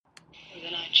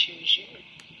choose you.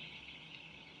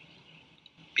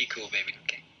 Be cool, baby,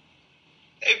 okay?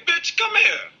 Hey, bitch, come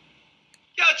here.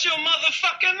 Got your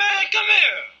motherfucking man, come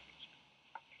here.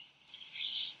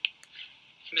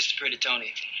 Mr. Pretty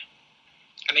Tony,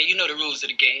 I mean, you know the rules of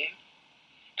the game.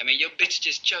 I mean, your bitch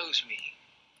just chose me.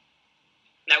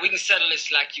 Now we can settle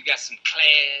this like you got some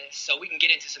class, so we can get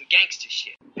into some gangster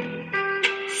shit.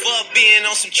 Fuck being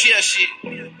on some chill shit. We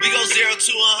go 0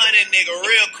 to 100, nigga,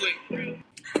 real quick.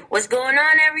 What's going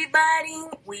on,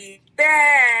 everybody? We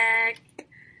back.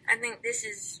 I think this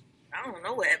is, I don't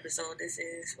know what episode this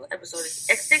is. What episode is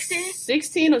it? 16?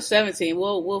 16 or 17.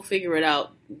 We'll figure it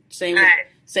out. Same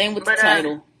with the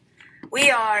title.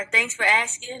 We are. Thanks for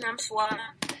asking. I'm Swab.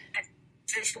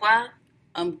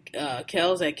 I'm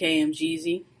Kels at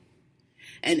KMGZ.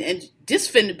 And this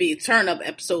finna be a turn up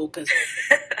episode because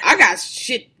I got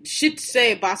shit to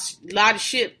say about a lot of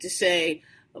shit to say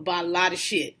about a lot of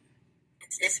shit.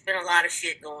 It's been a lot of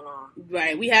shit going on.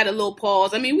 Right. We had a little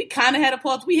pause. I mean, we kind of had a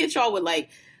pause. We hit y'all with like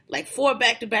 4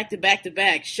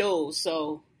 back-to-back shows.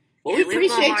 So we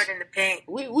appreciate hard in the paint.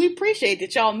 We appreciate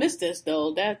that y'all missed us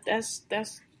though. That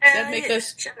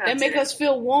make us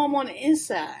feel warm on the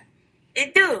inside.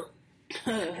 It do.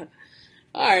 All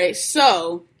right,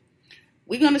 so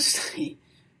we're gonna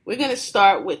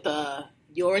start with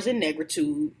yours and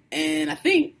Negritude, and I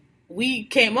think we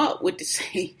came up with the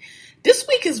same. This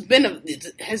week has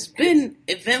been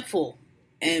eventful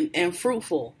and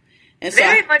fruitful, and so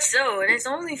very much so. And it's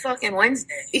only fucking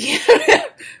Wednesday. Yeah,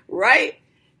 right.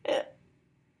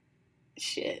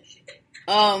 Shit.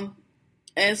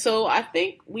 And so I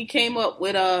think we came up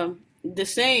with the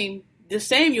same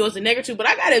yours and Negritude, but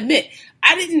I gotta admit,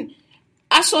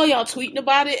 I saw y'all tweeting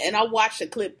about it, and I watched a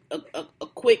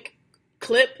quick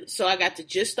clip, so I got the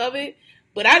gist of it,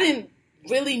 but I didn't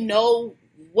really know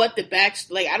what the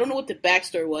I don't know what the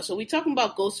backstory was. So we talking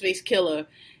about Ghostface Killah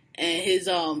and his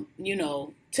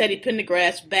Teddy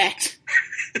Pendergrass backed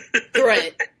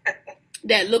threat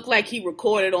that looked like he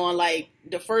recorded on like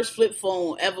the first flip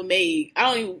phone ever made.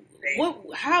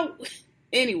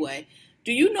 Anyway,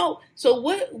 do you know? So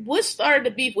what started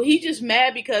the beef? Was he just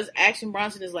mad because Action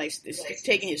Bronson is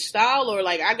taking his style, or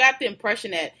like I got the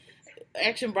impression that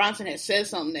Action Bronson had said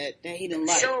something that he didn't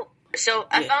like? So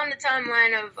I found the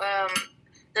timeline of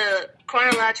the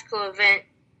chronological event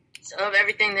of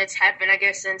everything that's happened, I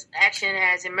guess, since Action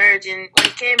has emerged. And when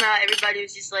he came out, everybody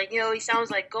was just like, he sounds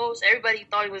like Ghost. Everybody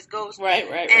thought he was Ghost. Right.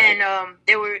 And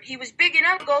he was bigging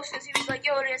up Ghost because he was like,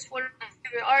 that's one of my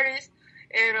favorite artists.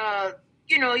 And,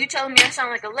 you telling me I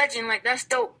sound like a legend, like, that's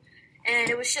dope. And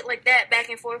it was shit like that back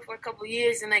and forth for a couple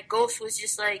years. And, like, Ghost was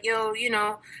just like,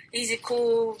 he's a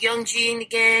cool young G in the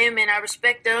game, and I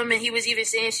respect him. And he was even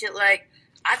saying shit like,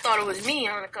 I thought it was me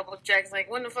on a couple of tracks. Like,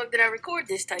 when the fuck did I record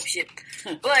this type shit?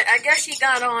 But I guess he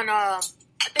got on, I want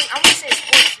to say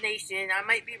Sports Nation. I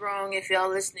might be wrong. If y'all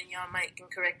listening, y'all can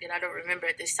correct it. I don't remember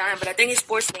at this time. But I think it's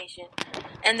Sports Nation.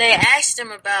 And they asked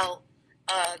him about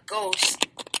Ghost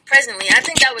presently. I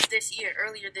think that was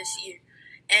earlier this year.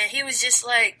 And he was just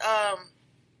like, oh,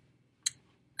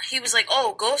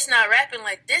 Ghost not rapping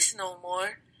like this no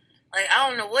more. Like, I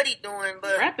don't know what he doing,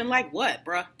 but... Rapping like what,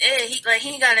 bruh? Yeah,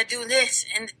 he gotta do this.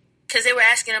 And because they were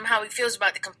asking him how he feels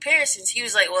about the comparisons, he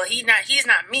was like, well, he's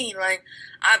not me. Like,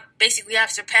 I've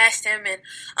surpassed him, and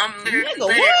I'm literally better.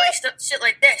 Like, shit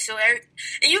like that. So, and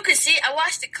you could see, I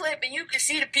watched the clip, and you could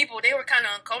see the people, they were kind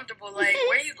of uncomfortable. Like,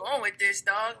 where are you going with this,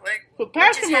 dog? Like,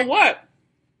 surpass him in what?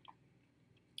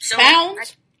 So,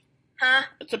 pounds?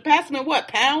 Surpass him in what?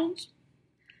 Pounds?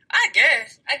 I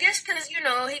guess because,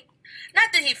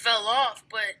 not that he fell off,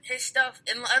 but his stuff,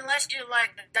 unless you're like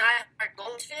a diehard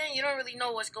Ghost fan, you don't really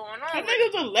know what's going on. That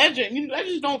nigga's a legend.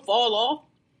 Legends don't fall off.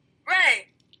 Right.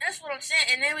 That's what I'm saying.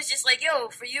 And it was just like,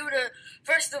 for you to,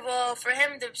 first of all, for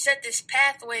him to set this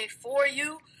pathway for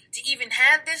you to even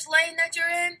have this lane that you're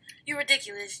in, you're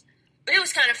ridiculous. But it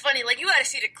was kind of funny. Like, you got to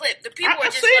see the clip. The people were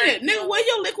just seen it. Nigga, where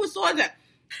your liquid swords at?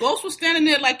 Ghost was standing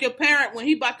there like your parent when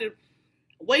he about to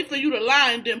wait for you to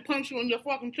lie and then punch you in your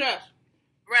fucking chest.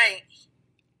 Right.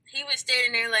 He was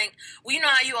standing there like, well, you know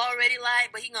how you already lied,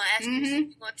 but he gonna ask you,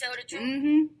 you gonna tell the truth?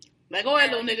 Mm-hmm. Like, go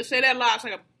ahead, little nigga, say that lie so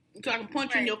I can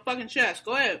punch you in your fucking chest.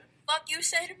 Go ahead. Fuck you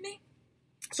say to me?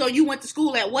 So you went to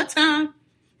school at what time?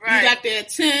 Right. You got there at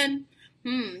 10.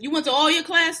 You went to all your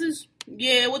classes?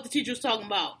 Yeah, what the teacher was talking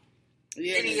about.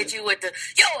 Yeah, then he hit you with the,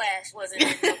 your ass wasn't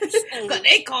in because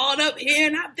they called up here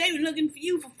and they were looking for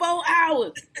you for 4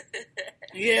 hours.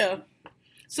 Yeah.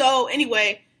 So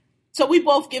anyway, so we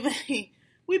both giving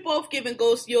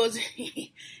Ghost yours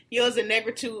and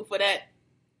Negritude for that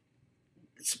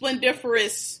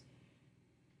splendiferous.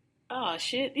 Oh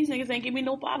shit! These niggas ain't give me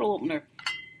no bottle opener.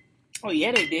 Oh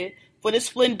yeah, they did. For the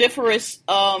splendiferous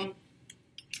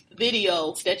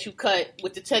video that you cut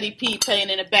with the Teddy P playing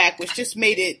in the back, which just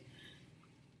made it,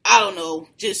 I don't know,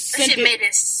 just that shit made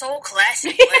it so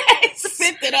classic. Like,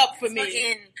 sent it up for me.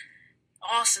 Fucking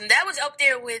awesome. That was up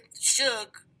there with Suge.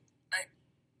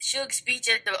 Suge's speech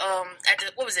at the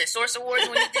what was it, Source Awards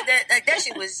when he did that? Like that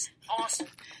shit was awesome.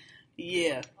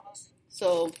 Yeah.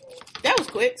 So that was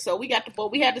quick. So we got the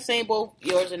both. We had the same both,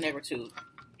 yours and Negritude.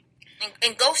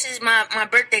 And Ghost is my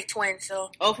birthday twin, so.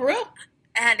 Oh, for real?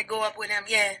 I had to go up with him.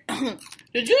 Yeah.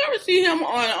 Did you ever see him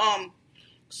on?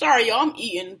 Sorry, y'all, I'm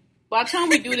eating. By the time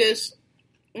we do this,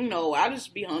 I'll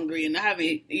just be hungry, and I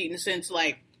haven't eaten since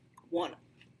like 1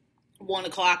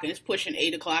 o'clock, and it's pushing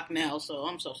 8 o'clock now. So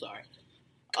I'm so sorry.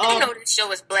 You know this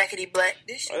show is blackety black.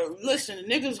 Listen, the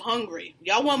nigga's hungry.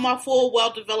 Y'all want my full,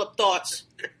 well-developed thoughts?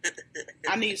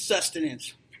 I need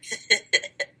sustenance.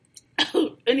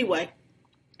 Anyway,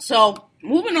 so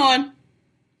moving on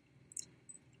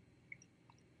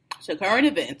to current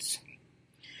events.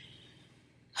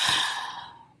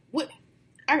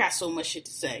 I got so much shit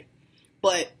to say,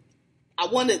 but I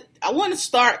want to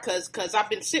start because I've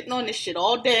been sitting on this shit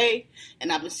all day,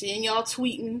 and I've been seeing y'all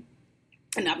tweeting.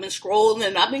 And I've been scrolling,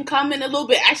 and I've been commenting a little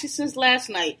bit, actually, since last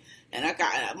night. And I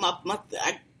got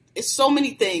it's so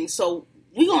many things. So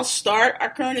we're going to start our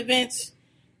current events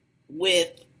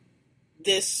with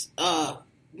this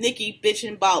Nicki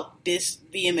bitching about this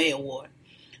VMA award.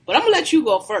 But I'm going to let you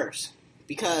go first,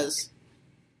 because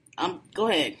go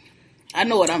ahead. I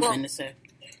know what I'm going to say.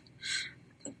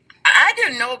 I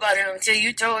didn't know about it until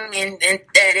you told me and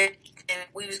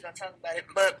we was going to talk about it.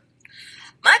 But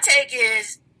my take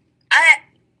is,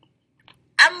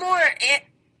 I'm more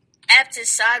apt to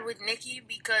side with Nicki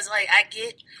because, like, I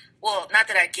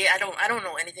don't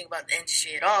know anything about the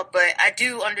industry at all, but I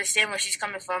do understand where she's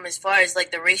coming from as far as,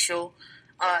 like, the racial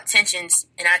tensions,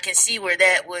 and I can see where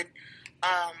that would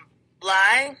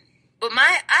lie. But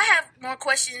I have more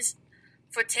questions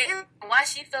for Taylor, why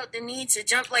she felt the need to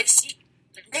jump, like,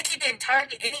 Nicki didn't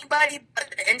target anybody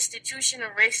but the institution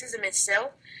of racism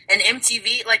itself and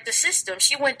MTV, like the system.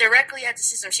 She went directly at the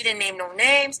system. She didn't name no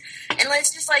names. And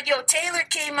it's just like, Taylor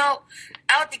came out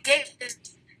the gate,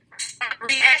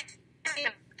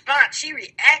 she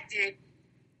reacted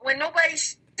when nobody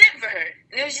stood for her.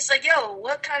 And it was just like,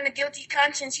 what kind of guilty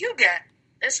conscience you got?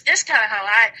 That's kind of how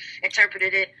I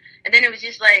interpreted it. And then it was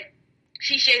just like,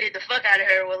 she shaded the fuck out of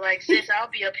her with like, sis, I'll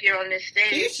be up here on this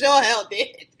stage. You sure hell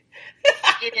did.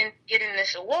 getting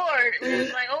this award, and it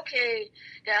was like, okay,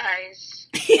 guys,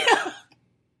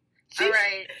 all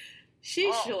right.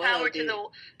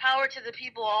 Power to the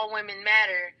people. All women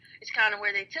matter. It's kind of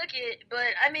where they took it, but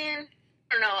I mean,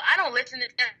 I don't know. I don't listen to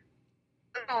that.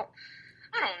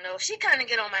 I don't know. She kind of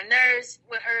get on my nerves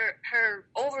with her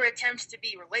over attempts to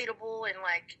be relatable and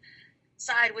like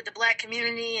side with the black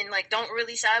community and like don't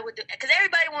really side with because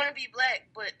everybody want to be black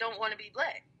but don't want to be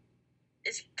black.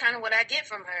 It's kind of what I get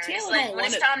from her. Taylor it's like when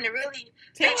it's time to really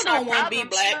Taylor don't want to be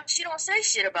black. She don't say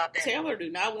shit about that. Taylor do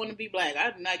not want to be black.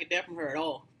 I do not get that from her at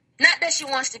all. Not that she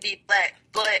wants to be black,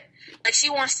 but like she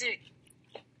wants to.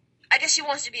 I guess she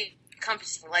wants to be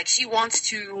encompassing. Like she wants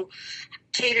to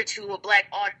cater to a black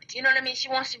audience. You know what I mean? She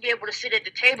wants to be able to sit at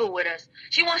the table with us.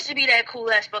 She wants to be that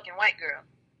cool ass fucking white girl.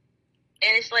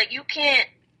 And it's like you can't.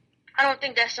 I don't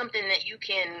think that's something that you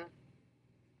can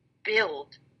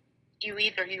build. You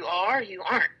either you are or you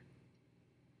aren't.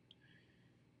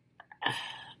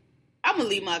 I'm gonna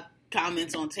leave my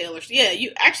comments on Taylor. Yeah,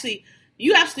 you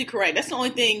absolutely correct. That's the only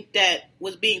thing that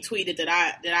was being tweeted that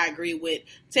I agree with.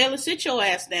 Taylor, sit your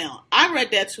ass down. I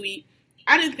read that tweet.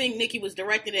 I didn't think Nicki was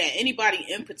directed at anybody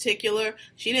in particular.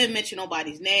 She didn't mention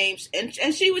nobody's names, and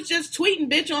she was just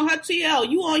tweeting, bitch, on her TL.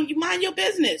 You mind your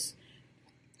business.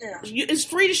 Yeah. It's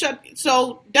free to shut.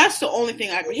 So that's the only thing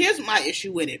I agree. Here's my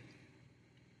issue with it.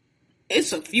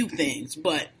 It's a few things,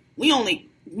 but we ain't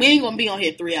gonna be on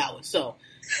here 3 hours, so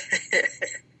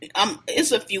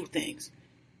it's a few things.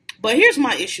 But here's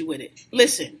my issue with it.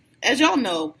 Listen, as y'all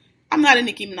know, I'm not a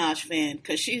Nicki Minaj fan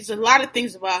because she's a lot of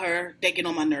things about her that get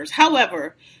on my nerves.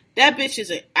 However, that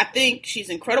bitch I think she's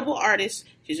an incredible artist.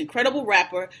 She's an incredible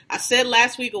rapper. I said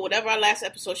last week or whatever our last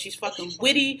episode, she's fucking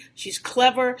witty. She's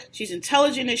clever. She's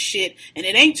intelligent as shit. And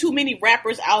it ain't too many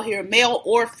rappers out here, male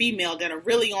or female, that are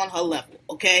really on her level.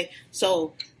 Okay?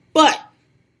 So, but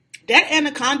that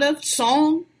Anaconda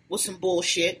song was some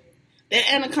bullshit.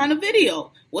 That Anaconda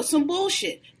video was some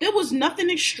bullshit. There was nothing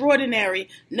extraordinary,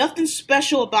 nothing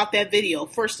special about that video,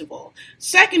 first of all.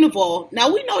 Second of all,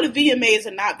 now we know the VMAs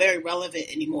are not very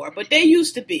relevant anymore, but they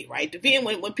used to be, right?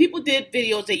 When people did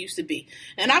videos, they used to be.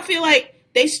 And I feel like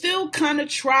they still kind of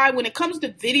try, when it comes to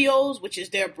videos, which is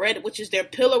their bread, which is their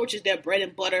pillar, which is their bread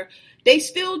and butter, they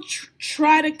still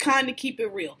try to kind of keep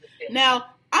it real. Now,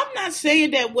 I'm not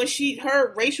saying that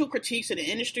her racial critiques of the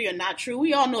industry are not true.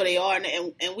 We all know they are,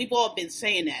 and we've all been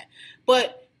saying that.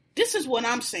 But this is what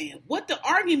I'm saying. What the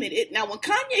argument is, now when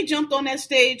Kanye jumped on that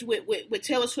stage with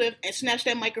Taylor Swift and snatched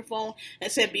that microphone and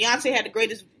said Beyonce had the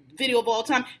greatest video of all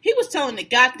time, he was telling the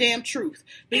goddamn truth.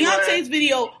 Beyonce's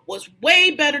video was way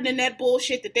better than that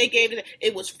bullshit that they gave it.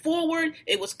 It was forward,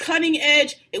 it was cutting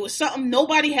edge, it was something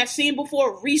nobody had seen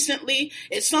before recently.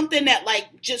 It's something that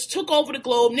like just took over the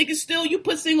globe. Niggas still, you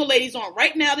put Single Ladies on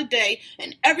right now today,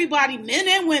 and everybody, men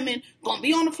and women, gonna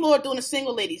be on the floor doing a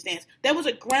Single Ladies dance. That was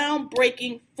a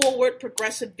groundbreaking, forward,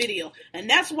 progressive video. And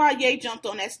that's why Ye jumped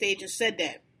on that stage and said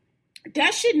that.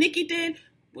 That shit Nicki did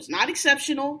was not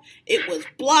exceptional. It was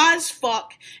blah as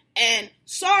fuck. And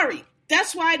sorry,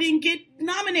 that's why I didn't get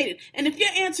nominated. And if your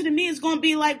answer to me is going to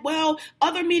be like, well,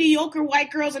 other mediocre white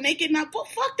girls and they get not, well,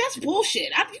 fuck, that's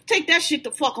bullshit. I take that shit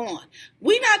the fuck on.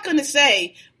 We're not going to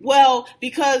say, well,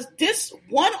 because this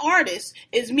one artist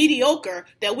is mediocre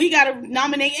that we got to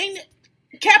nominate. And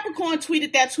Capricorn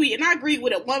tweeted that tweet, and I agree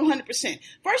with it 100%.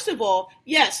 First of all,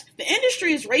 yes, the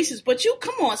industry is racist, but you,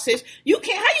 come on, sis. You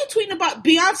can't, how you tweeting about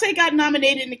Beyonce got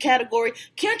nominated in the category,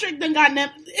 Kendrick then got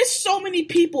nominated. It's so many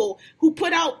people who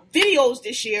put out videos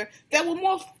this year that were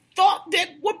more thought that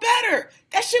were better.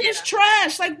 That shit was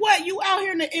trash. Like what? You out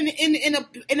here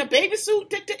in a baby suit?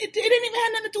 It didn't even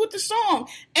have nothing to do with the song.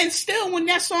 And still, when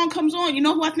that song comes on, you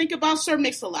know who I think about? Sir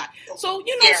Mix-a-Lot. So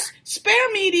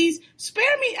spare me these.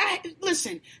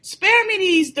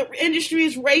 The industry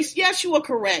is race. Yes, you are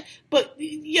correct. But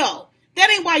yo, that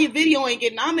ain't why your video ain't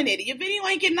getting nominated. Your video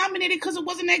ain't getting nominated because it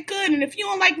wasn't that good. And if you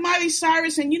don't like Miley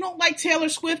Cyrus and you don't like Taylor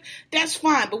Swift, that's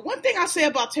fine. But one thing I say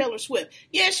about Taylor Swift,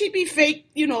 yeah, she be fake,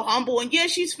 humble, and yeah,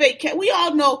 she's fake. We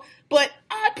all know. But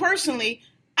I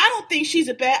don't think she's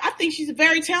I think she's a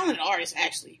very talented artist,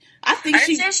 actually. I didn't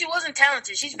say she wasn't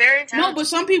talented. She's very talented. No, but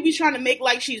some people be trying to make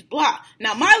like she's blah.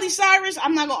 Now, Miley Cyrus,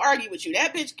 I'm not gonna argue with you.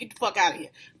 That bitch, get the fuck out of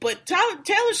here. But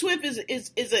Taylor Swift is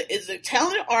a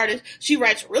talented artist. She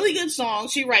writes really good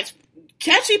songs. She writes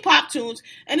catchy pop tunes,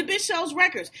 and the bitch sells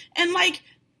records. And like,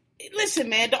 listen,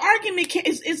 man, the argument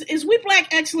is we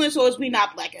black excellence or is we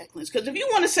not black excellence? Because if you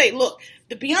want to say, look,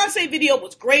 the Beyonce video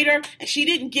was greater and she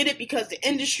didn't get it because the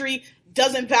industry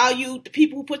doesn't value the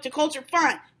people who put the culture,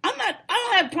 fine. I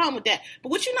don't have a problem with that. But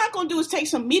what you're not going to do is take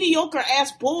some mediocre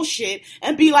ass bullshit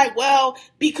and be like, well,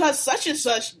 because such and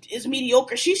such is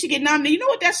mediocre, she should get nominated. You know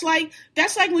what that's like?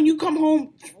 That's like when you come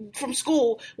home from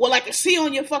school with like a C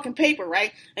on your fucking paper,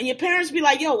 right? And your parents be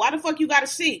like, yo, why the fuck you got a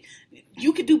C?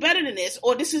 You could do better than this.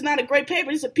 Or this is not a great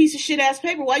paper. This is a piece of shit ass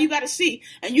paper. Why you got a C?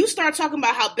 And you start talking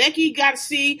about how Becky got a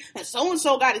C and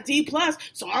so-and-so got a D+.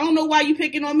 So I don't know why you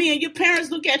picking on me. And your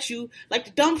parents look at you like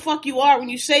the dumb fuck you are when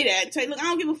you say that and say, look, I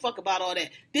don't give a fuck about all that.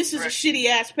 This is a shitty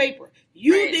ass paper.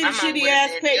 You did a shitty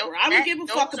ass paper. I don't give a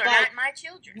fuck about my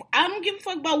children. I don't give a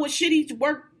fuck about what shitty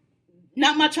work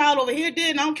not my child over here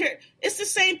did, and I don't care. It's the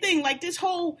same thing. Like this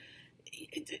whole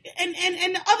and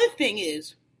the other thing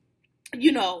is,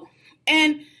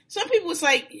 and some people was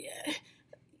like, yeah,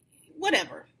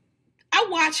 whatever. I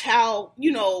watch how,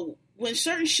 when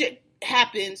certain shit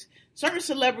happens, certain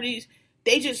celebrities,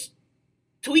 they just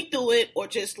tweet through it or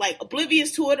just like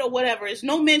oblivious to it or whatever. It's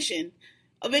no mention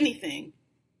of anything.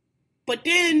 But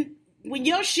then when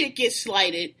your shit gets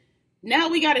slighted, now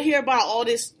we got to hear about all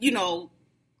this,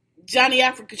 Johnny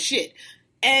Africa shit.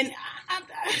 And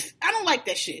I don't like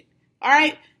that shit. All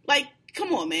right? Like,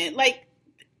 come on, man. Like,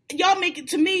 y'all make it,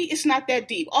 to me, it's not that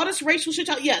deep. All this racial shit,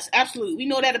 yes, absolutely. We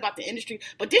know that about the industry.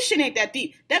 But this shit ain't that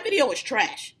deep. That video was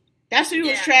trash. That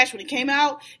video was trash when it came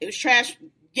out. It was trash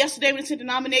yesterday when it sent the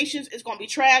nominations. It's going to be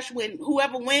trash when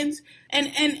whoever wins.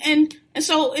 And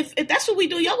so if that's what we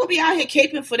do, y'all going to be out here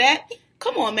caping for that?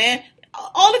 Come on, man.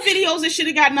 All the videos that should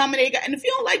have got nominated. And if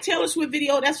you don't like Taylor Swift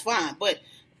video, that's fine. But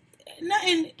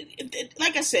nothing,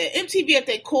 like I said, MTV at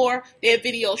their core, they're a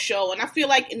video show, and I feel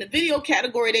like in the video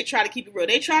category, they try to keep it real.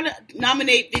 They try to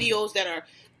nominate videos that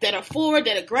are forward,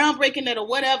 that are groundbreaking, that are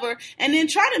whatever, and then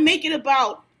try to make it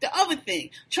about the other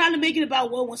thing. Trying to make it about,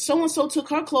 well, when so-and-so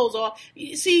took her clothes off,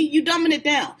 you dumbing it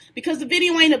down. Because the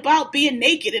video ain't about being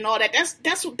naked and all that.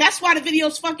 That's why the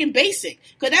video's fucking basic.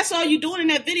 Because that's all you're doing in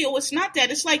that video. It's not that.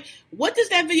 It's like, what does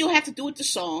that video have to do with the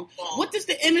song? What does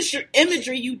the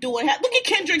imagery you doing have? Look at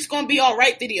Kendrick's Gonna Be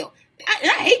Alright video. I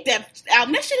hate that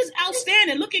album. That shit is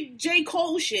outstanding. Look at J.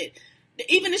 Cole shit.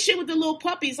 Even the shit with the little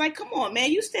puppies. Like, come on,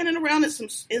 man. You standing around in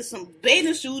some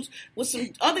bathing suits with some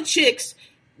other chicks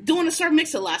doing a Sir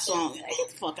Mix-a-Lot song. Get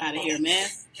the fuck out of here, man.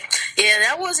 Yeah,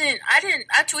 that wasn't.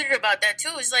 I tweeted about that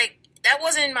too. It's like that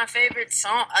wasn't my favorite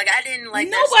song. Like I didn't like.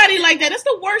 Nobody like that. That's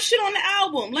the worst shit on the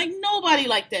album. Like nobody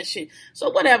like that shit. So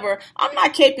whatever. I'm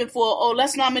not caping for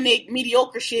let's nominate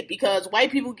mediocre shit because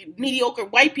mediocre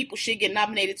white people shit get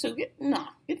nominated too. Get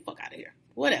the fuck out of here.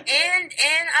 Whatever. And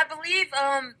I believe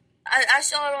I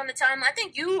saw it on the time. I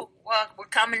think you were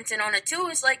commenting on it too.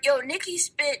 It's like, yo, Nicki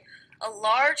spent a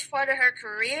large part of her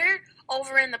career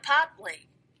over in the pop lane.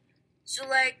 So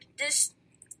like this,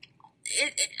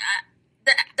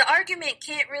 the argument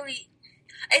can't really.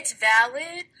 It's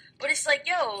valid, but it's like,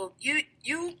 yo, you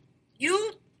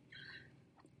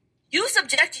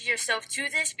subjected yourself to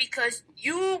this because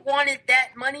you wanted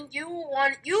that money.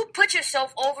 You put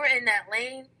yourself over in that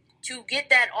lane to get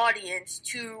that audience,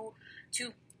 to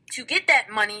get that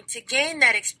money, to gain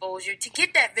that exposure, to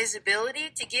get that visibility,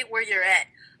 to get where you're at.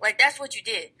 Like, that's what you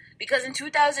did. Because in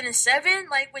 2007,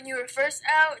 like, when you were first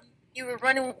out, you were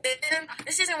running with them.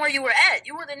 This isn't where you were at.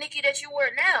 You were the Nicki that you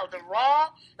were now. The raw,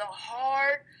 the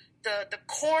hard, the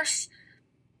coarse,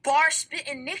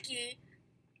 bar-spitting Nicki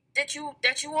that you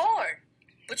are.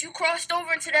 But you crossed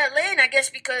over into that lane, I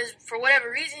guess, because for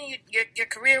whatever reason, your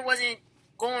career wasn't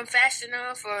going fast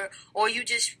enough, or you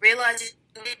just realized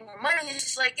you need more money. It's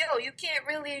just like, yo, you can't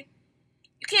really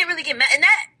get mad. And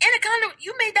that Anaconda,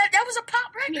 you made that was a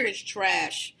pop record. It was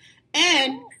trash.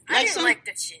 And I didn't like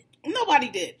that shit. Nobody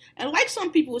did. And like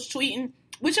some people was tweeting,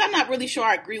 which I'm not really sure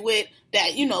I agree with,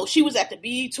 that, you know, she was at the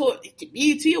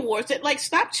BET Awards, that, like,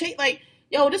 stop like,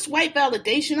 yo, this white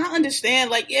validation, I understand,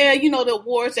 like, yeah, you know, the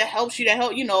awards that helps you,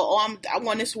 you know, I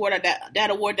won this award or that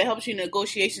award that helps you in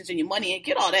negotiations and your money and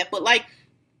get all that, but, like,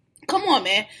 come on,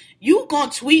 man. You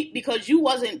gonna tweet because you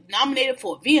wasn't nominated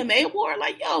for a VMA award?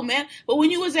 Like, yo, man. But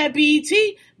when you was at BET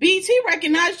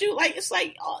recognized you. Like, it's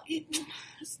like, oh,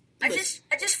 I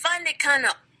just find it kind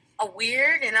of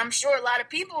weird, and I'm sure a lot of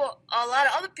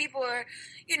other people are,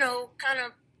 you know, kind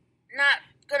of not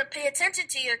gonna pay attention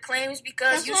to your claims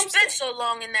because you spent so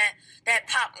long in that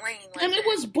pop lane. Like, and it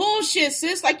was bullshit,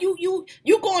 sis. Like you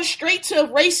going straight to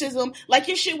racism. Like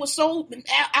your shit was so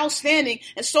outstanding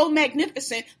and so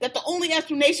magnificent that the only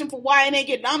explanation for why it ain't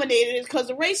get nominated is because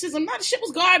of racism. No, the shit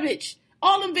was garbage.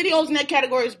 All them videos in that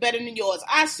category is better than yours.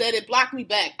 I said it. Block me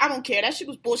back. I don't care. That shit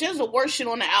was bullshit. That was the worst shit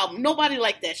on the album. Nobody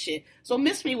liked that shit. So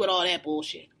miss me with all that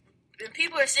bullshit. And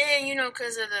people are saying, you know,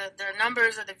 because of the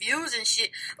numbers of the views and shit.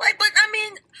 Like, but I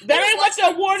mean, that ain't what the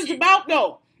award is about,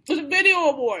 though. It's a video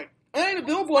award. It ain't a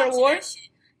Billboard award.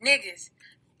 Niggas,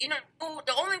 you know,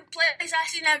 the only place I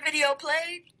seen that video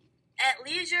played at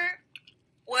leisure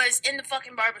was in the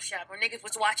fucking barbershop where niggas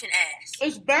was watching ass.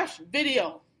 It's best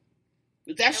video.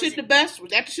 Was that shit the best?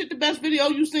 Was that shit the best video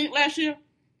you seen last year?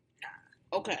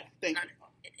 Nah. Okay, thank you.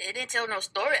 It didn't tell no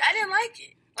story. I didn't like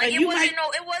it. Like, it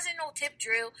wasn't no tip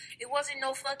drill. It wasn't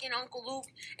no fucking Uncle Luke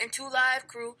and 2 Live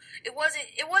Crew. It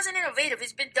wasn't innovative.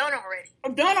 It's been done already.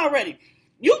 I'm done already.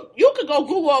 You could go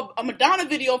Google a Madonna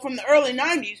video from the early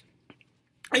 90s,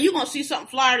 and you're going to see something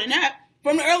flyer than that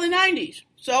from the early 90s.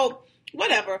 So,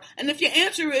 whatever. And if your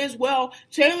answer is, well,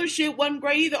 Taylor shit wasn't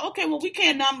great either, okay, well, we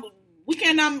can't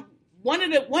one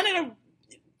of the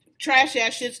trash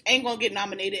ass shits ain't going to get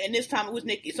nominated, and this time it was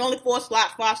Nicki. It's only 4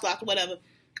 slots, 5 slots, whatever.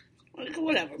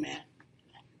 Whatever, man.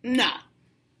 Nah.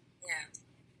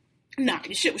 Yeah. Nah,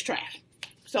 your shit was trash.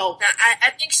 So now, I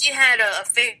think she had a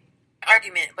fair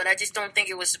argument, but I just don't think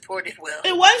it was supported well.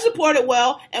 It wasn't supported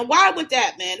well, and why would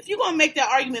that, man? If you're gonna make that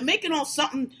argument, make it on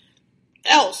something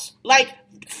else. Like,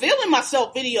 Feeling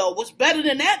Myself video was better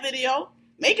than that video.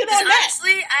 Make it on that.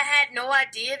 Honestly, I had no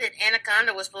idea that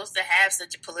Anaconda was supposed to have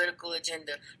such a political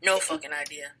agenda. No fucking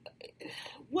idea.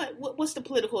 What's the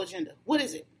political agenda? What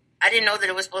is it? I didn't know that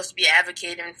it was supposed to be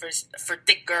advocating for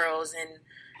thick girls and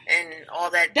all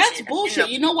that. That's shit. bullshit.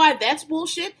 You know why that's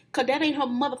bullshit? Because that ain't her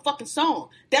motherfucking song.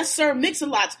 That's Sir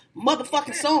Mix-a-Lot's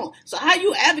motherfucking song. So how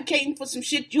you advocating for some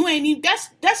shit you ain't even...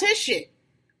 That's his shit.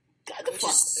 Get the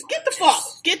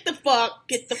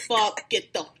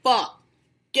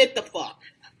fuck.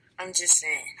 I'm just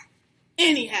saying.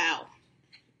 Anyhow,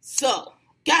 so,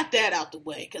 got that out the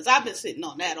way. Because I've been sitting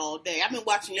on that all day. I've been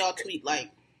watching y'all tweet like...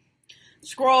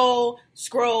 Scroll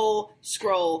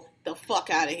the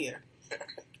fuck out of here.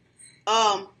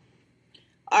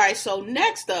 Alright, so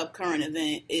next up current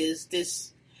event is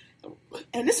this,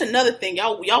 and this is another thing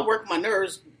y'all work my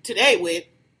nerves today with.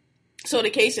 So the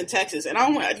case in Texas, and I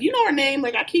don't, you know her name,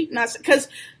 like I keep not, because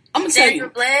I'm gonna tell you,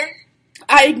 Bland?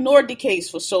 I ignored the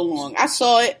case for so long. I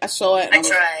saw it.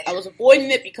 I was avoiding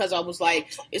it because I was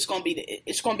like, it's gonna be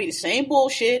the same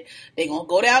bullshit. They're gonna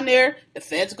go down there. The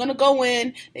feds gonna go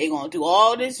in. They're gonna do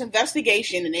all this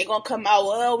investigation, and they're gonna come out.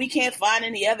 Well, we can't find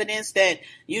any evidence that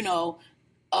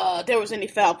there was any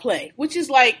foul play, which is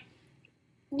like,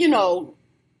 you know,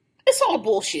 it's all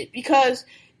bullshit because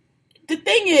the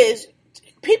thing is,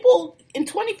 people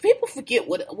forget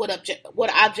what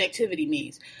objectivity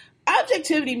means.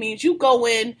 Objectivity means you go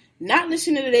in, not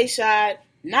listening to their side,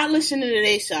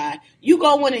 you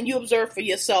go in and you observe for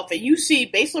yourself, and you see,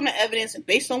 based on the evidence and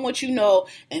based on what you know,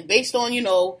 and based on, you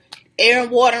know, air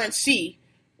and water and sea,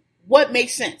 what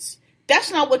makes sense.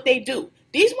 That's not what they do.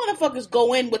 These motherfuckers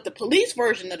go in with the police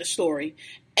version of the story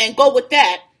and go with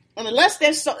that. And unless a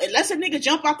nigga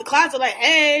jump out the closet like,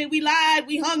 hey, we lied,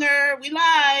 we hung her, we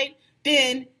lied,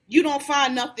 then you don't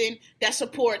find nothing that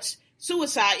supports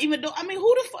suicide. Even though, I mean,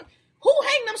 who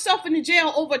hanged themselves in the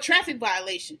jail over a traffic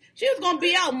violation? She was going to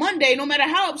be out Monday, no matter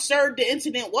how absurd the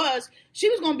incident was. She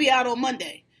was going to be out on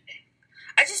Monday.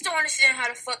 I just don't understand how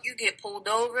the fuck you get pulled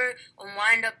over and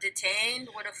wind up detained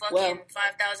with a fucking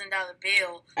 $5,000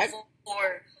 bail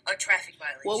for a traffic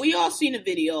violation. Well, we all seen the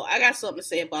video. I got something to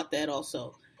say about that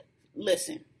also.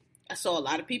 Listen, I saw a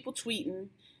lot of people tweeting,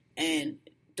 and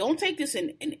don't take this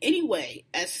in any way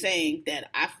as saying that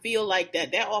I feel like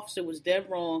that officer was dead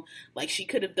wrong, like she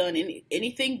could have done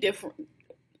anything different.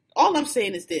 All I'm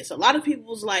saying is this. A lot of people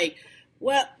was like,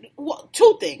 well,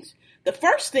 two things. The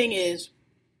first thing is,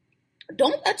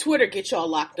 don't let Twitter get y'all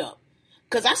locked up.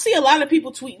 Because I see a lot of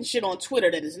people tweeting shit on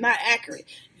Twitter that is not accurate.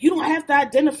 You don't have to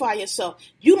identify yourself.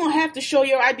 You don't have to show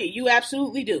your ID. You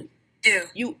absolutely do.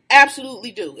 You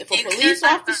absolutely do. If a police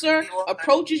officer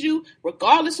approaches you,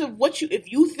 regardless of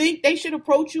if you think they should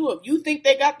approach you, if you think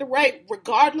they got the right,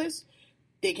 regardless,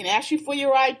 they can ask you for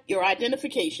your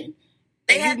identification.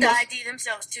 They have to ID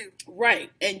themselves too.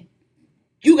 Right. And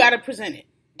you got to present it.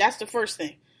 That's the first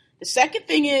thing. The second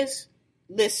thing is,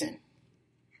 listen,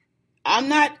 I'm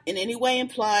not in any way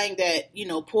implying that, you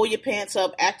know, pull your pants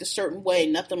up, act a certain way,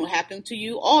 nothing will happen to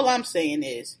you. All I'm saying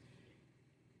is,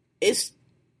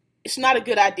 it's not a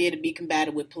good idea to be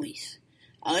combative with police.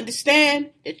 I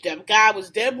understand that the guy was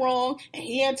dead wrong and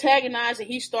he antagonized and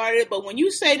he started it, but when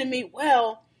you say to me,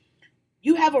 well,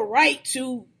 you have a right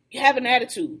to have an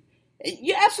attitude,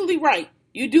 you're absolutely right.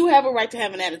 You do have a right to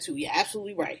have an attitude. You're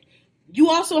absolutely right. You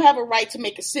also have a right to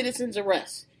make a citizen's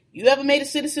arrest. You ever made a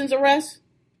citizen's arrest?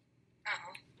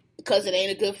 Because it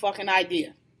ain't a good fucking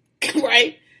idea.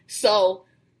 Right? So,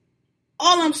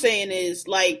 all I'm saying is,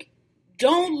 like,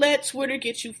 don't let Twitter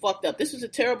get you fucked up. This was a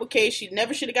terrible case. She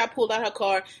never should have got pulled out of her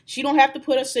car. She don't have to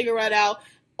put her cigarette out.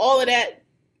 All of that,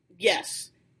 yes.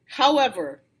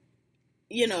 However,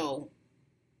 you know,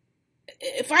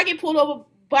 if I get pulled over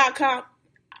by a cop,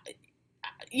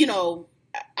 you know,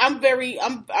 I'm very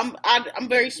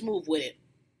smooth with it.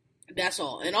 That's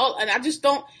all. And I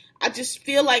just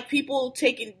feel like people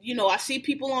taking, you know, I see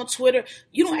people on Twitter,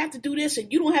 you don't have to do this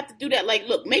and you don't have to do that. Like,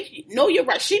 look, know your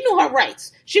rights. She knew her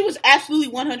rights. She was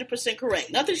absolutely 100%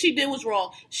 correct. Nothing she did was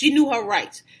wrong. She knew her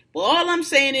rights. But all I'm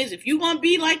saying is, if you're going to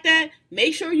be like that,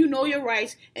 make sure you know your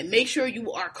rights and make sure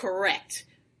you are correct.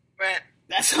 Right.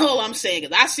 That's all I'm saying.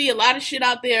 Because I see a lot of shit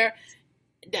out there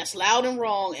that's loud and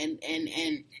wrong, and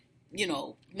you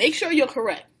know, make sure you're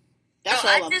correct. That's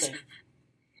all I'm saying.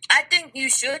 I think you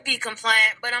should be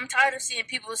compliant, but I'm tired of seeing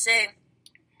people say,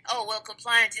 oh, well,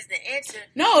 compliance is the answer.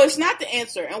 No, it's not the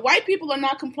answer. And white people are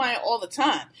not compliant all the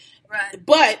time. Right.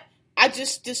 But I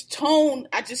just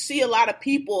see a lot of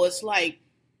people, it's like,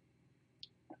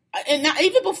 and not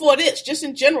even before this, just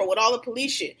in general with all the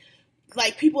police shit,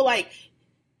 like people like,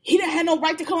 he didn't have no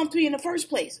right to come up to me in the first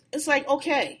place. It's like,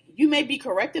 okay, you may be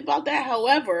correct about that.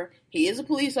 However, he is a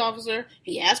police officer.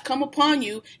 He has come upon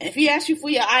you. And if he asks you for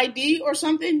your ID or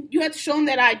something, you have to show him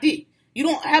that ID. You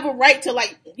don't have a right to,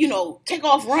 like, you know, take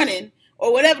off running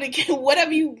or whatever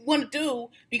you want to do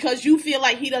because you feel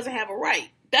like he doesn't have a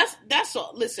right. That's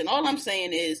all. Listen, all I'm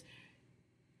saying is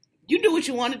you do what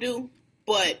you want to do,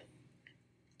 but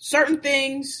certain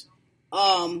things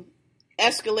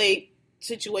escalate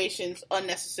situations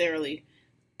unnecessarily,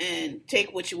 and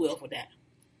take what you will for that.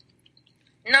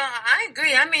 No, I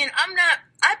agree. I mean,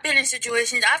 I've been in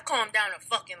situations, I've calmed down a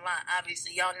fucking lot,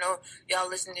 obviously. Y'all know, y'all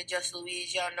listen to Just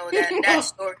Louise, y'all know that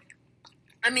story.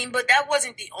 I mean, but that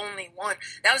wasn't the only one.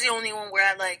 That was the only one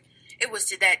where it was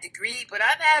to that degree, but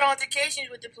I've had altercations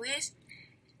with the police,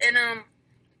 and,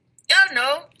 y'all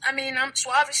know, I mean, I'm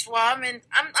suave, and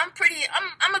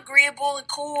I'm agreeable and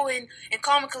cool and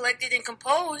calm and collected and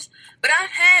composed, but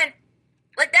I've had,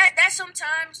 like, that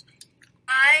sometimes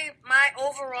my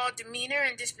overall demeanor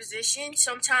and disposition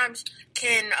sometimes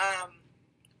can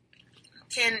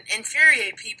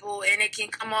infuriate people, and it can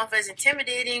come off as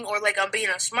intimidating or like I'm being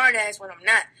a smartass when I'm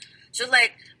not. So,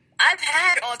 like, I've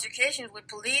had altercations with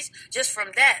police just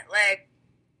from that. Like,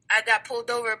 I got pulled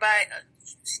over by a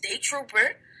state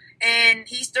trooper, And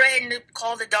he's threatened to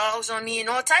call the dogs on me and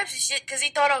all types of shit because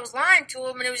he thought I was lying to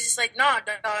him. And it was just like, nah,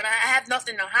 dog, I have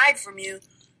nothing to hide from you.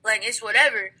 Like, it's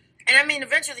whatever. And I mean,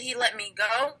 eventually he let me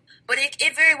go. But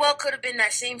it very well could have been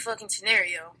that same fucking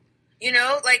scenario. You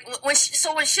know? Like, when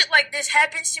shit like this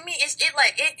happens to me,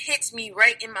 it hits me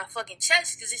right in my fucking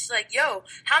chest. Because it's like, yo,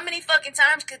 how many fucking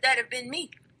times could that have been me?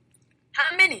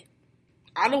 How many?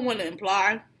 I don't want to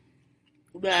imply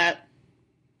that,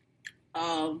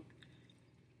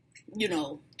 you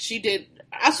know, she did.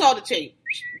 I saw the tape.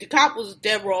 The cop was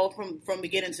dead wrong from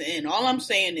beginning to end. All I'm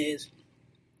saying is,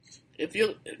 if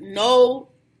you know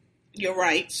your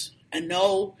rights and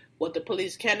know what the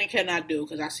police can and cannot do,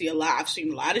 because I've seen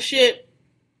a lot of shit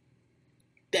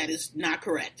that is not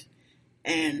correct,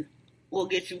 and will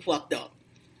get you fucked up.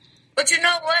 But you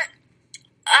know what?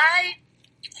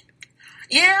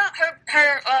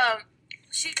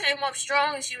 She came up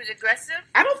strong and she was aggressive.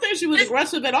 I don't think she was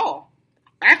aggressive at all.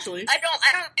 Actually, I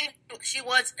don't think she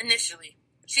was initially.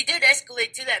 She did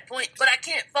escalate to that point, but I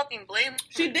can't fucking blame her.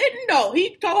 She didn't though.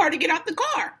 He told her to get out the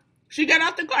car. She got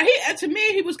out the car. To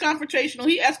me, he was confrontational.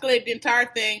 He escalated the entire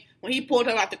thing when he pulled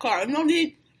her out the car. No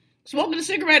need. Smoking a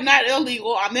cigarette, not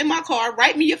illegal. I'm in my car.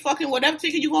 Write me your fucking whatever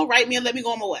ticket you gonna write me and let me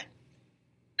go on my way.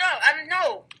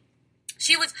 No.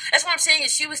 She was. That's what I'm saying.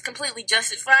 Is she was completely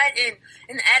justified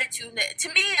in the attitude. That, to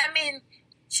me, I mean,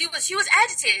 she was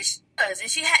agitated. She was, and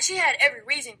she had every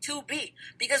reason to be,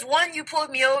 because one, you pulled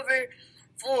me over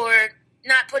for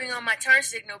not putting on my turn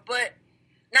signal, but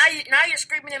now you're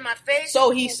screaming in my face. So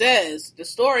he says the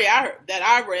story that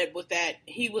I read was that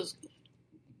he was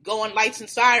going lights and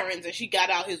sirens, and she got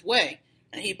out his way,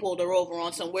 and he pulled her over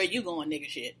on some "where you going, nigga"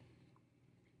 shit.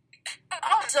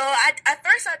 Also, at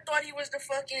first I thought he was the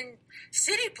fucking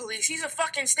city police. He's a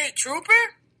fucking state trooper.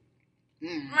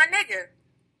 My nigga.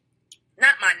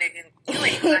 Not my nigga. You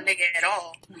ain't my nigga at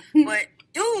all. But,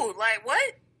 dude, like,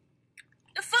 what?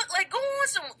 The fuck? Like, go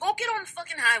get on the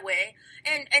fucking highway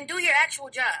and do your actual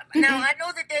job. Now, I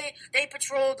know that they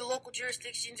patrol the local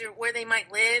jurisdictions or where they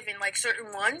might live and, like,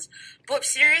 certain ones. But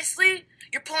seriously?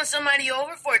 You're pulling somebody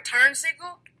over for a turn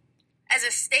signal? As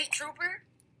a state trooper?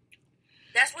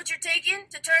 That's what you're taking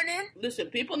to turn in? Listen,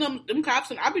 people, them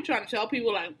cops, and I be trying to tell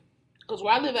people, like, because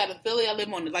where I live out in Philly, I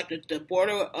live on, like, the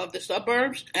border of the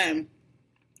suburbs, and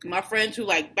my friends who,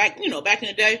 like, back in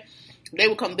the day, they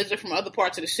would come visit from other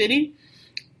parts of the city,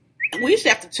 and we used to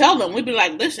have to tell them, we'd be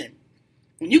like, listen,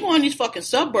 when you go in these fucking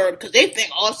suburbs, because they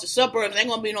think, oh, it's the suburbs, ain't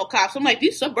gonna be no cops. I'm like,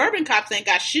 these suburban cops ain't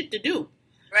got shit to do.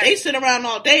 Right. They sit around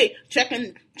all day,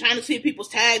 trying to see if people's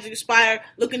tags expire,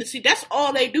 looking to see, that's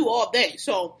all they do all day,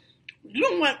 so you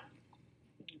don't want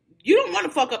to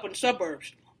fuck up in the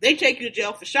suburbs. They take you to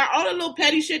jail for shot. All the little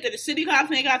petty shit that the city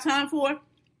cops ain't got time for.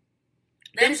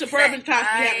 Them suburban cops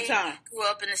be having time. I grew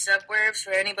up in the suburbs.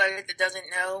 For anybody that doesn't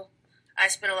know, I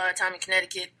spent a lot of time in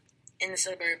Connecticut in the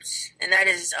suburbs, and that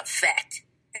is a fact.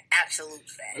 An absolute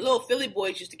fact. Little Philly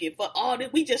boys used to get fucked. Oh,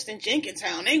 we just in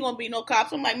Jenkintown. Ain't gonna be no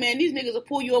cops. I'm like, man, these niggas will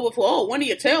pull you over for, one of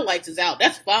your tail lights is out.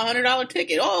 That's a $500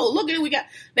 ticket. Oh, look at it.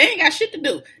 They ain't got shit to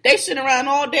do. They sit around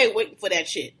all day waiting for that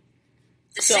shit.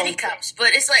 The city cops, but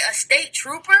it's like a state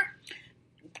trooper.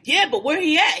 Yeah, but where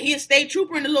he at? He a state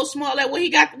trooper in a little small. Like, what he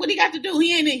got to do?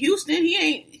 He ain't in Houston. He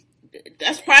ain't.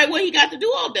 That's probably what he got to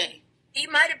do all day. He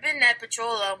might have been that patrol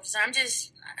officer. I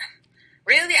just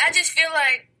feel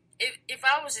like if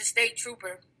I was a state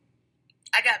trooper,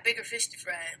 I got bigger fish to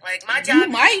fry. Like, my job. You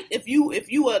might if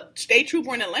you a state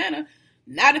trooper in Atlanta.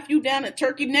 Not if you down in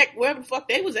Turkey Neck, wherever the fuck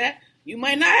they was at. You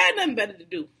might not have nothing better to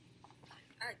do.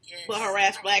 I guess. But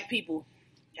harass black people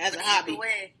as a hobby.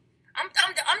 Way, I'm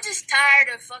just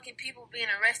tired of fucking people being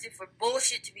arrested for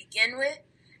bullshit to begin with,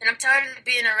 and I'm tired of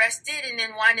being arrested and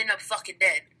then winding up fucking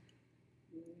dead.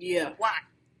 Yeah. Why?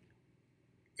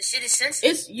 The shit is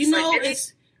sensitive.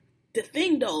 It's the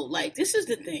thing though. Like, this is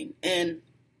the thing, and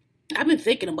I've been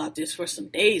thinking about this for some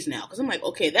days now, because I'm like,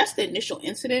 okay, that's the initial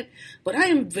incident, but I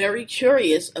am very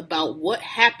curious about what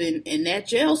happened in that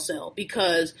jail cell,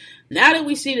 because now that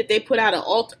we see that they put out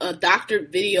a doctored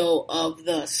video of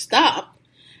the stop,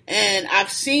 and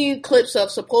I've seen clips of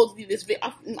supposedly this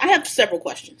video, I have several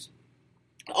questions.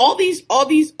 All these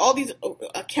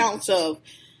accounts of,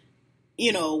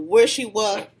 you know, where she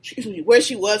was,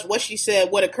 what she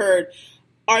said, what occurred,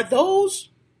 are those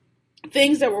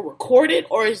things that were recorded,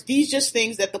 or is these just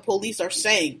things that the police are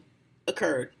saying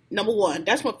occurred? Number one,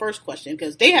 that's my first question,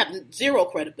 because they have zero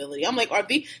credibility. I'm like,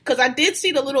 because I did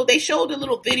see they showed a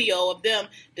little video of them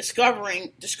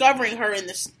discovering her in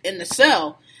the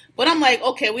cell, but I'm like,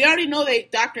 okay, we already know they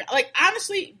doctor. Like,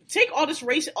 honestly, take all this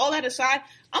race, all that aside,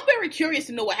 I'm very curious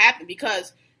to know what happened,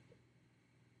 because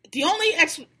the only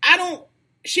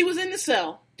she was in the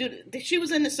cell. she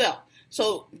was in the cell.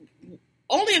 So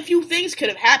only a few things could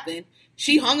have happened.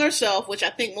 She hung herself, which I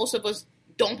think most of us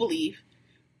don't believe,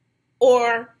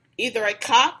 or either a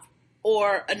cop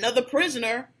or another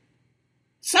prisoner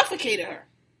suffocated her.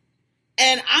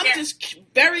 And I'm just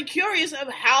very curious of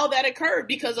how that occurred,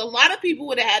 because a lot of people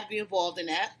would have had to be involved in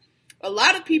that. A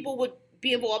lot of people would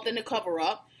be involved in the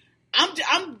cover-up.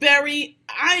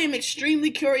 I am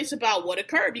extremely curious about what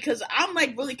occurred, because I'm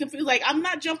like really confused. Like, I'm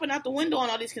not jumping out the window on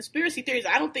all these conspiracy theories.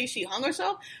 I don't think she hung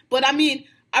herself, but I mean,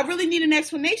 I really need an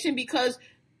explanation, because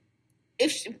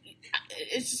it's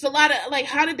just a lot of like,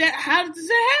 how does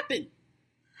that happen?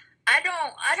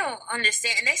 I don't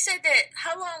understand. And they said that,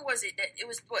 how long was it? That it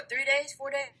was, what, 3 days,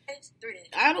 4 days, 3 days?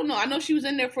 I don't know. I know she was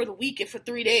in there for the week and for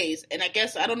 3 days. And I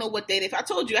guess, I don't know what day I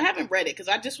told you, I haven't read it, because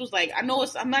I just was like, I'm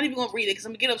not even going to read it, because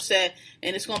I'm going to get upset,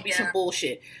 and it's going to be some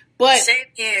bullshit. But same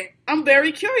here. I'm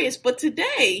very curious. But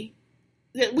today,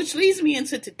 which leads me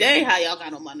into today, how y'all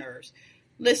got on my nerves.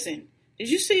 Listen, did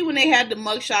you see when they had the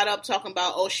mugshot up talking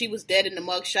about, oh, she was dead in the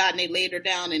mugshot, and they laid her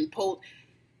down and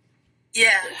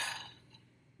Yeah.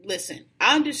 Listen,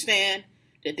 I understand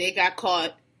that they got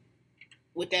caught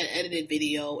with that edited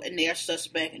video and they're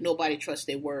suspect and nobody trusts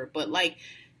their word. But, like,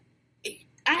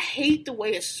 I hate the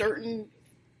way a certain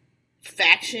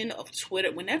faction of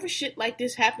Twitter, whenever shit like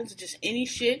this happens, just any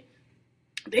shit,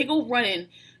 they go running,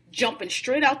 jumping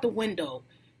straight out the window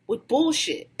with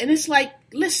bullshit. And it's like,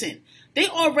 listen, they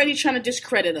already trying to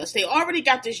discredit us. They already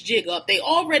got this jig up. They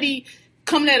already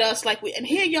coming at us like, and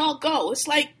here y'all go. It's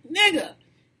like, nigga.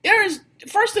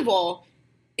 First of all,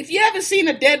 if you haven't seen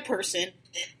a dead person,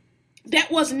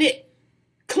 that wasn't it.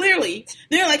 Clearly,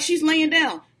 they're like, she's laying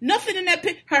down. Nothing in that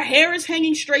picture. Her hair is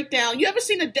hanging straight down. You ever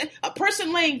seen a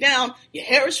person laying down? Your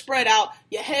hair is spread out.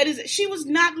 Your head is. She was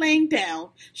not laying down.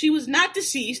 She was not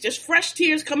deceased. There's fresh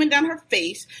tears coming down her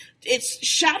face. It's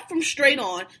shot from straight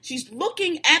on. She's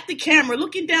looking at the camera,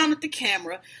 looking down at the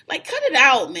camera. Like, cut it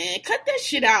out, man. Cut that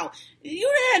shit out.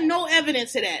 You had no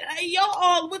evidence of that. Y'all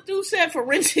all, what dude said,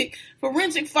 forensic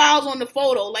files on the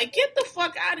photo. Like, get the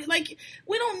fuck out of here. Like,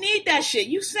 we don't need that shit.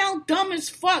 You sound dumb as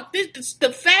fuck.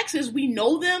 The facts as we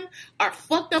know them are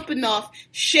fucked up enough,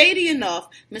 shady enough,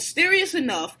 mysterious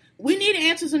enough. We need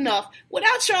answers enough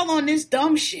without y'all on this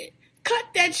dumb shit. Cut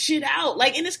that shit out.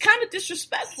 Like, and it's kind of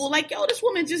disrespectful. Like, yo, this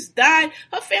woman just died.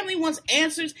 Her family wants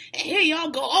answers. And here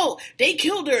y'all go, oh, they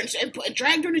killed her and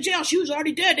dragged her to jail. She was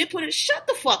already dead. They put it, shut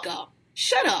the fuck up.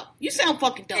 Shut up. You sound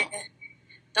fucking dumb.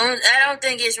 I don't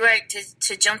think it's right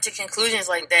to jump to conclusions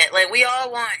like that. Like, we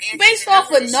all want answers. Based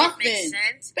off of nothing.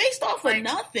 Based off of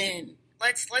nothing.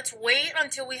 Let's wait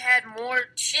until we had more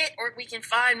shit, or we can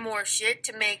find more shit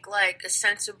to make, like, a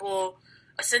sensible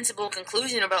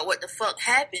conclusion about what the fuck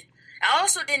happened. I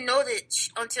also didn't know that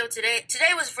until today. Today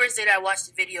was the first day that I watched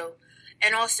the video,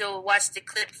 and also watched the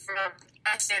clip from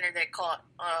bystander that caught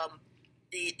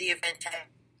the event tag.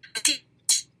 She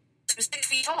was 6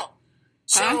 feet tall,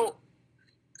 so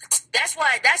that's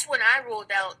when I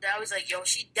ruled out that I was like, yo,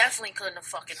 she definitely couldn't have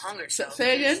fucking hung herself.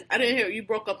 Say again? I didn't hear you.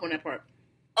 Broke up on that part.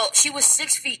 Oh, she was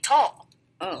 6 feet tall.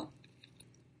 Oh,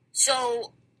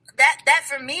 so that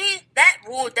for me, that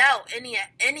ruled out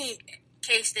any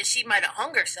case that she might have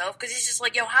hung herself, because it's just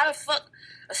like, yo, how the fuck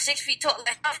a 6 feet tall,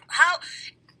 like,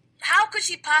 how could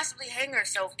she possibly hang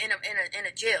herself in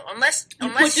a jail unless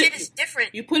shit is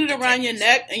different? You put it around your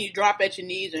neck and you drop at your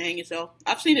knees and hang yourself.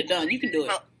 I've seen it done. You can do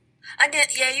it. Oh, I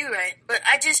did. Yeah, you're right. But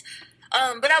I just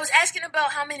but I was asking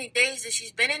about how many days that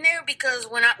she's been in there, because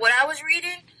what I was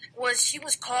reading was she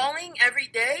was calling every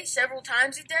day, several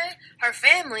times a day, her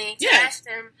family to ask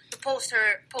them to post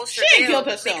her She ain't killed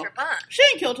herself. She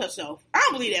ain't killed herself. I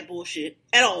don't believe that bullshit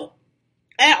at all.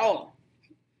 At all.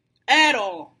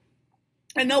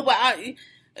 And nobody,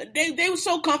 they were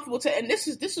so comfortable and this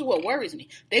is what worries me.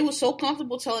 They were so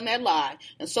comfortable telling that lie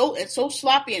and so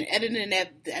sloppy and editing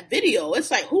that video. It's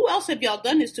like, who else have y'all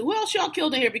done this to? Who else y'all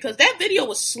killed in here? Because that video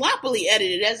was sloppily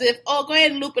edited, as if, oh, go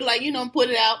ahead and loop it, like, and put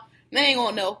it out. They ain't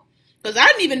gonna know. Because I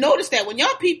didn't even notice that. When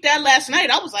y'all peeped that last night,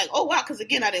 I was like, oh, wow, because,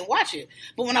 again, I didn't watch it.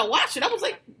 But when I watched it, I was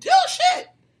like, oh, shit,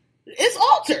 it's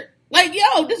altered. Like,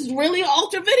 yo, this is really an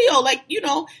altered video. Like,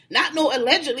 not no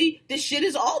allegedly, this shit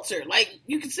is altered. Like,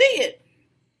 you can see it.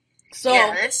 So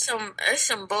yeah, there's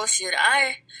some bullshit.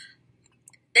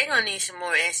 They gonna need some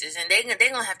more answers, and they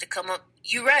gonna have to come up.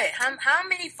 You're right. How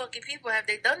many fucking people have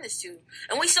they done this to?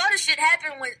 And we saw this shit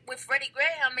happen with Freddie Gray.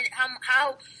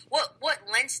 What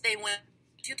lengths they went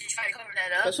to try to cover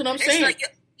that up. That's what I'm saying. Like,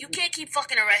 you can't keep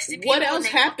fucking arresting people. What else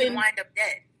happened? And wind up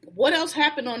dead. What else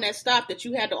happened on that stop that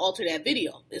you had to alter that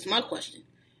video? Is my question.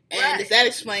 And right. Does that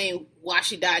explain why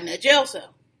she died in that jail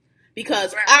cell?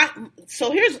 Because right.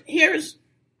 so here's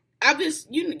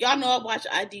y'all know I watch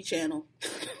ID channel.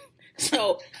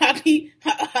 So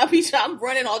I'm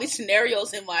running all these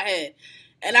scenarios in my head.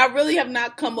 And I really have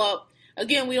not come up,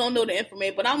 again, we don't know the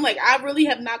information, but I'm like, I really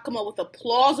have not come up with a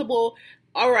plausible,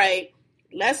 all right,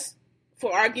 let's,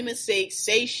 for argument's sake,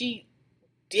 say she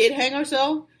did hang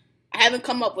herself. I haven't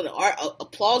come up with a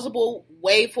plausible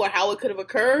way for how it could have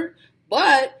occurred,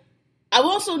 but I've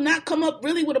also not come up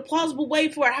really with a plausible way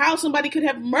for how somebody could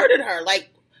have murdered her. Like,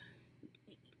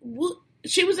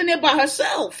 she was in there by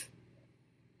herself.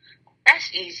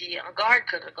 That's easy. A guard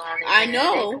could have gone in there. I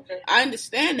know. I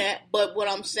understand that. But what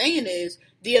I'm saying is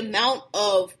the amount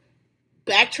of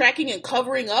backtracking and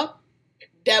covering up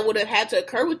that would have had to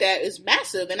occur with that is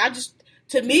massive. And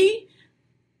to me,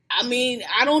 I mean,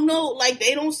 I don't know. Like,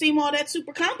 they don't seem all that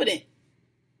super competent.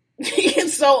 And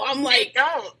so I'm like, they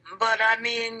don't. But I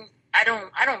mean, I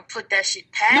don't put that shit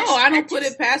past. No, I don't put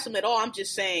it past them at all. I'm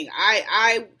just saying,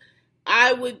 I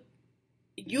would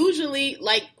usually,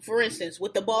 like, for instance,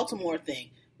 with the Baltimore thing,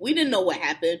 we didn't know what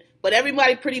happened, but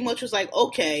everybody pretty much was like,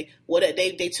 okay, well,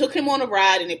 they took him on a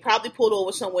ride and they probably pulled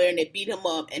over somewhere and they beat him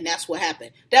up, and that's what happened.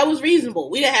 That was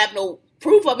reasonable. We didn't have no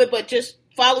proof of it, but just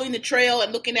following the trail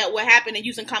and looking at what happened and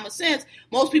using common sense,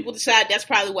 most people decide that's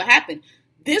probably what happened.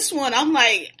 This one, I'm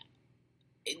like,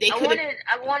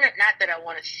 I wanted, not that I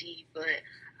want to see, but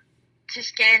to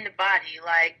scan the body,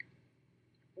 like,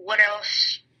 what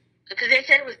else? Because they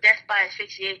said it was death by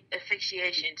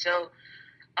asphyxiation, so...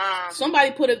 somebody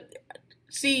that's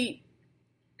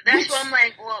what I'm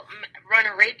like, well, run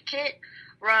a rape kit,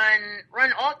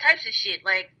 run all types of shit,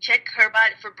 like, check her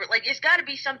body for, like, it's gotta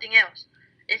be something else.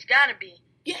 It's gotta be.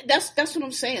 Yeah, that's what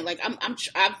I'm saying. Like, I'm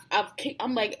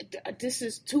like, this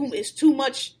is too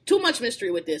much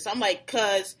mystery with this. I'm like,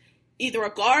 cause either a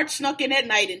guard snuck in at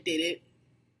night and did it,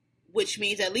 which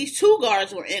means at least 2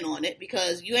 guards were in on it,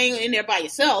 because you ain't in there by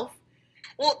yourself.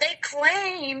 Well, they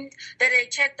claimed that they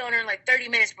checked on her like 30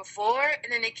 minutes before,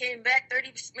 and then they came back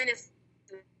 30 minutes.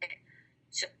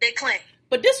 So they claim.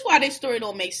 But this is why this story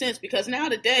don't make sense, because now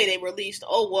today they released,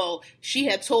 oh, well, she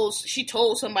told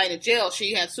somebody in jail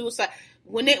she had suicide.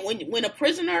 When a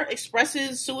prisoner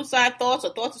expresses suicide thoughts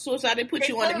or thoughts of suicide, they put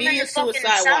you on immediate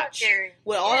suicide watch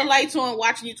with all the lights on,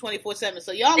 watching you 24/7.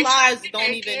 So y'all lies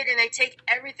don't even. And they take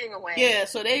everything away. Yeah,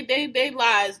 so they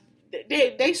lies.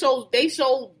 They so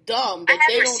dumb that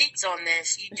I have receipts on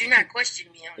this. You do not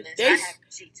question me on this. I have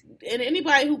receipts. And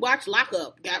anybody who watched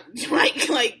Lockup got like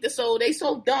so they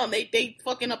so dumb. They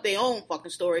fucking up their own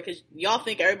fucking story because y'all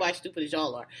think everybody's stupid as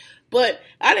y'all are. But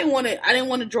I didn't want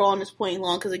to draw on this point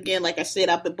long because again, like I said,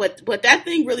 but that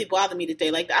thing really bothered me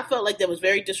today. Like I felt like that was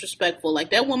very disrespectful.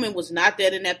 Like that woman was not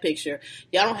dead in that picture.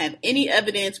 Y'all don't have any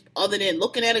evidence other than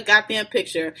looking at a goddamn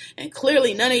picture, and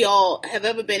clearly none of y'all have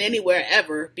ever been anywhere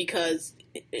ever because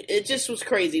it just was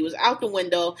crazy. It was out the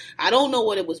window. I don't know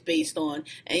what it was based on,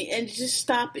 and just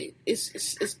stop it.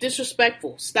 It's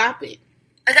disrespectful. Stop it.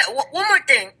 I got one more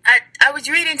thing. I was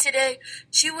reading today.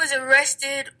 She was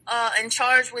arrested and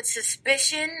charged with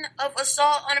suspicion of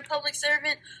assault on a public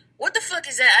servant. What the fuck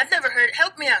is that? I've never heard.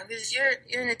 Help me out because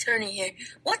you're an attorney here.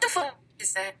 What the fuck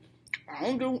is that? I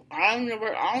don't do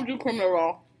criminal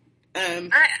law. I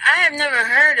have never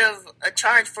heard of a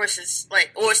charge for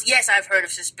yes, I've heard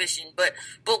of suspicion, but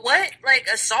what, like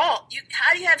assault?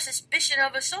 How do you have suspicion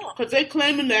of assault? Because they're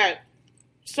claiming that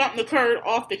something occurred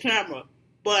off the camera,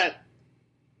 but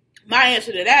my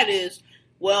answer to that is,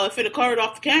 well, if it occurred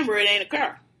off the camera, it ain't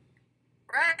occur.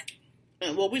 Right.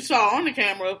 And what we saw on the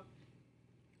camera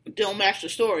don't match the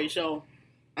story, so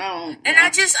I don't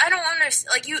understand.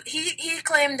 Like he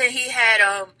claimed that he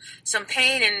had some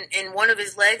pain in one of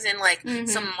his legs and like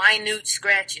some minute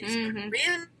scratches. Mm-hmm.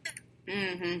 Really?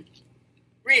 Mm-hmm.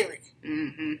 Really?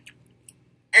 Mm-hmm.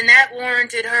 And that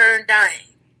warranted her dying.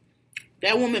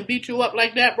 That woman beat you up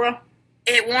like that, bro?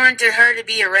 It warranted her to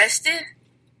be arrested?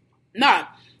 Nah,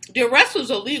 the arrest was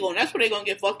illegal, and that's where they're gonna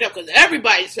get fucked up because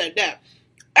everybody said that.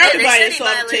 Everybody saw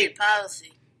the tape.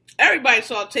 Policy. Everybody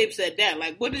saw the tape said that.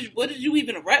 Like, what did you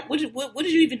even arrest? What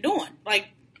did you even doing?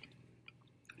 Like,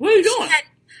 what are you doing?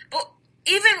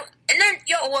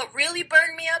 What really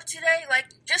burned me up today? Like,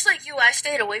 just like you, I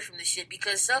stayed away from this shit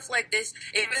because stuff like this,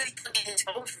 it really took its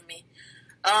toll for me.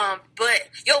 But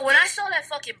when I saw that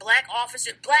fucking black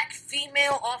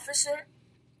female officer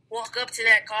walk up to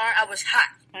that car, I was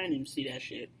hot. I didn't even see that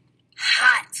shit.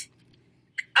 Hot.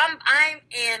 I'm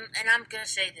gonna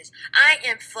say this. I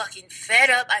am fucking fed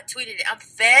up. I tweeted it. I'm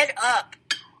fed up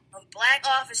of black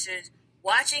officers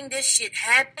watching this shit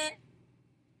happen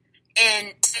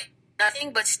and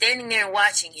nothing but standing there and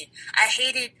watching it. I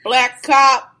hated Black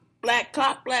Cop.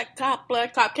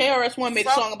 KRS-One made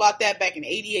a song about that back in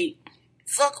 '88.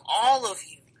 Fuck all of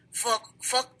you. fuck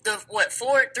the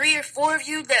three or four of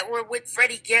you that were with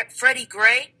Freddie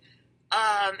Gray.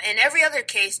 And every other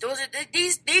case,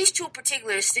 these two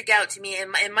particulars stick out to me,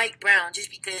 and Mike Brown, just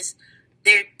because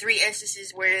they're three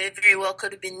instances where it very well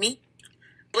could have been me.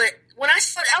 But when I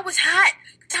saw it, I was hot.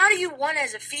 How do you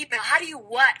as a female, how do you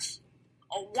watch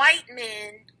a white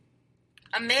man,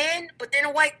 a man, but then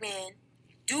a white man,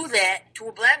 do that to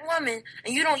a black woman,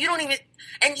 and you don't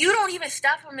even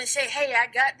stop him and say, "Hey, I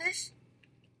got this"?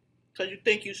 Because you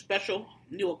think you special,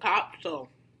 you a cop, so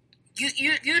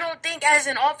you don't think as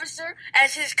an officer,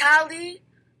 as his colleague,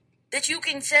 that you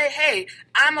can say, "Hey,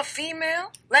 I'm a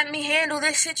female, let me handle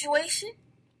this situation"?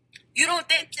 You don't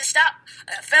think to stop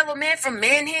a fellow man from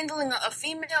manhandling a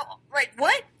female? Like,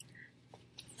 what?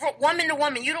 Woman to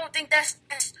woman, you don't think that's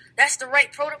the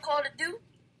right protocol to do?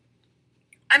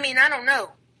 I mean, I don't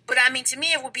know. But, I mean, to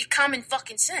me, it would be common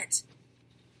fucking sense.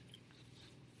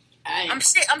 I'm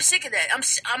sick of that.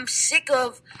 I'm sick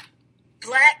of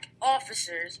black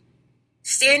officers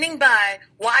standing by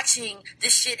watching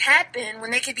this shit happen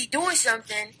when they could be doing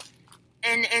something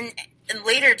and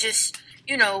later just,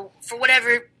 for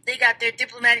whatever, they got their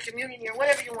diplomatic immunity or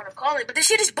whatever you want to call it. But this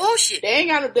shit is bullshit. They ain't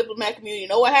got no diplomatic immunity. You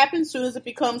know what happens? As soon as it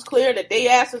becomes clear that they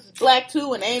asses is black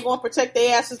too and they ain't going to protect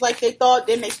their asses like they thought,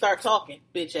 then they start talking,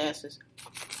 bitch asses.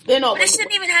 Then it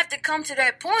shouldn't even have to come to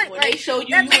that point. When they show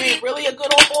you ain't really a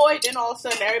good old boy, then all of a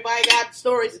sudden everybody got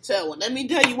stories to tell. Well, let me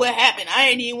tell you what happened. I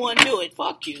ain't even want to do it.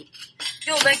 Fuck you.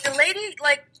 Yo, like the lady,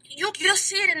 like you'll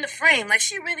see it in the frame. Like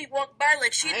she really walked by,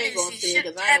 like she didn't see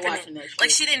shit happening. Like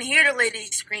she didn't hear the lady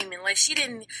screaming. Like she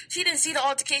didn't see the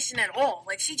altercation at all.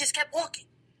 Like she just kept walking.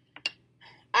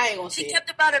 I ain't gonna see it. She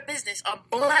kept about her business. A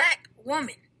black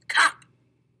woman, cop.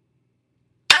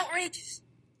 Outrageous.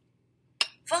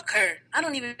 Fuck her. I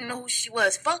don't even know who she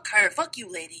was. Fuck her. Fuck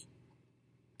you, lady.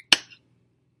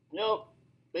 Yep.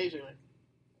 Basically.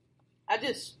 I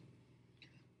feel,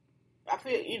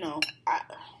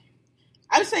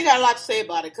 I just ain't got a lot to say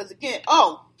about it. Because, again,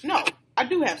 I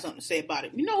do have something to say about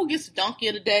it. You know who gets the donkey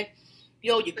of the day?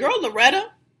 Yo, your girl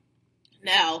Loretta.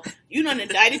 Now, you done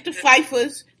indicted the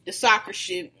Fifers, the soccer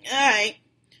shit. All right.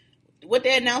 What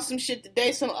they announced some shit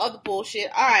today, some other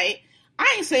bullshit. All right.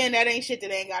 I ain't saying that ain't shit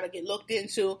that ain't got to get looked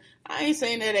into. I ain't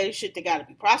saying that ain't shit that got to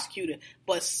be prosecuted.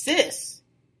 But sis,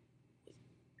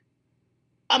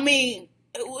 I mean,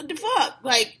 what the fuck?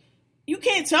 Like, you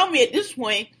can't tell me at this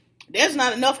point there's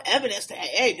not enough evidence to,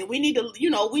 hey, we need to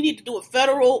do a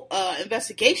federal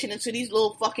investigation into these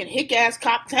little fucking hick-ass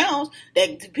cop towns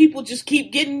that people just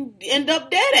end up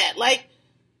dead at. Like,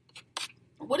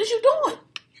 what is you doing?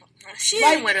 She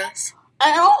ain't with us.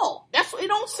 At all. It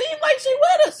don't seem like she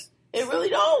with us. It really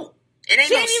don't. It ain't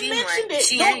she even mentioned it.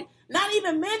 She ain't. Not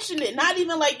even mentioned it. Not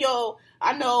even like, yo,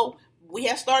 I know we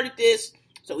had started this,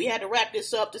 so we had to wrap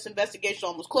this up. This investigation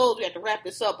almost closed. We had to wrap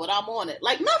this up, but I'm on it.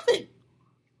 Like, nothing.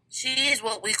 She is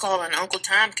what we call an Uncle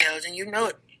Tom Cows, and you know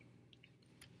it.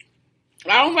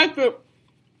 I don't like to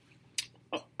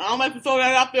throw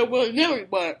that out there willy-nilly,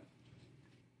 but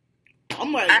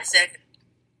I'm like...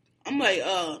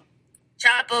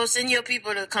 Chapo, send your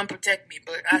people to come protect me,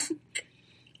 but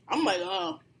I'm like,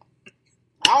 I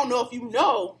don't know if you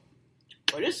know,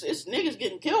 but this niggas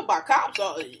getting killed by cops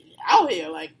out here,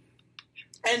 like,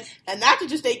 and not to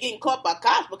just they getting caught by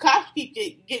cops, but cops keep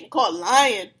getting caught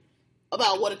lying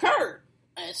about what occurred.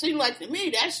 And it seems like to me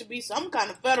that should be some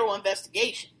kind of federal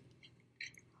investigation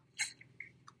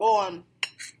on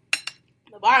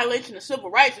the violation of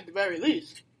civil rights at the very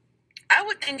least. I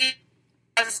would think it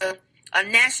was a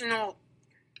national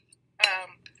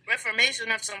reformation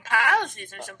of some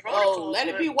policies and some protocols. Oh, let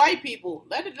it be white people.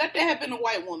 Let that have been a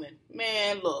white woman.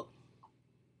 Man, look.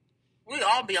 We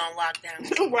all be on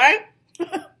lockdown. Right?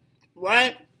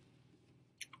 Right?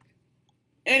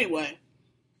 Anyway.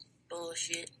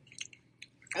 Bullshit.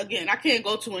 Again, I can't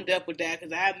go too in depth with that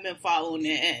because I haven't been following that,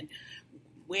 and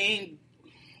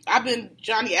I've been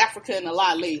Johnny African a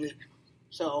lot lately,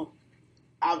 so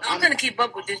I'm gonna keep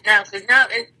up with this now because now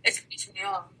it's pissing me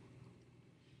off.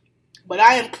 But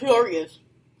I am curious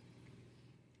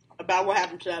about what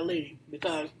happened to that lady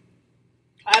because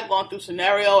I've gone through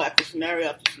scenario after scenario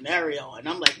after scenario, and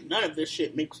I'm like, none of this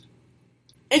shit makes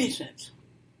any sense.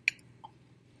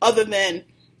 Other than,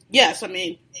 yes, I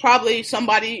mean, probably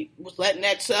somebody was let in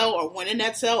that cell or went in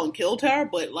that cell and killed her,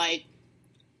 but like,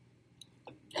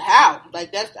 how?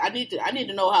 Like I need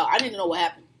to know how. I need to know what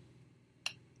happened.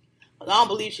 I don't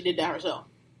believe she did that herself.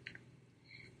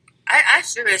 I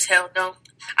sure as hell don't.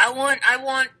 I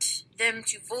want them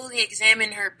to fully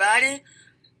examine her body,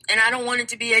 and I don't want it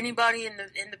to be anybody in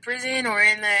the prison or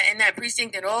in that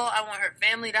precinct at all. I want her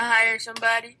family to hire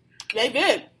somebody. They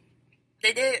did.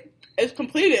 They did. It's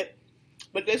completed,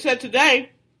 but they said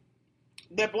today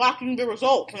they're blocking the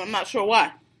results, and I'm not sure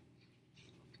why.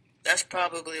 That's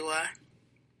probably why.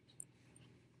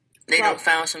 They done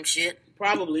found some shit.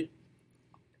 Probably.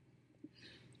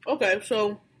 Okay,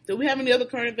 so do we have any other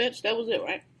current events? That was it,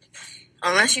 right?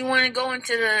 Unless you want to go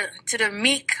into the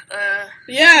Meek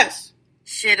yes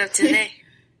shit of today.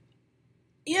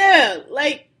 Yeah,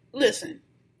 like, listen,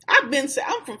 I'm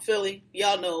from Philly,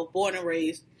 y'all know, born and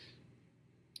raised,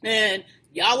 and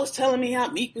y'all was telling me how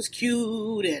Meek was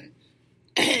cute and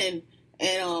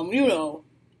you know,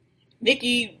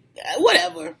 Nicki,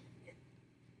 whatever.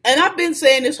 And I've been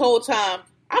saying this whole time,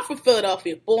 I'm from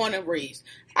Philadelphia, born and raised.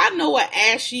 I know an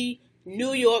ashy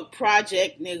New York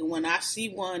project nigga when I see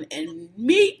one, and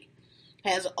Meek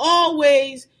has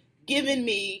always given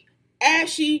me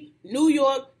ashy New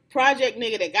York project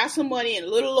nigga that got some money and a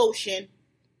little lotion,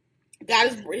 got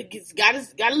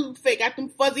them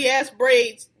fuzzy ass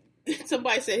braids.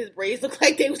 Somebody said his braids look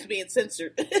like they was being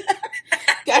censored.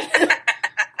 got them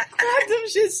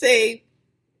shit saved.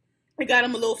 I got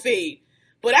him a little fade.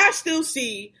 But I still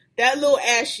see that little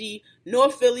ashy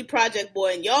North Philly project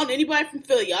boy. And y'all, anybody from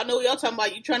Philly, y'all know what y'all talking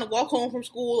about. You trying to walk home from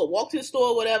school or walk to the store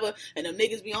or whatever, and them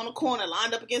niggas be on the corner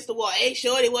lined up against the wall. Hey,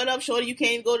 shorty, what up, shorty? You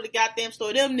can't even go to the goddamn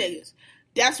store. Them niggas.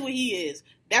 That's what he is.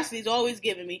 That's what he's always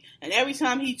giving me. And every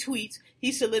time he tweets,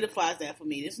 he solidifies that for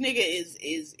me. This nigga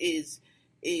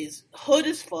is hood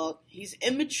as fuck. He's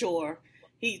immature.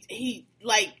 He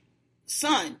like,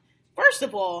 son, first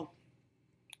of all,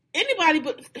 anybody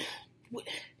but...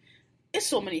 It's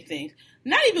so many things.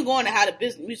 Not even going to how the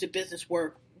music business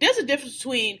work. There's a difference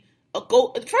between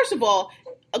first of all,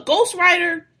 a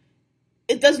ghostwriter,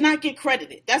 it does not get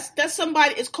credited. That's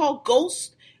somebody, it's called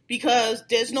ghost because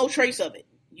there's no trace of it.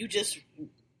 You just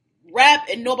rap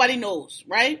and nobody knows,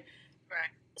 right?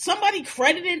 Right. Somebody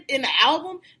credited in the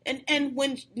album, and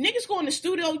when niggas go in the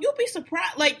studio, you'll be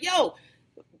surprised. Like, yo,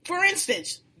 for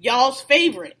instance, y'all's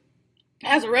favorite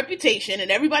has a reputation,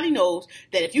 and everybody knows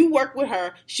that if you work with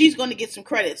her, she's going to get some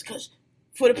credits because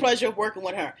for the pleasure of working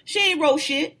with her. She ain't wrote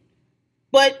shit,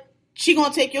 but she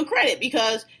going to take your credit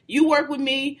because you work with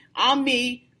me, I'm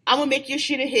me, I'm going to make your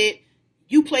shit a hit,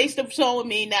 you placed the song with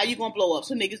me, now you going to blow up,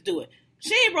 so niggas do it.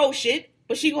 She ain't wrote shit,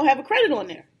 but she going to have a credit on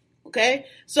there, okay?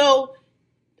 So,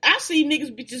 I see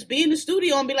niggas just be in the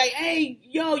studio and be like, hey,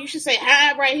 yo, you should say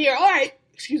hi right here. All right,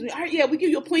 excuse me, all right, yeah, we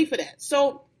give you a point for that.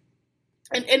 So,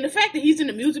 And the fact that he's in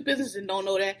the music business and don't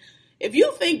know that, if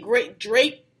you think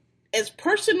Drake as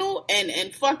personal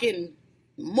and fucking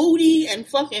moody and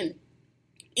fucking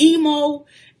emo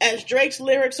as Drake's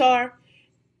lyrics are,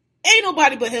 ain't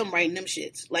nobody but him writing them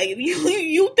shits. Like, if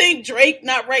you think Drake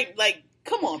not right, like,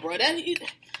 come on, bro.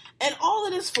 And all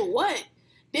of this for what?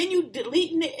 Then you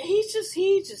deleting it.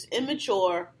 He's just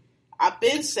immature. I've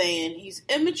been saying he's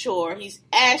immature. He's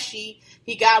ashy.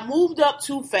 He got moved up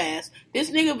too fast. This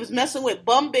nigga was messing with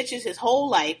bum bitches his whole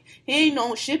life. He ain't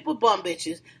known shit but bum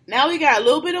bitches. Now he got a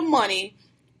little bit of money.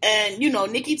 And, you know,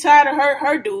 Nicki tired of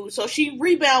her dude. So she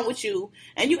rebound with you.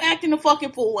 And you acting a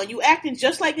fucking fool. And you acting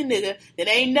just like a nigga that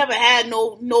ain't never had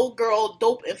no girl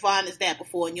dope and fine as that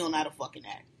before. And you don't know how to fucking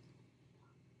act.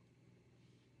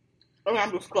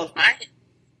 I'm disgusted.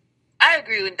 I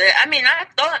agree with that. I mean, I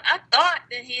thought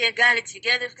that he had got it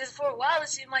together because for a while it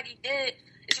seemed like he did.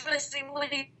 It really seemed when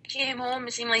he came home,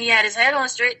 it seemed like he had his head on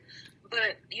straight.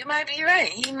 But you might be right.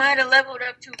 He might have leveled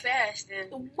up too fast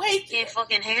and he can't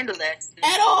fucking handle that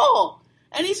at all.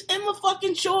 And he's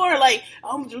immature. Like,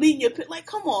 I'm deleting your like,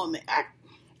 come on, man.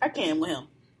 I can't with him.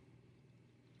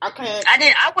 I can't.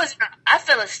 I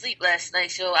fell asleep last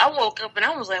night, so I woke up and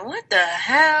I was like, what the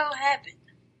hell happened?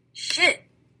 Shit.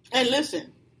 And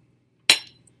listen.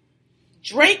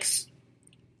 Drake's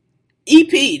EP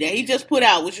that he just put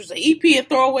out, which was an EP of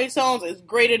throwaway songs, is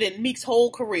greater than Meek's whole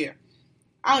career.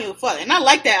 I don't give a fuck. And I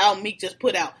like that album Meek just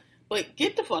put out. But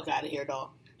get the fuck out of here,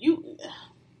 dog.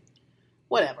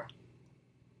 Whatever.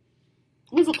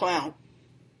 He's a clown.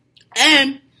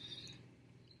 And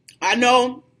I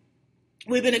know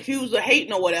we've been accused of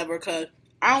hating or whatever, because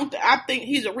I think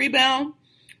he's a rebound.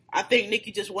 I think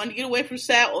Nicki just wanted to get away from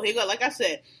Sal. Or he got, like I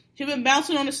said, she's been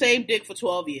bouncing on the same dick for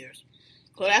 12 years.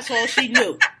 So that's all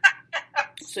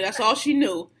she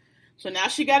knew. So now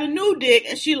she got a new dick,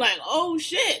 and she like, oh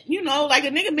shit, you know, like a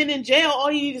nigga been in jail, all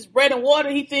he needs is bread and water.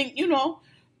 He think, you know,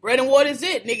 bread and water is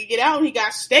it. Nigga get out and he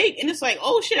got steak, and it's like,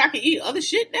 oh shit, I can eat other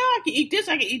shit now. I can eat this,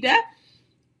 I can eat that.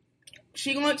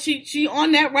 She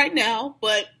on that right now,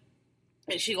 but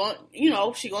and she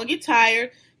gonna get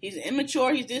tired. He's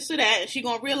immature. He's this or that, and she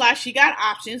gonna realize she got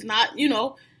options. Not, you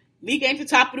know, Meek ain't the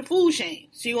top of the food chain.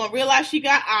 She gonna realize she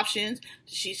got options.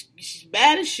 She's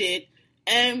bad as shit,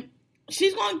 and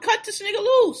she's going to cut this nigga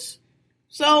loose.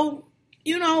 So,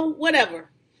 whatever.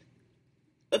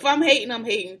 If I'm hating, I'm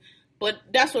hating. But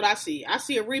that's what I see. I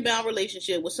see a rebound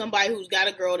relationship with somebody who's got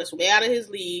a girl that's way out of his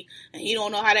league, and he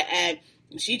don't know how to act.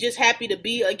 She just happy to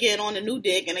be, again, on the new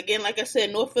dick. And again, like I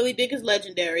said, North Philly dick is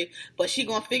legendary. But she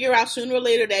going to figure out sooner or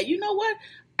later that, you know what?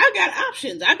 I got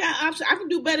options. I can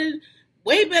do better,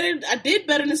 way better. I did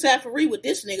better than Safari with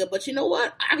this nigga. But you know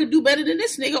what? I can do better than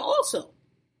this nigga also.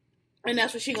 And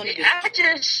that's what she going to do.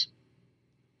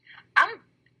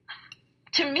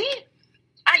 To me,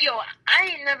 I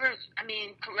ain't never,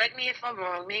 correct me if I'm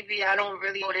wrong. Maybe I don't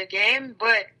really know the game.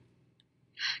 But,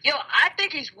 I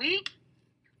think it's weak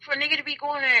for a nigga to be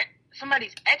going at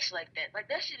somebody's ex like that. Like,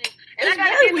 that shit is... And I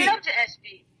gotta give it up to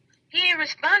SB. He ain't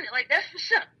responded. Like, that's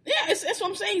what's up. Yeah, that's what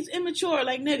I'm saying. He's immature.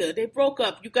 Like, nigga, they broke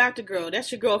up. You got the girl.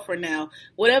 That's your girlfriend now.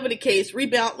 Whatever the case,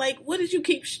 rebound. Like, what did you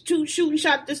keep shooting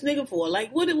shot at this nigga for?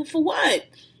 Like, for what?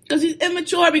 Because he's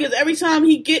immature, because every time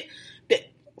he get...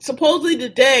 Supposedly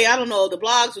today, I don't know, the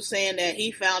blogs were saying that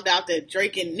he found out that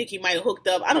Drake and Nicki might have hooked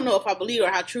up. I don't know if I believe or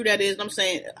how true that is. I'm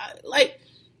saying, I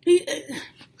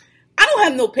don't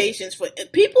have no patience for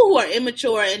people who are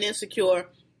immature and insecure.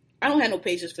 I don't have no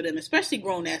patience for them, especially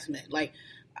grown-ass men. Like,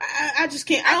 I just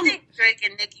can't. I think Drake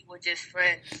and Nicki were just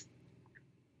friends.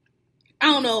 I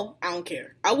don't know. I don't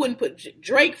care. I wouldn't put...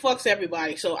 Drake fucks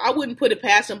everybody, so I wouldn't put it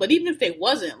past him. But even if they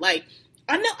wasn't, like,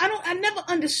 I never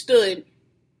understood...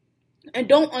 And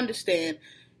don't understand,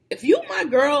 if you my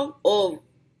girl or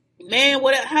man,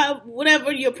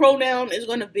 whatever your pronoun is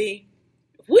going to be,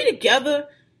 if we together,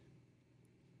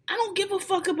 I don't give a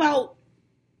fuck about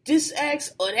this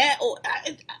ex or that. Or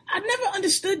I never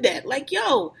understood that. Like,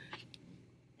 yo,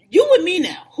 you with me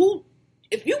now.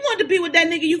 If you wanted to be with that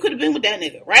nigga, you could have been with that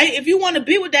nigga, right? If you want to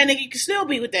be with that nigga, you can still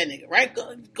be with that nigga, right?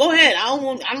 Go ahead. I'm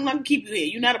not gonna keep you here.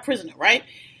 You're not a prisoner, right?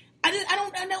 I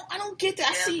don't get that.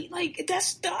 Yeah. I see, like,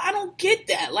 I don't get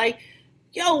that. Like,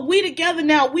 yo, we together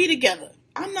now. We together.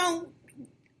 I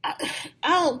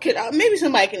don't get. Maybe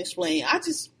somebody can explain.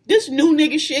 This new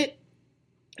nigga shit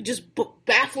just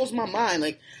baffles my mind.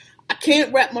 Like, I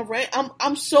can't wrap my brain.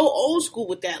 I'm so old school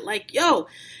with that. Like, yo,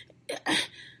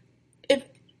 if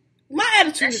my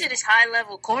attitude, that shit is high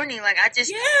level corny. Like, why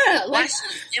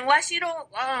she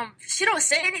don't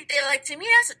say anything. Like, to me,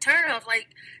 that's a turn off. Like.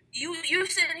 You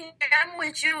sitting here, I'm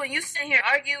with you, and you sitting here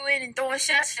arguing and throwing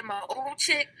shots at my old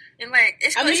chick, and like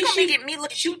it's gonna make me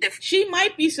look at you different. She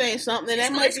might be saying something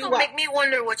that it's gonna make me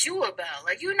wonder what you about.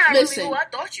 Like, you're not really who I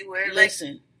thought you were.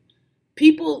 Listen,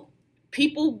 people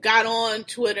got on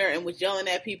Twitter and was yelling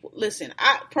at people. Listen,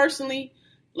 I personally,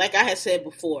 like I had said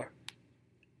before,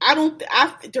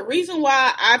 the reason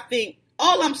why I think,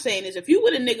 all I'm saying is, if you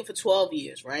with a nigga for 12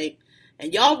 years, right?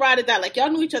 And y'all ride it out like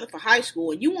y'all knew each other for high school,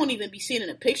 and you won't even be seen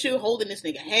in a picture holding this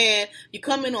nigga hand. You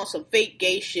come in on some fake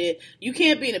gay shit. You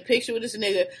can't be in a picture with this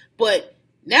nigga. But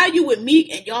now you with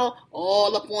Meek, and y'all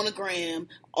all up on the gram,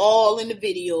 all in the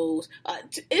videos.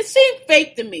 It seemed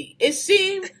fake to me. It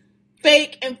seemed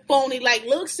fake and phony. Like,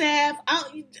 look, Sav,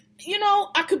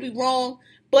 I could be wrong,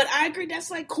 but I agree. That's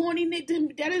like corny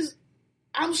nigga. That is,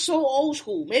 I'm so old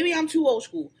school. Maybe I'm too old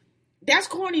school. That's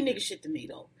corny nigga shit to me,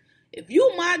 though. If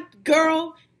you my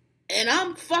girl and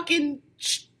I'm fucking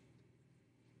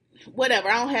whatever,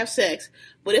 I don't have sex,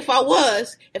 but if I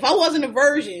wasn't a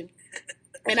virgin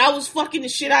and I was fucking the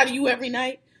shit out of you every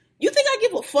night, you think I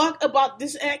give a fuck about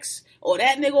this ex or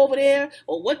that nigga over there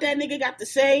or what that nigga got to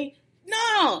say?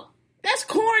 No, that's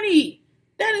corny.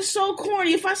 That is so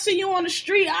corny. If I see you on the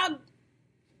street, I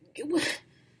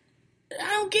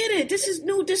don't get it. This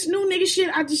new nigga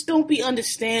shit, I just don't be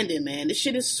understanding, man. This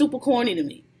shit is super corny to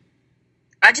me.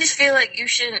 I just feel like you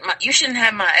shouldn't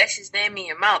have my ex's name in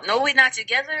your mouth. No, we're not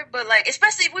together, but like,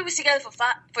 especially if we was together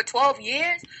for 12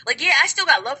 years. Like, yeah, I still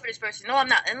got love for this person. No, I'm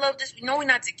not in love with this. No, we're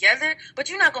not together, but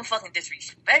you're not gonna fucking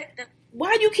disrespect them.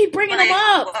 Why you keep bringing them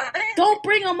up? What? Don't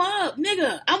bring them up,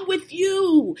 nigga. I'm with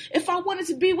you. If I wanted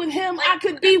to be with him, I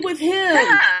could be with him.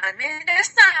 Nah, man,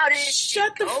 that's not how this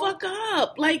Shut the fuck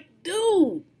up. Like,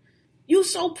 dude, you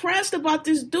so pressed about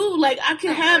this dude. Like, I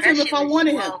can have him if I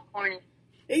wanted him. Corny.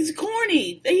 He's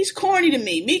corny. He's corny to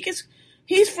me. Meek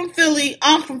he's from Philly.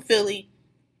 I'm from Philly.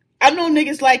 I know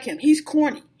niggas like him. He's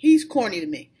corny. He's corny to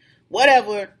me.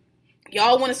 Whatever.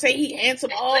 Y'all want to say he handsome?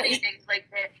 Things like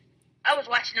that. I was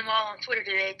watching them all on Twitter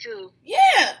today, too.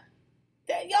 Yeah.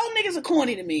 Y'all niggas are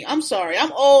corny to me. I'm sorry.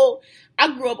 I'm old.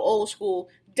 I grew up old school.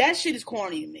 That shit is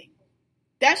corny to me.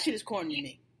 That shit is corny to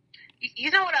me.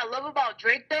 You know what I love about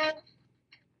Drake, though?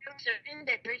 Certain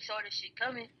that Drake saw this shit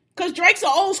coming. Because Drake's an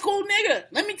old school nigga.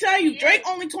 Let me tell you, Drake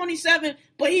only 27,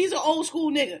 but he's an old school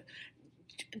nigga.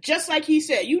 Just like he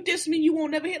said, you diss me, you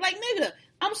won't never hit. Like, nigga,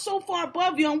 I'm so far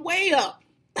above you. I'm way up.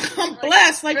 I'm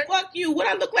blessed. Like, fuck you. What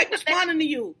I look like responding to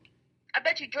you? I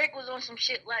bet you Drake was on some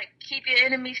shit like, keep your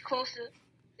enemies closer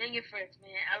than your friends,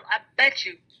 man. I bet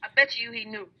you. I bet you he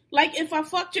knew. Like, if I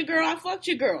fucked your girl, I fucked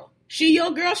your girl. She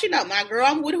your girl, she not my girl.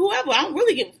 I'm with whoever. I don't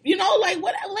really give, you know,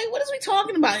 what is we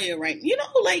talking about here, right? You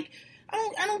know, like,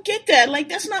 I don't get that. Like,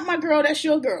 that's not my girl, that's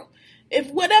your girl. If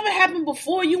whatever happened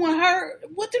before you and her,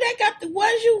 what did that got to,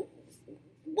 what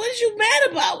is you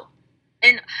mad about?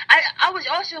 And I was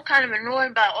also kind of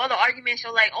annoyed by all the arguments.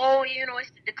 So like, oh, you know, it's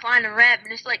the decline of rap,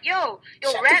 and it's like, yo,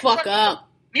 shut rap the fuck up.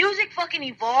 Music fucking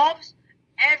evolves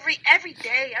every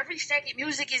day, every second.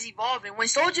 Music is evolving. When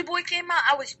Soulja Boy came out,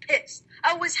 I was pissed.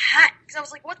 I was hot because I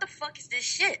was like, what the fuck is this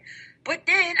shit? But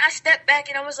then I stepped back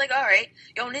and I was like, all right,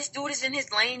 yo, this dude is in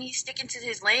his lane. He's sticking to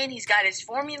his lane. He's got his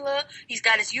formula. He's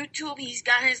got his YouTube. He's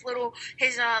got his little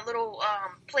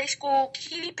Play School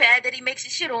keypad that he makes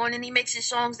his shit on, and he makes his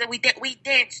songs that we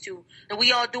dance to. That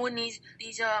we all doing these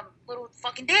little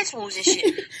fucking dance moves and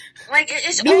shit. Like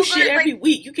it's new all shit good, every like,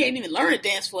 week. You can't even learn to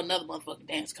dance for another motherfucking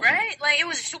dance. Right? Like it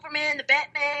was Superman, the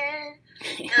Batman,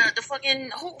 the fucking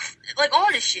like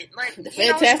all this shit. Like the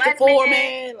Fantastic Four,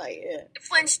 man. Like yeah. The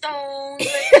Flintstones,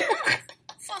 like,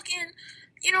 fucking,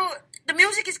 you know, the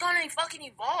music is gonna fucking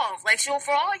evolve. Like, so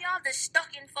for all y'all that's stuck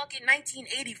in fucking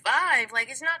 1985, like,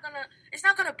 it's not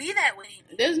gonna be that way.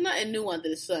 There's nothing new under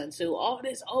the sun. So all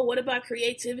this, what about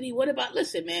creativity? What about,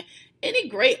 listen, man, any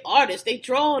great artist, they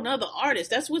draw on other artists.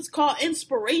 That's what's called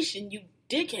inspiration, you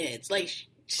dickheads. Like,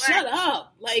 shut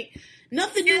up. Like,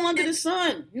 nothing new under the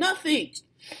sun. Nothing.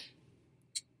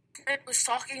 I was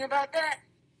talking about that.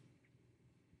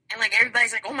 And, like,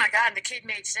 everybody's like, oh, my God, the kid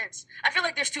made sense. I feel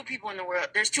like there's two people in the world.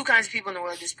 There's two kinds of people in the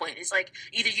world at this point. It's like,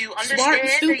 either you understand smart and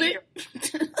or stupid.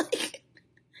 you don't.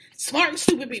 Smart and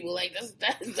stupid people. Like,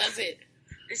 that's it.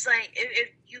 It's like, if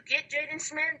you get Jaden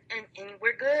Smith and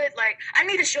we're good, like, I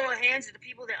need a show of hands of the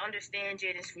people that understand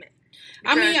Jaden Smith.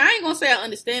 I mean, I ain't gonna say I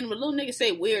understand him, but little niggas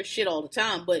say weird shit all the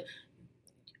time, but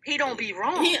he don't be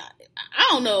wrong. I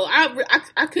don't know.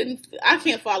 I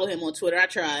can't follow him on Twitter. I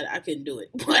tried. I couldn't do it.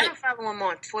 But I don't follow him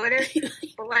on Twitter.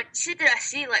 But like shit that I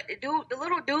see, like the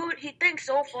little dude, he thinks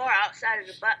so far outside of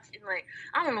the box, and like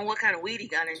I don't know what kind of weed he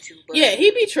got into. But yeah,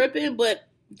 he be tripping. But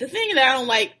the thing that I don't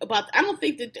like about, I don't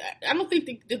think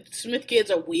the Smith kids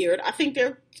are weird. I think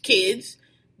they're kids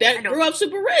that grew up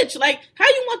super rich. Like, how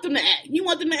you want them to act? You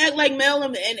want them to act like Mel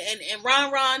and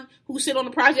Ron, who sit on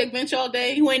the project bench all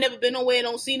day, who ain't never been nowhere,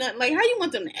 don't see nothing. Like, how you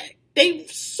want them to act? They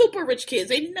super rich kids.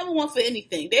 They never want for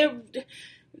anything.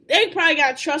 They probably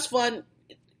got a trust fund.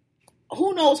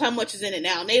 Who knows how much is in it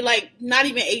now? And they like not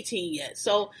even 18 yet.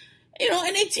 So, you know,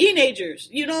 and they teenagers,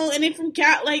 you know, and they from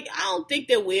Cal. Like, I don't think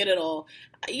they're weird at all.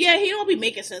 Yeah, he don't be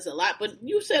making sense a lot, but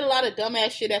you said a lot of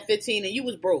dumbass shit at 15 and you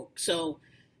was broke. So,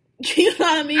 you know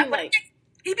what I mean? Like,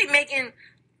 he be making,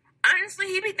 honestly,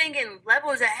 he be thinking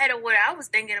levels ahead of what I was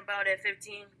thinking about at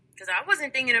 15. Because I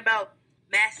wasn't thinking about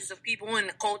masses of people in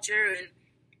the culture and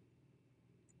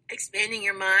expanding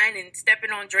your mind and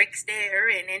stepping on Drake's stare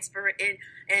and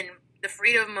the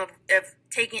freedom of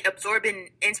absorbing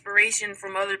inspiration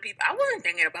from other people. I wasn't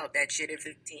thinking about that shit at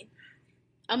 15.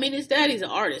 I mean, his daddy's an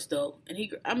artist, though. And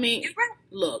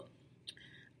look,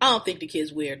 I don't think the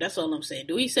kid's weird. That's all I'm saying.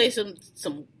 Do he say some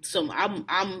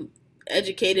I'm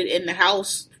educated in the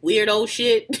house weirdo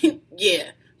shit?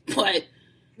 Yeah, but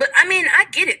I mean, I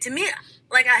get it. To me,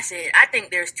 like I said, I think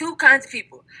there's two kinds of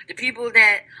people: the people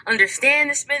that understand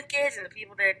the Smith kids and the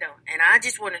people that don't. And I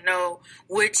just want to know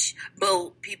which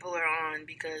boat people are on,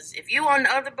 because if you on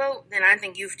the other boat, then I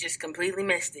think you've just completely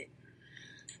missed it.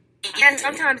 And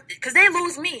sometimes, because they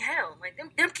lose me, hell, like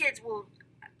them kids will.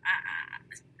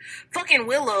 Fucking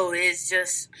Willow is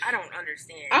just, I don't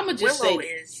understand. I'm gonna just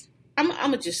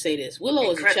say this.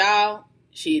 Willow is a child.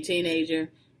 She a teenager.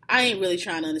 I ain't really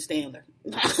trying to understand her.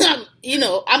 You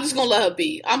know, I'm just gonna let her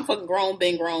be. I'm fucking grown,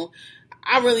 been grown.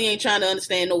 I really ain't trying to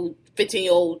understand no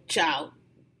 15-year-old child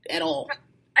at all.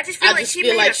 I just feel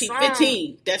like she's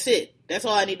 15. That's it. That's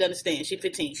all I need to understand. She's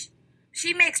 15.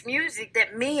 She makes music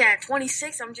that me at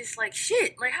 26, I'm just like,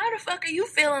 shit. Like, how the fuck are you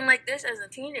feeling like this as a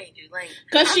teenager? Like,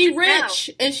 because she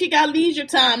rich and she got leisure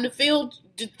time to think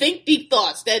deep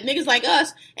thoughts that niggas like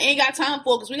us ain't got time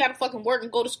for, because we got to fucking work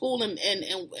and go to school and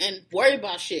worry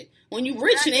about shit. When you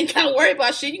rich and ain't got to worry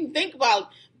about shit, you can think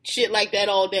about shit like that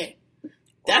all day.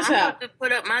 That's I'm how. about to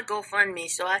put up my GoFundMe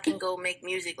so I can go make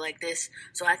music like this,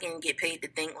 so I can get paid to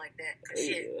think like that.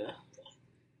 Shit. Yeah.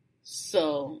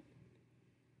 So.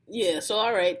 Yeah, so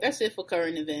all right, that's it for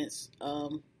current events. Yeah.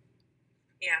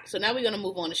 So now we're gonna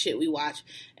move on to shit we watch,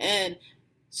 and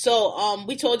So,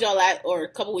 we told y'all that, or a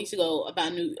couple weeks ago,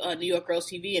 about New York Girls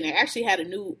TV, and they actually had a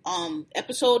new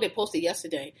episode they posted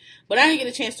yesterday. But I didn't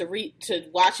get a chance to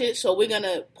watch it, so we're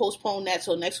gonna postpone that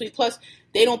till next week. Plus,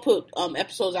 they don't put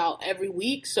episodes out every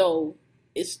week, so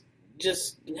it's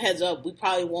just heads up. We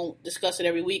probably won't discuss it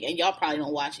every week, and y'all probably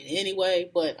don't watch it anyway.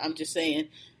 But I'm just saying,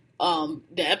 the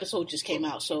episode just came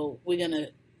out, so we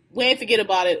ain't forget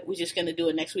about it. We're just gonna do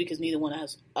it next week because neither one of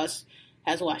us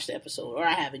has watched the episode, or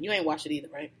I haven't. You ain't watched it either,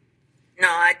 right? No,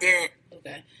 I didn't.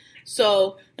 Okay.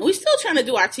 So, and we still trying to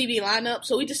do our TV lineup,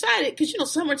 so we decided,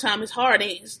 because, summertime is hard,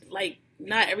 it's like,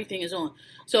 not everything is on.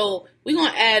 So, we're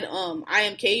going to add, I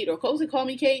Am Kate, or what was it, Call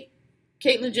Me Kate?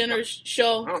 Caitlyn Jenner's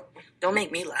show. Oh, don't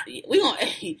make me laugh.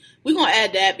 We're gonna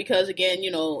add that because, again,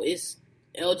 it's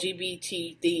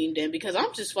LGBT themed, and because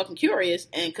I'm just fucking curious,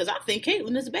 and because I think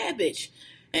Caitlyn is a bad bitch.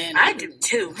 And I do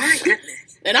too. My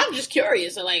goodness. And I'm just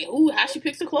curious, like, how she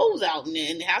picks the clothes out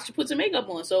and how she puts her makeup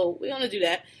on. So we're gonna do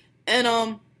that.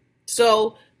 And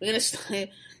so we're gonna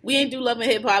we ain't do Love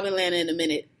and Hip Hop Atlanta in a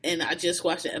minute. And I just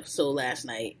watched the episode last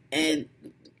night, and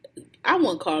I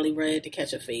want Carly Red to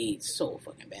catch a fade so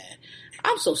fucking bad.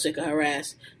 I'm so sick of her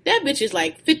ass. That bitch is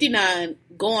like 59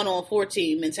 going on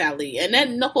 14 mentality, and that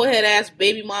knucklehead ass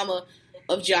baby mama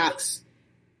of Jocks.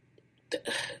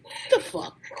 The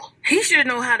fuck? He should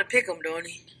know how to pick them, don't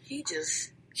he? Katie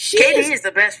is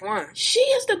the best one. She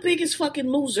is the biggest fucking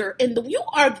loser, and you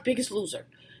are the biggest loser.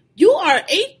 You are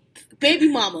 8th baby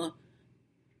mama.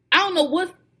 I don't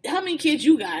know how many kids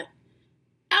you got.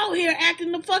 Out here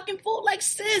acting the fucking fool. Like,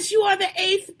 sis, you are the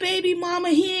 8th baby mama.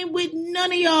 He ain't with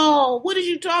none of y'all. What is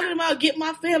you talking about? Get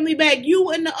my family back. You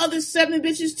and the other 7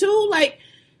 bitches too? Like,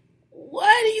 what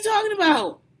are you talking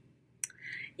about?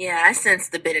 Yeah, I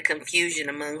sensed a bit of confusion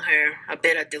among her. A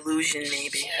bit of delusion,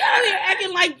 maybe. She out here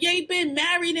acting like you ain't been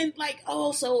married and like,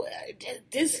 oh, so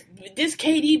this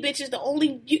KD bitch is the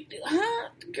only...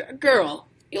 Girl,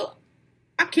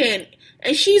 I can't...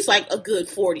 And she's like a good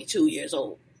 42 years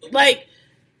old. Like,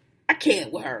 I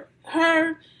can't with her.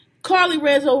 Carly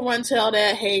Rezzo run tell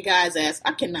that hey guys ass.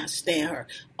 I cannot stand her.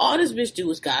 All this bitch do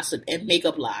is gossip and make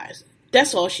up lies.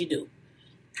 That's all she do.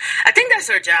 I think that's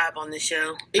her job on the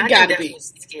show. It gotta be.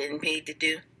 She's getting paid to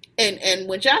do. And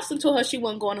when Jocelyn told her she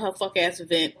wasn't going to her fuck ass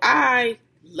event, I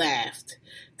laughed.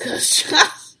 Because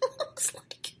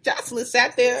Jocelyn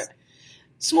sat there,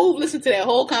 smooth, listened to that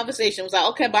whole conversation. Was like,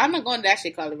 okay, but I'm not going to that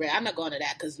shit, Carly Rae. I'm not going to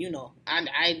that because, I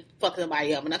ain't fucking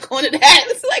somebody up. I'm not going to that.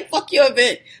 It's like, fuck your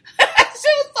event. Shit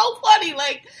was so funny.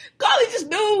 Like, Carly just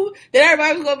knew that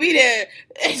everybody was going to be there.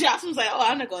 And Jocelyn was like, oh,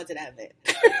 I'm not going to that event.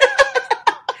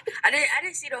 I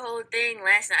didn't see the whole thing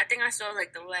last night. I think I saw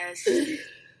like the last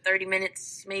 30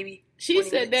 minutes, maybe. She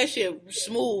said that shit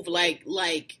smooth,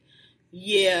 like,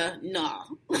 yeah, nah.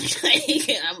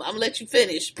 I'm gonna let you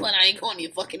finish, but I ain't going to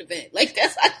your fucking event. Like,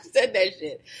 that's how she said that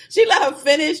shit. She let her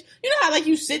finish. You know how, like,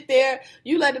 you sit there,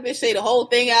 you let the bitch say the whole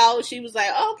thing out. She was like,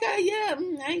 okay, yeah,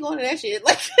 I ain't going to that shit.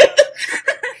 Like,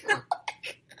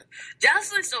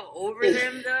 Jocelyn's so over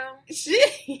them, though.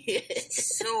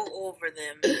 She's so over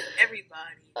them.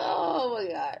 Everybody. Oh, my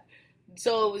God.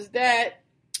 So, it was that.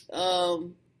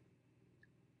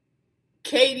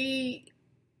 Katie,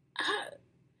 I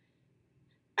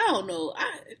don't know.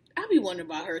 I be wondering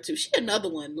about her, too. She another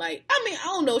one. Like, I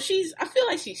don't know. I feel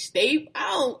like she's stable.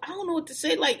 I don't know what to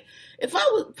say. Like, if I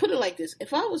would put it like this,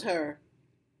 if I was her,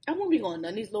 I wouldn't be going to none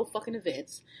of these little fucking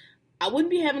events. I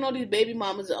wouldn't be having all these baby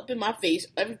mamas up in my face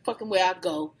every fucking way I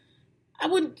go. I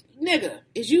wouldn't, nigga,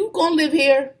 is you gonna live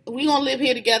here? We gonna live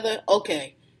here together?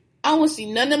 Okay. I don't want to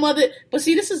see none of them other, but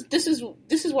see, this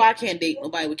is why I can't date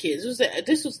nobody with kids.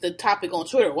 This was the topic on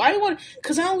Twitter. Why do you want,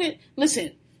 cause I don't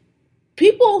listen,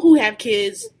 people who have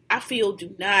kids, I feel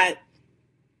do not,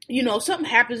 something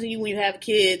happens to you when you have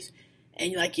kids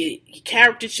and like your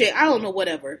character shit, I don't know,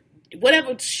 whatever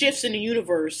shifts in the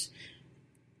universe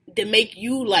that make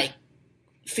you like,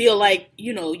 feel like,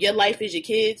 your life is your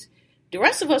kids. The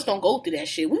rest of us don't go through that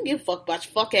shit. We don't give a fuck about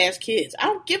your fuck ass kids. I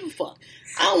don't give a fuck.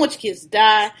 I don't want your kids to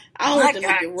die. I don't want them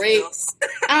to get raped.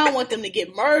 I don't want them to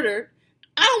get murdered.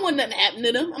 I don't want nothing to happen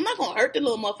to them. I'm not gonna hurt the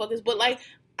little motherfuckers, but like,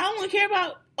 I don't want to care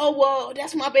about, oh, well,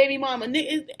 that's my baby mama.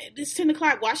 It's 10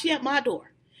 o'clock. Why she at my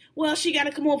door? Well, she got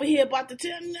to come over here about the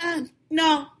 10.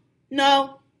 No,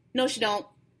 she don't.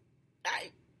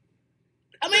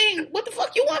 I mean, what the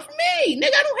fuck you want from me?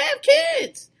 Nigga, I don't have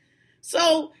kids.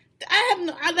 So,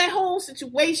 that whole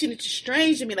situation is just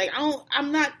strange to me. Like,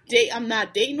 I'm not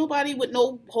dating nobody with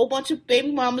no whole bunch of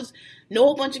baby mamas, no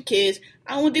whole bunch of kids.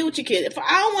 I don't want to deal with your kids. If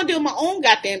I don't want to deal with my own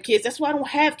goddamn kids, that's why I don't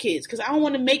have kids. Because I don't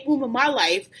want to make room in my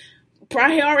life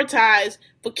prioritize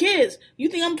for kids. You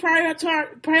think I'm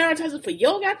prioritizing for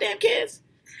your goddamn kids?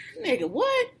 Nigga,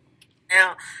 what?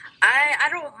 Now, I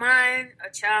don't mind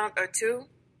a child or two.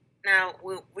 Now,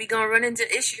 we gonna run into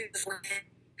issues when it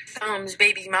comes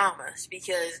baby mamas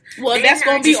because that's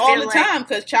gonna be all the like, time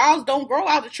because childs don't grow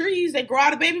out of trees; they grow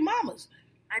out of baby mamas.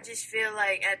 I just feel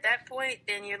like at that point,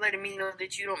 then you're letting me know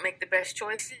that you don't make the best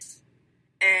choices,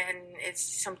 and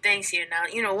it's some things here now.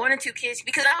 1 or 2 kids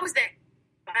because I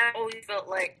always felt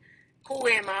like, who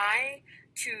am I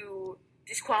to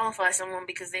disqualify someone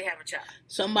because they have a child?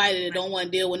 Somebody that don't want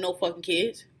to deal with no fucking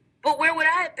kids. But where would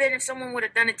I have been if someone would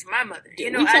have done it to my mother? We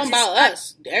talking about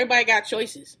us. Everybody got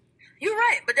choices. You're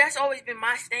right, but that's always been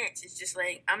my stance. It's just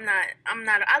like I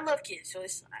love kids, so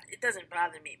it doesn't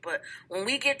bother me. But when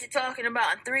we get to talking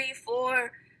about 3,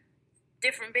 4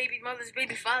 different baby mothers,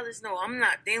 baby fathers, no, I'm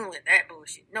not dealing with that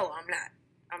bullshit. No, I'm not.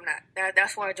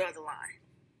 That's where I draw the line.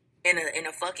 In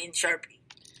a fucking Sharpie.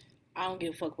 I don't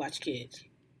give a fuck about your kids.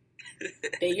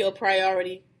 They your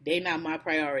priority. They not my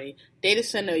priority. They the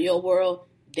center of your world.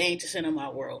 They ain't the center of my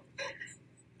world.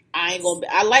 I ain't gonna.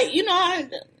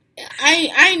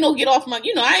 I ain't no get off my.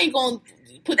 I ain't gonna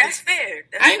put. That's fair.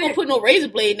 I ain't gonna put no razor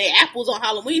blade in their apples on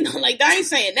Halloween. Like I ain't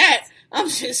saying that. I'm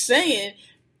just saying,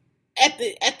 at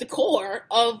the core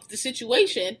of the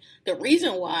situation, the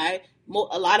reason why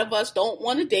a lot of us don't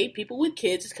want to date people with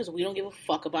kids is because we don't give a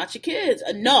fuck about your kids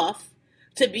enough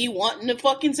to be wanting to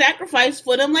fucking sacrifice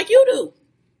for them like you do.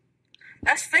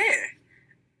 That's fair.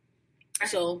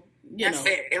 So, that's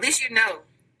fair. At least you know.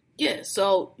 Yeah,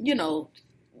 so, when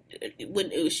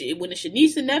it's your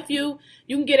niece and nephew,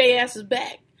 you can get their asses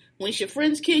back. When it's your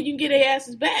friend's kid, you can get their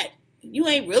asses back. You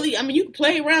ain't really, you can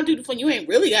play around, do the fun. You ain't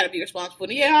really got to be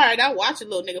responsible. Yeah, all right, I'll watch a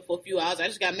little nigga for a few hours. I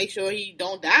just got to make sure he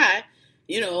don't die.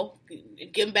 Give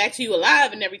him back to you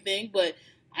alive and everything. But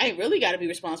I ain't really got to be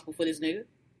responsible for this nigga.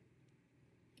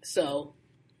 So,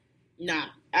 nah.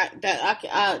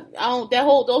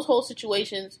 Those whole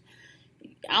situations,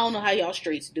 I don't know how y'all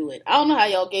straights do it. I don't know how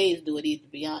y'all gays do it either, to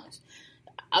be honest.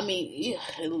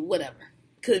 Whatever.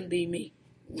 Couldn't be me.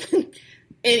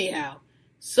 Anyhow,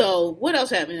 so what else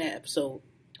happened in that episode?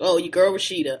 Oh, your girl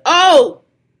Rashida. Oh,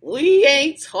 we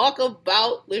ain't talk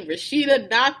about when Rashida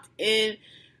knocked in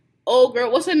old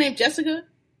girl. What's her name? Jessica?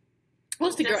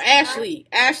 What's the girl? Ashley.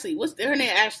 Ashley. What's her name?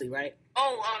 Ashley, right?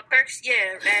 Oh, Kirk's,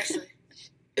 yeah, Ashley.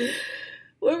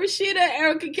 When Rashida and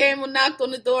Erica came and knocked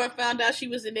on the door and found out she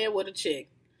was in there with a chick.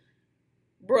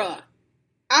 Bruh,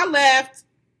 I laughed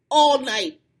all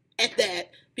night at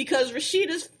that because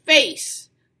Rashida's face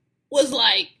was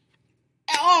like,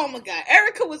 oh my God.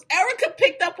 Erica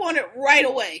picked up on it right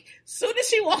away. Soon as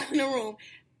she walked in the room,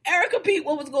 Erica peeped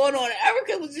what was going on.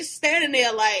 Erica was just standing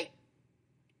there like,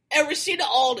 and Rashida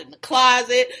all in the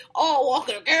closet, all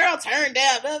walking, girl, turn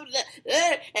down, blah, blah, blah.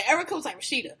 And Erica was like,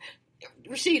 Rashida,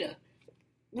 you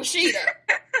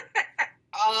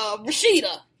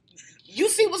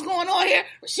see what's going on here?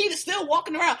 Rashida's still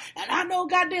walking around, and I know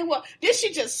goddamn well. Then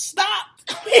she just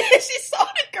stopped. She saw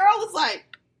the girl, was like,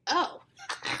 oh,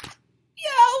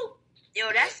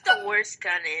 yo, that's the worst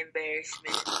kind of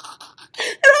embarrassment.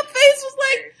 And her face was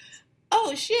like,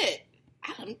 oh shit,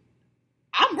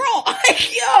 I'm wrong.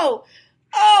 Like, yo,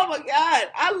 oh my God,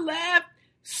 I laughed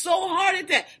so hard at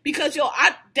that because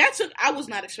I was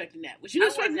not expecting that. Was you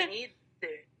expecting that? Either.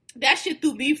 That shit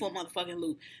threw me for a motherfucking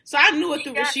loop. So I knew it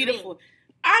threw Rashida for.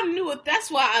 I knew it. That's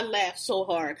why I laughed so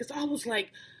hard because I was like,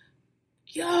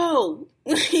 yo.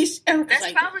 That's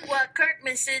probably why Kirk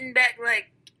been sitting back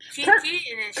like,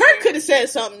 Kirk could have said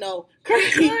something though.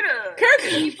 He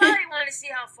probably wanted to see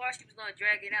how far she was going to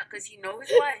drag it out because he knows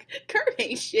his wife. Kirk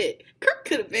ain't shit. Kirk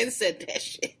could have been said that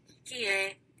shit. He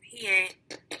ain't.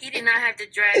 He did not have to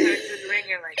drag her through the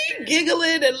ringer like that.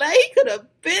 Giggling and like he could have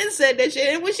been said that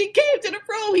shit. And when she came to the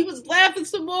room, he was laughing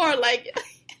some more. Like,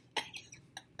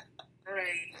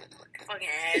 right, fucking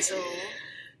asshole.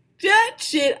 That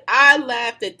shit, I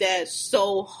laughed at that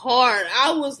so hard.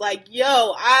 I was like,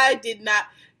 yo, I did not.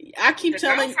 I keep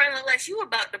telling the girlfriend looked like she was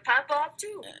about to pop off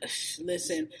too.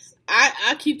 Listen,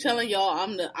 I keep telling y'all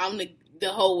I'm the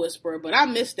hoe whisperer, but I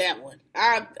missed that one.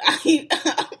 I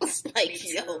was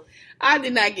like, yo, I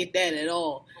did not get that at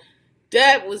all.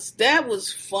 That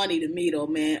was funny to me though,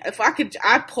 man. If I could,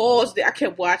 I paused it. I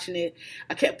kept watching it.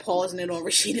 I kept pausing it on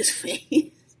Rashida's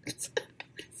face.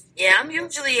 Yeah, I'm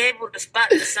usually able to spot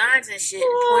the signs and shit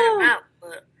and point them out,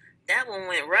 but that one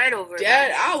went right over.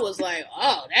 I was like,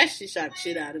 oh, that shit shot the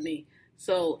shit out of me.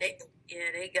 So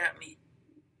they got me.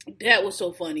 That was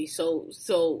so funny.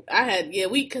 So I had,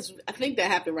 because I think that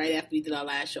happened right after we did our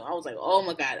last show. I was like, oh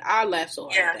my God, I laughed so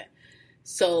hard at that.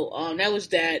 So that was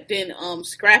that. Then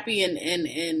Scrappy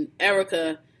and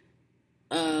Erica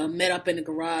met up in the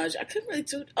garage. I couldn't really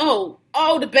do. Oh,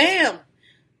 the BAM.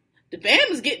 The Bam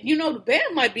is getting, the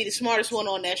Bam might be the smartest one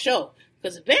on that show.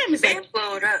 Because the Bam is Bam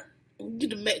blowed up.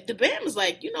 The Bam is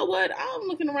like, you know what? I'm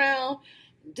looking around.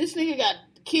 This nigga got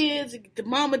kids, the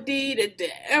Mama D, the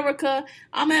Erica.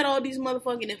 I'm at all these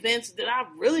motherfucking events that I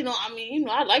really don't. I mean,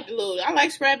 I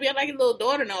like Scrappy, I like his little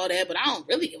daughter and all that, but I don't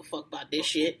really give a fuck about this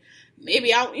shit.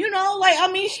 Maybe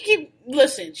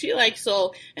she like,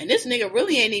 so, and this nigga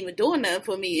really ain't even doing nothing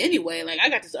for me anyway. Like, I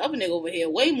got this other nigga over here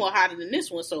way more hotter than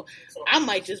this one, so I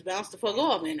might just bounce the fuck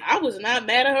off. And I was not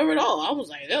mad at her at all. I was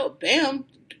like, oh, Bam,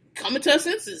 coming to her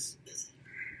senses.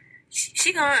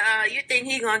 She gonna, you think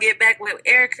he gonna get back with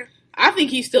Erica? I think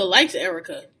he still likes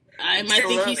Erica. I might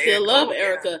think he still love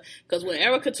Erica. Because when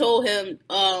Erica told him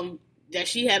that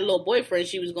she had a little boyfriend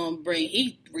she was gonna bring,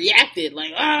 he reacted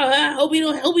like, I hope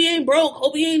he ain't broke,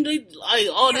 hope he ain't like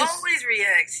all this. He always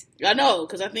reacts. I know,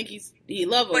 because I think he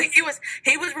love her. But he was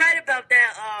right about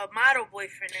that model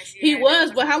boyfriend that she He had.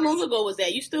 was, but how long ago was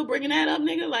that? You still bringing that up,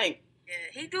 nigga? Like,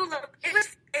 yeah, he do love. It was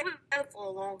for a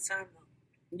long time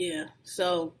though. Yeah.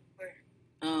 So,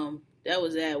 that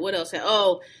was that. What else?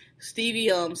 Oh, Stevie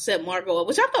set Margot up,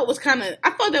 which I thought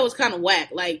that was kind of whack.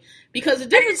 Like, because the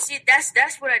difference. I didn't see,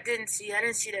 that's what I didn't see. I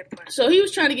didn't see that part. So he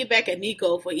was trying to get back at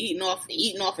Nico for eating off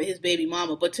of his baby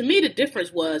mama. But to me, the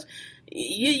difference was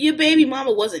your baby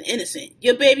mama wasn't innocent.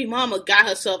 Your baby mama got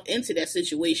herself into that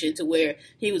situation to where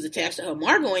he was attached to her.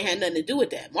 Margot ain't had nothing to do with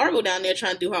that. Margot down there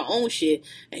trying to do her own shit,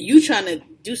 and you trying to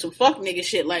do some fuck nigga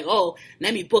shit like, oh,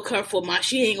 let me book her for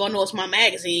she ain't gonna know it's my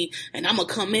magazine, and I'm gonna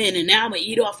come in and now I'm gonna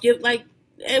eat off your, like,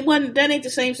 that ain't the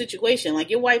same situation. Like,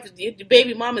 your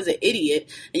baby mama's an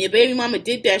idiot, and your baby mama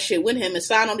did that shit with him and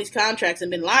signed all these contracts and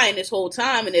been lying this whole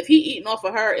time, and if he eating off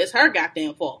of her, it's her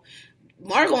goddamn fault.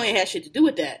 Margot ain't had shit to do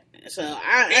with that. So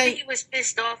maybe he was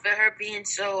pissed off at her being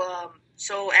so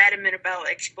adamant about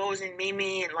exposing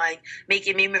Mimi and like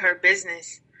making Mimi her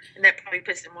business, and that probably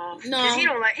pissed him off. No,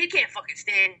 he can't fucking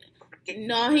stand.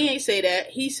 No, he ain't say that.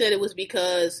 He said it was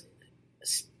because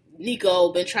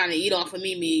Nico been trying to eat off of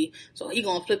Mimi, so he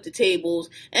gonna flip the tables.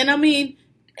 And I mean,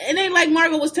 it ain't like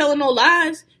Margot was telling no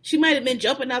lies. She might have been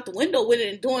jumping out the window with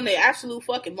it and doing the absolute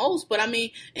fucking most, but I mean,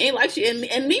 ain't like she,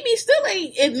 and Mimi still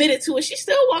ain't admitted to it. She's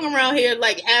still walking around here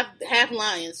like half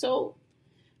lying. So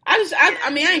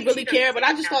I mean, I ain't really care, but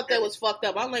I just thought that was fucked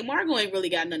up. I'm like, Margot ain't really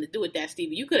got nothing to do with that,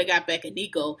 Stevie. You could have got back at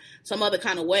Nico some other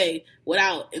kind of way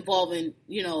without involving,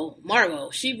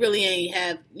 Margot. She really ain't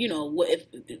have,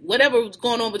 whatever was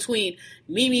going on between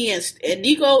Mimi and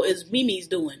Nico is Mimi's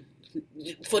doing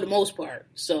for the most part.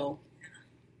 So.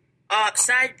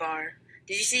 Sidebar.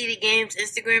 Did you see the Game's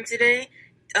Instagram today?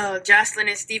 Jocelyn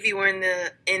and Stevie were in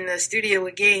the studio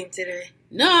with Game today.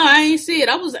 No, I ain't see it.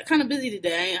 I was kind of busy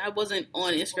today. I wasn't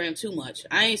on Instagram too much.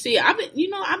 I ain't see it. I've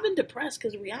been depressed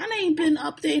because Rihanna ain't been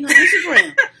updating on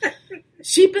Instagram.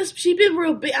 she been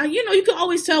real big. You can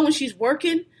always tell when she's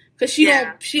working because she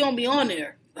don't be on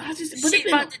there. She's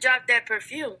about to drop that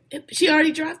perfume. She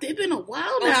already dropped it. It's been a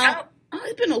while now.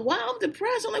 It's been a while. I'm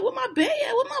depressed. I'm like, what my bae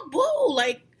at? What my boo?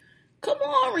 Like, come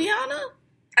on, Rihanna.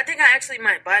 I think I actually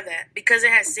might buy that because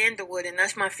it has sandalwood, and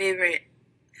that's my favorite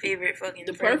fucking.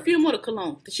 The perfume or the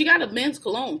cologne? Cause she got a men's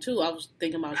cologne too. I was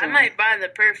thinking about. I might buy the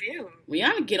perfume.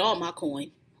 Rihanna get all my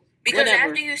coin. Because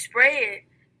after you spray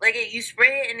it, you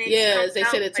spray it and then they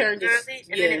said it turns,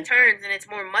 and then it turns and it's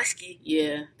more musky.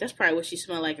 Yeah, that's probably what she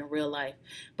smelled like in real life.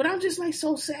 But I'm just like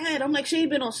so sad. I'm like, she ain't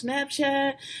been on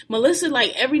Snapchat. Melissa,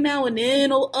 like, every now and then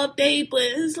will update, but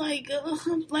it's like,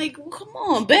 I'm like, come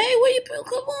on, babe, where you been?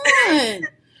 Come on.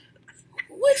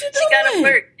 What you doing? She gotta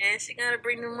work, man. She gotta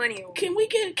bring the money over. Can we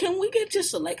get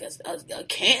just a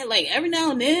can, like, every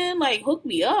now and then, like, hook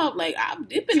me up? Like,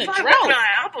 it been a drought. On an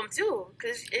album too,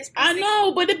 cause it's. I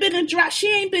know, but it been a drought. She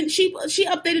ain't been. She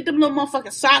updated them little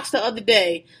motherfucking socks the other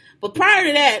day, but prior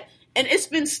to that, and it's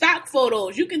been stock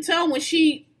photos. You can tell when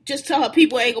she just tell her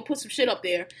people, "Hey, go put some shit up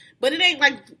there," but it ain't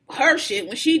like her shit.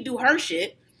 When she do her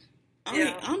shit,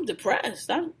 I'm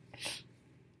depressed.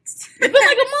 It's been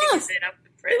like a month.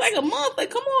 It's like a month. Like,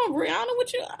 come on, Rihanna,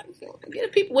 what you get the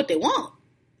people what they want.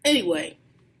 Anyway,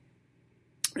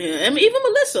 yeah. I mean, even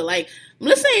Melissa. Like,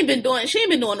 Melissa ain't been doing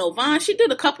no Vine. She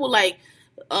did a couple like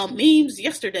memes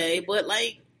yesterday, but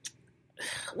like,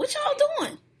 what y'all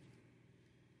doing?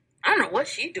 I don't know what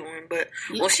she's doing, but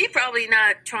she probably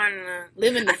not trying to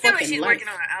live in the fucking life. I feel like she's working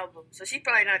on her album, so she's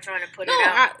probably not trying to put it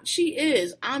out. She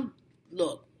is. I'm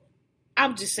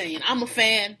just saying. I'm a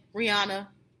fan, Rihanna.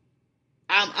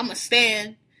 I'm a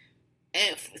stan,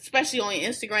 and especially on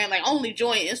Instagram. Like, I only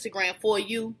joined Instagram for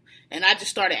you, and I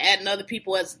just started adding other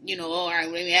people as, all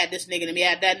right, let me add this nigga, let me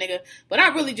add that nigga. But I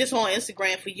really just on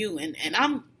Instagram for you, and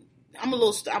I'm a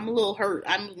little hurt.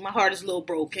 My heart is a little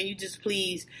broke. Can you just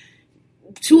please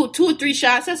two or three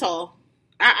shots. That's all.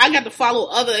 I got to follow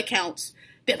other accounts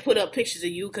that put up pictures of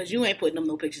you because you ain't putting up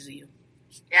no pictures of you.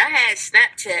 Yeah, I had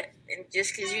Snapchat, and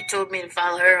just because you told me to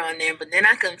follow her on there, but then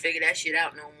I couldn't figure that shit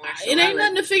out no more. So it ain't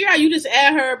nothing to figure out. You just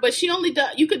add her, but she only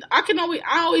does.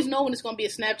 I always know when it's gonna be a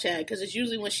Snapchat because it's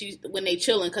usually when they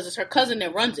chilling because it's her cousin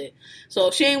that runs it. So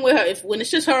if she ain't with her, when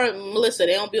it's just her and Melissa,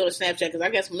 they don't be on the Snapchat because I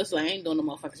guess Melissa ain't doing the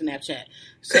motherfucking Snapchat.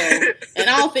 So and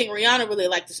I don't think Rihanna really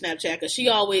liked the Snapchat because she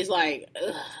always like.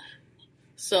 Ugh.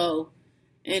 So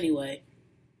anyway,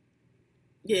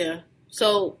 yeah.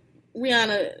 So.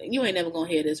 Rihanna, you ain't never gonna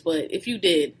hear this, but if you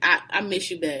did, I miss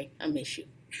you, babe. I miss you.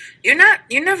 You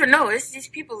never know. It's these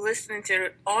people listening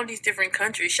to all these different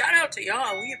countries. Shout out to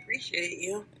y'all. We appreciate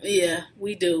you. Yeah,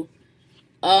 we do.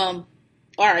 All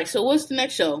right, so what's the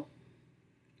next show?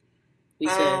 We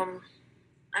said.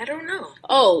 I don't know.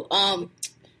 Oh,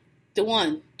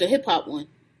 the hip hop one.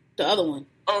 The other one.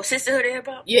 Oh, Sisterhood of Hip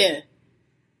Hop? Yeah.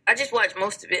 I just watched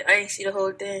most of it. I ain't see the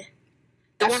whole thing.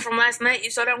 The one from last night,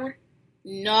 you saw that one?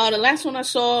 No, the last one I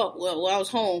saw, while I was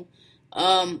home,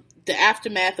 the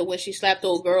aftermath of when she slapped the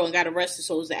old girl and got arrested.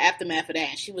 So it was the aftermath of that.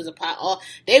 And she was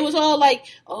they was all like,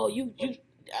 "Oh,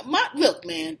 look,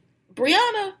 man,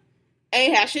 Brianna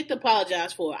ain't had shit to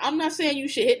apologize for. I'm not saying you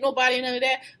should hit nobody and none of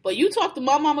that, but you talk to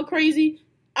my mama crazy,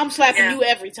 I'm slapping you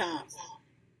every time."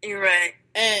 You're right.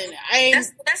 And I ain't.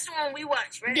 That's the one we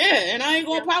watched, right? Yeah, and I ain't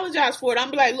gonna apologize for it.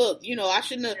 I'm be like, look, I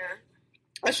shouldn't have. Yeah.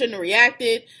 I shouldn't have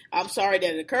reacted. I'm sorry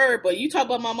that it occurred, but you talk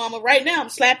about my mama right now, I'm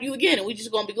slap you again, and we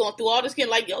just gonna be going through all this again.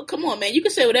 Like, yo, come on, man. You can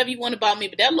say whatever you want about me,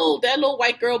 but that little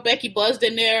white girl Becky buzzed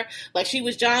in there like she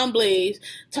was John Blaze,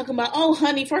 talking about, oh,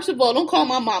 honey, first of all, don't call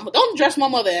my mama, don't dress my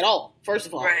mother at all. First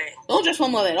of all, right. Don't dress my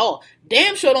mother at all.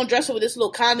 Damn sure don't dress her with this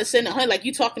little condescending honey, like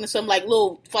you talking to some like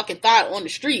little fucking thought on the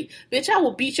street, bitch. I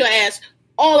will beat your ass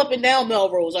all up and down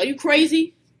Melrose. Are you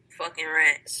crazy? Fucking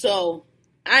right. So.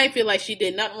 I ain't feel like she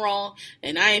did nothing wrong,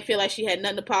 and I ain't feel like she had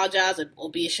nothing to apologize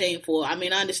or be ashamed for. I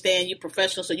mean, I understand you're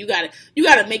professional, so you gotta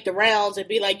make the rounds and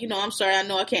be like, I'm sorry, I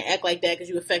know I can't act like that because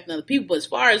you affecting other people. But as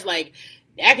far as like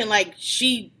acting like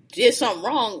she did something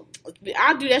wrong,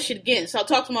 I'll do that shit again. So I'll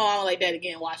talk to my mama like that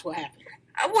again. Watch what happens.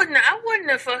 I wouldn't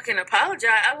have fucking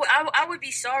apologized. I would be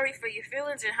sorry for your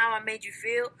feelings and how I made you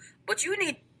feel, but you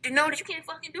need to know that you can't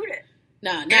fucking do that.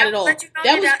 Nah, not at all. Let you know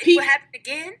that if it happened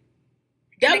again.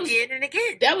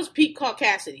 Again. That was peak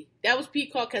Caucasity.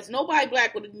 Nobody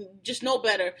black would just know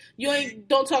better.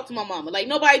 Don't talk to my mama. Like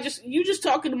you just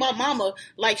talking to my mama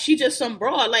like she just some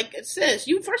broad. Like sis,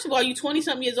 first of all, you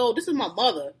 20-something years old. This is my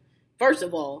mother. First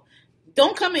of all,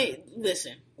 don't come in.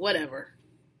 Listen, whatever.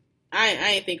 I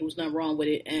ain't think it was nothing wrong with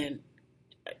it, and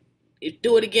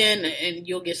do it again, and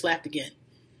you'll get slapped again.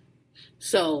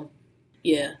 So,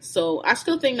 yeah. So I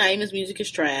still think Naima's music is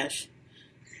trash.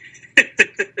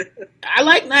 I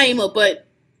like Naima, but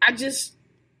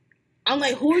I'm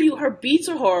like, who are you? Her beats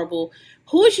are horrible.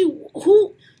 Who is you?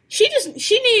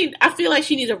 I feel like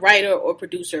she needs a writer or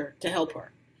producer to help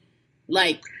her.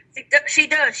 Like, she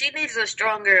does. She needs a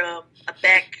stronger,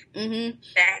 back and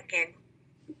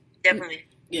definitely.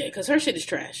 Yeah, because her shit is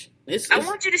trash. I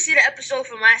want you to see the episode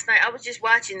from last night. I was just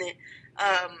watching it.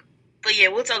 But yeah,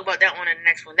 we'll talk about that one in the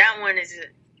next one. That one is,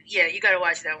 you gotta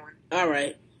watch that one. All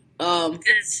right.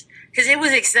 Because it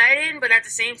was exciting, but at the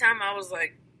same time, I was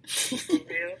like,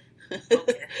 real?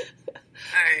 Okay. All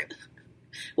right.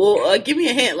 Well, give me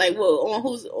a hint. Like,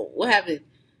 what happened?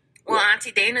 Well,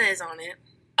 Auntie Dana is on it.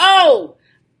 Oh!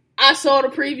 I saw the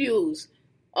previews.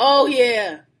 Oh,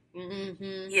 yeah.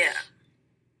 Mm-hmm. Yeah.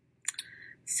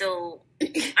 So,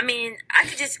 I mean, I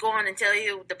could just go on and tell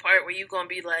you the part where you're going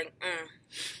to be like,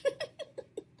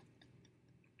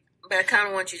 But I kind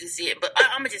of want you to see it. But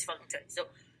I'm going to just fucking tell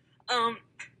you.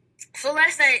 So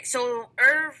last night,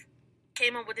 Irv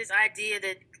came up with this idea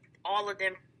that all of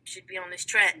them should be on this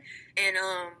track, and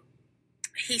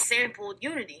he sampled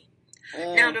Unity.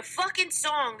 Now the fucking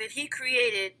song that he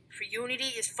created for Unity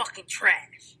is fucking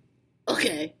trash.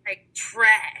 Okay. Like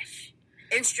trash.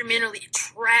 Instrumentally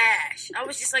trash. I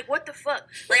was just like, what the fuck?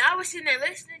 Like I was sitting there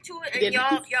listening to it, and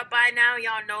y'all by now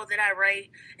y'all know that I write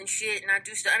and shit and I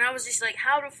do stuff, and I was just like,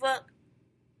 how the fuck?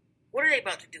 What are they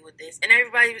about to do with this? And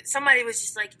somebody was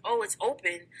just like, oh, it's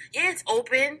open. Yeah, it's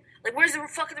open. Like, where's the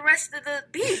rest of the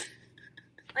beat?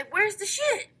 Like, where's the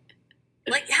shit?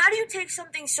 Like, how do you take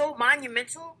something so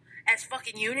monumental as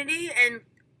fucking Unity and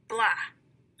blah?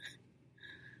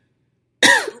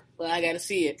 Well, I gotta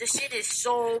see it. The shit is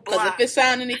so blah. Because if it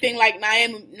sounds anything like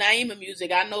Naima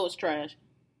music, I know it's trash.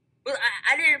 Well,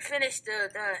 I didn't finish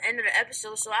the end of the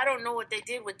episode, so I don't know what they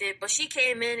did with it. But she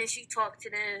came in and she talked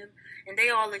to them, and they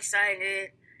all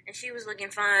excited, and she was looking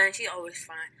fine. She always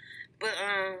fine. But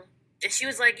And she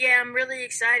was like, yeah, I'm really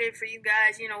excited for you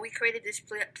guys. You know, we created this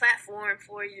platform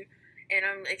for you, and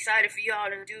I'm excited for y'all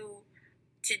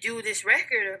to do this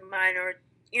record of mine, or,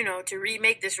 you know, to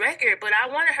remake this record. But I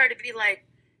wanted her to be like,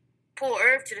 pull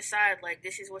Irv to the side, like,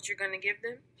 this is what you're going to give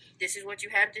them? This is what you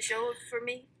have to show for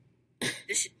me?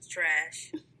 This shit's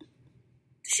trash.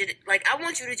 Shit, like, I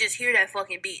want you to just hear that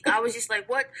fucking beat. I was just like,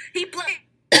 what? He played.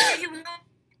 He was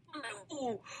like,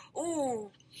 ooh,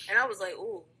 ooh. And I was like,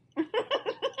 ooh.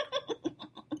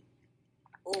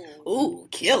 Ooh,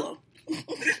 kill him.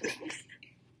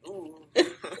 Ooh.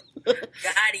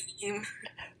 Got him.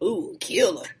 Ooh,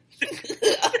 kill him.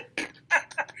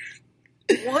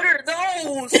 What are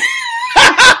those?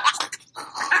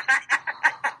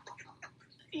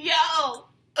 Yo.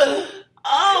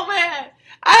 Oh, man.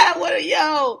 I had one of,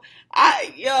 yo.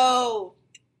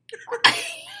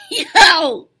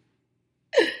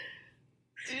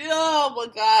 Oh, my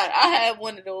God. I had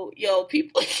one of those,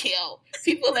 people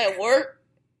at work.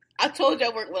 I told you I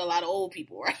work with a lot of old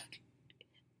people, right?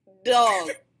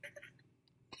 Dog.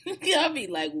 I'll be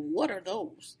like, what are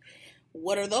those?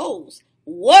 What are those?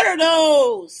 What are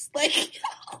those? Like,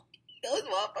 those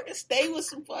motherfuckers stay with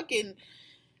some fucking,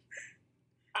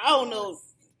 I don't know.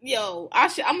 Yo, I'm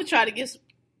gonna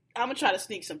try to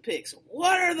sneak some pics.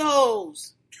 What are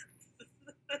those?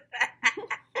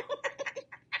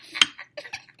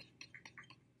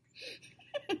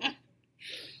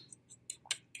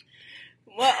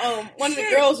 Well, one of the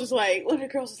girls was like,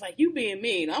 you being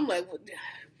mean. I'm like,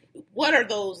 what are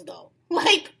those though?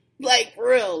 Like for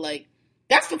real, like,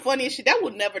 that's the funniest shit. That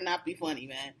would never not be funny,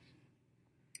 man.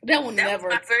 That was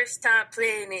my first time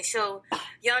playing it. So,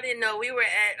 y'all didn't know, we were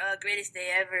at Greatest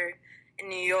Day Ever in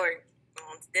New York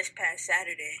this past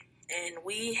Saturday. And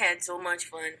we had so much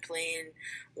fun playing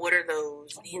What Are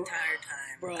Those the entire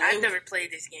time. Bro, I've never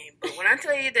played this game. But when I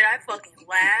tell you that I fucking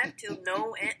laughed till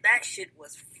no end, that shit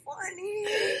was funny.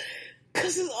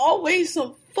 Because there's always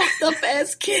some fucked up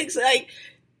ass kicks. Like,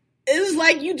 it was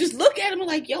like you just look at them and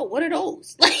like, yo, what are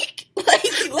those? Like,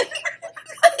 because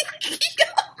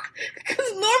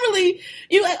normally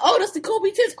you're like, oh, that's the Kobe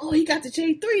 10s. Oh, he got the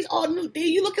J3s. Oh, no, then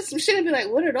you look at some shit and be like,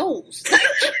 what are those?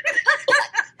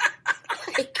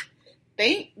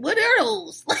 What are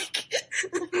those? Like,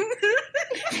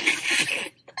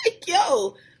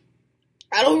 yo,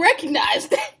 I don't recognize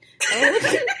that.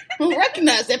 I don't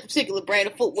recognize that particular brand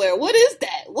of footwear. What is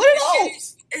that? What are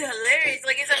those? It's hilarious.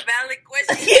 Like, it's a valid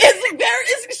question.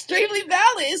 It's extremely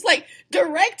valid. It's like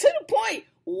direct to the point.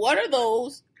 What are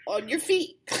those on your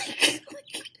feet?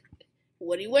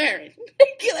 What are you wearing?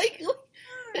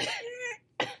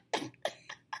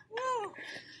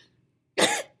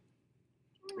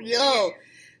 Yo,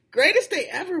 Greatest Day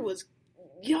Ever was,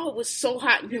 it was so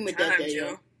hot and humid that day,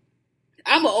 yo.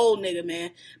 I'm an old nigga,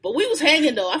 man. But we was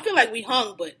hanging, though. I feel like we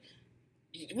hung, but,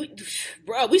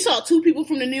 we saw two people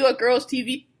from the New York Girls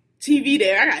TV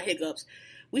there. I got hiccups.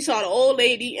 We saw the old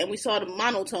lady, and we saw the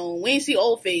monotone. We didn't see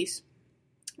Old Face.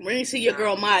 We didn't see your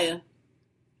girl, Maya.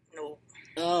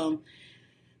 No.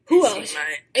 Who else?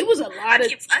 It was a lot I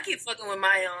keep fucking with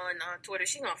Maya on Twitter.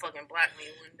 She gonna fucking block me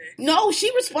one day. No,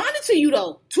 she responded to you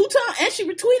though 2 times, and she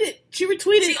retweeted. She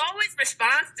always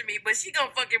responds to me, but she gonna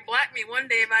fucking block me one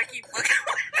day if I keep fucking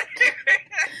with her.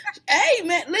 Hey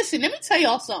man, listen, let me tell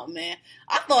y'all something, man.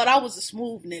 I thought I was a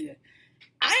smooth nigga.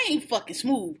 I ain't fucking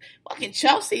smooth. Fucking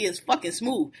Chelsea is fucking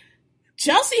smooth.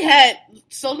 Chelsea had.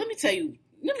 So let me tell you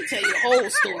the whole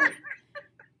story.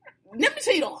 Let me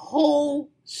tell you the whole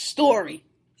story.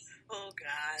 Oh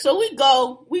God! So we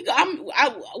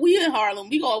in Harlem.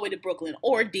 We go all the way to Brooklyn.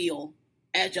 Ordeal,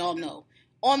 as y'all know,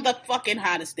 on the fucking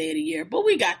hottest day of the year. But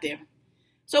we got there.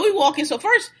 So we walk in. So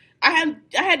first, I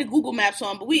had the Google Maps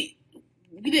on, but we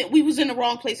was in the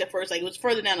wrong place at first. Like, it was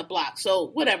further down the block. So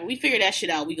whatever. We figured that shit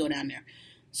out. We go down there.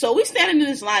 So we standing in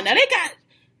this line. Now I ain't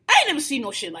never seen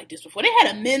no shit like this before. They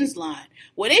had a men's line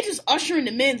where they just ushering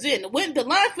the men's in. The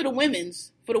line for the women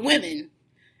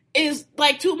is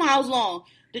like 2 miles long.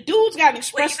 The dudes got an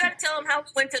express. Well, you gotta tell them how we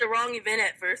went to the wrong event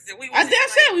at first. We went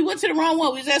to the wrong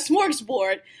one. We was at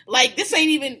Smorgasbord. Like, this ain't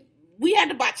even. We had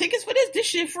to buy tickets for this. This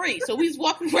shit free. So we was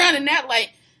walking around in that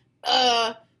like.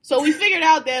 So we figured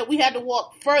out that we had to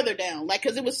walk further down. Like,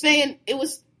 because it was saying it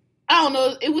was. I don't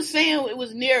know. It was saying it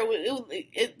was near.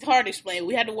 It's hard to explain.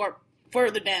 We had to walk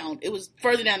further down. It was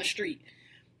further down the street.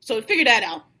 So we figured that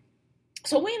out.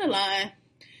 So we in the line,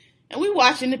 and we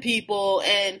watching the people,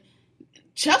 and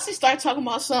Chelsea started talking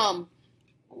about some.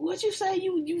 What'd you say?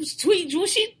 You was tweeting?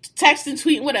 Was she texting,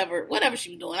 tweeting, whatever she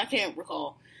was doing? I can't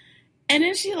recall. And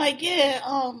then she like, yeah,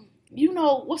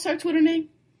 what's her Twitter name?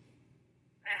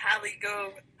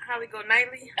 How we go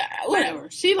nightly? Whatever.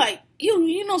 She like,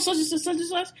 you know such and such, such and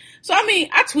such. So, I mean,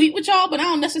 I tweet with y'all, but I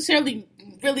don't necessarily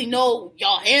really know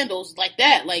y'all handles like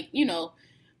that. Like, you know.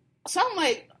 So I'm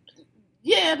like,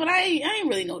 yeah, but I ain't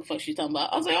really know what the fuck she's talking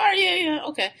about. I was like, all right, yeah,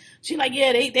 okay. She like,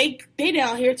 yeah, they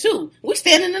down here too. We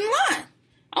standing in line.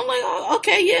 I'm like, oh,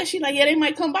 okay, yeah. She like, yeah, they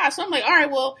might come by. So I'm like, all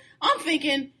right, well, I'm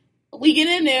thinking we get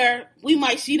in there, we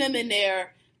might see them in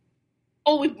there,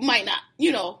 or we might not,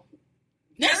 you know.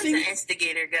 Next thing, an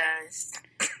instigator, guys.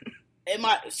 And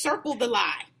my circle the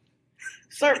lie.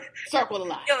 Circle the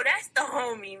lie. Yo, that's the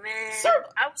homie, man.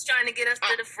 I was trying to get us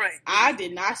to the front. I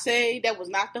did not say that was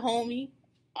not the homie.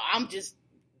 I'm just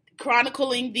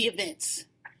chronicling the events.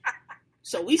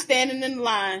 So we standing in the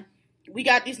line. We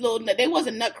got these little, they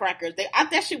wasn't nutcrackers.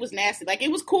 That shit was nasty. Like,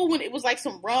 it was cool when it was like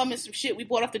some rum and some shit we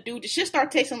bought off the dude. The shit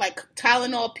started tasting like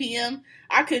Tylenol PM.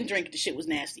 I couldn't drink it. The shit was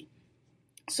nasty.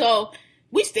 So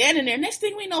we standing there. Next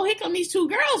thing we know, here come these two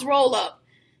girls roll up.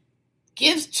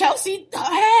 Gives Chelsea,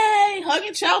 hey,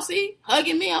 hugging Chelsea,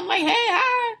 hugging me. I'm like, hey,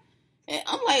 hi. And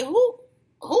I'm like,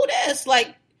 who this?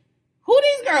 Like, who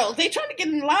these girls? They trying to get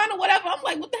in line or whatever. I'm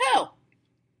like, what the hell?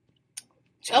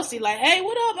 Chelsea like, hey,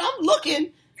 what up? I'm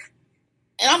looking.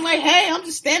 And I'm like, hey, I'm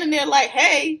just standing there like,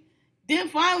 hey. Then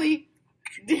finally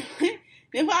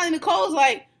Nicole's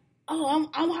like, oh,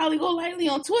 I'm Holly Golightly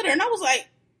on Twitter. And I was like,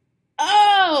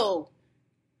 oh.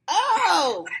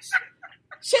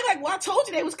 She like, well, I told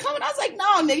you they was coming. I was like,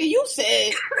 no, nigga, you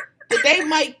said that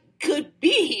they could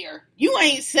be here. You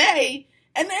ain't say.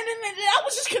 And then I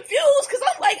was just confused because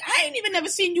I'm like, I ain't even never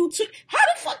seen you tweet. How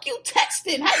the fuck you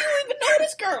texting? How you even know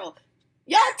this girl?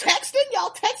 Y'all texting? Y'all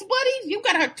text buddies? You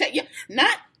got her text.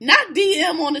 Not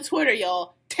DM on the Twitter,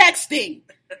 y'all. Texting.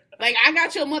 Like, I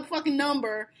got your motherfucking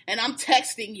number and I'm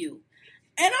texting you.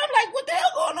 And I'm like, what the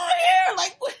hell going on here?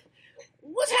 Like,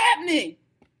 what's happening?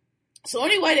 So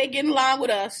anyway, they get in line with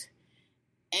us.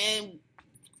 And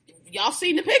y'all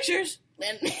seen the pictures.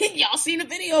 And y'all seen the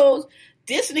videos.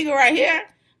 This nigga right here,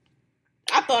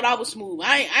 I thought I was smooth.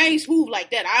 I ain't smooth like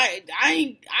that.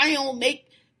 I don't make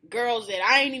girls that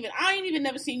I ain't even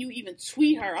never seen you even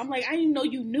tweet her. I'm like, I didn't know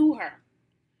you knew her.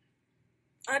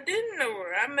 I didn't know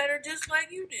her. I met her just like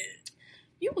you did.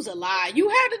 You was a lie. You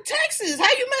had a text. How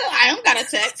you met her? I don't got a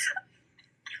text.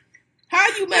 How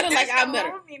you met her like I met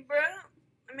her? Me, bro.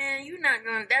 Man, you not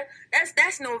gonna.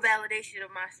 That's no validation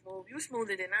of my smooth. You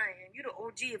smoother than I am. You the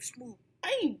OG of smooth.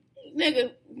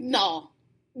 Nigga, no.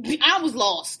 I was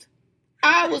lost.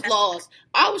 I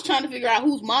was trying to figure out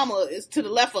whose mama is to the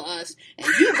left of us. And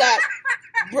you got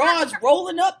broads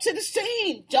rolling up to the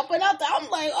scene, jumping out there. I'm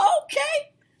like, okay.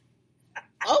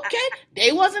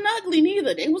 They wasn't ugly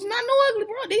neither. They was not no ugly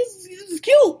bro. These is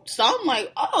cute. So I'm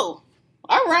like, oh,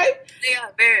 all right. They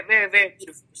are very, very, very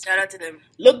beautiful. Shout out to them.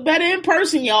 Look better in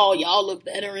person, y'all. Y'all look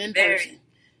better in person.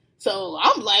 So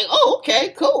I'm like, oh,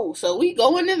 okay, cool. So we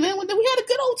go in there, we had a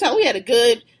good old time. We had a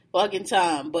good fucking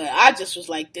time. But I just was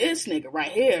like, this nigga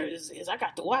right here is I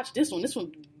got to watch this one. This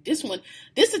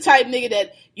the type nigga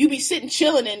that you be sitting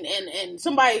chilling and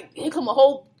somebody, here come a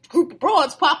whole group of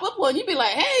broads pop up on you, be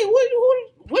like, hey,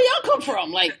 where y'all come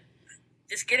from? Like,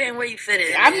 just get in where you fit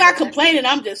in. I'm not complaining.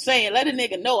 I'm just saying, let a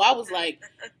nigga know. I was like,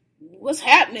 what's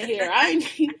happening here? I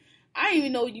didn't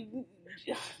even know you.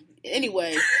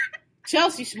 Anyway.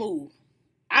 Chelsea smooth.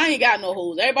 I ain't got no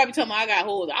hoes. Everybody be telling me I got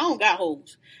hoes. I don't got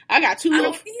hoes. I got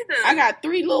I got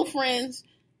 3 little friends.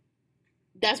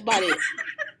 That's about it.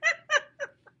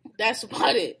 That's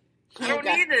about it. I don't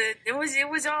either. It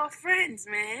was all friends,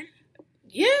 man.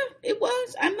 Yeah, it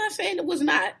was. I'm not saying it was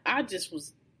not. I just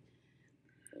was.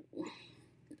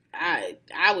 I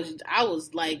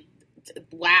was like,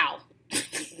 wow.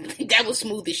 That was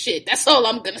smooth as shit. That's all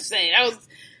I'm gonna say.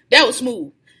 That was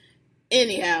smooth.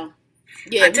 Anyhow.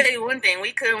 Yeah, I'll tell you one thing.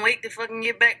 We couldn't wait to fucking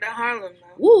get back to Harlem.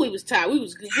 Though. Woo, we was tired. We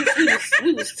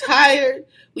was tired.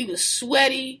 We was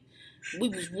sweaty. We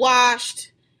was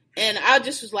washed. And I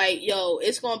just was like, yo,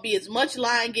 it's going to be as much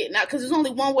line getting out. Because there's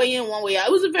only one way in, one way out.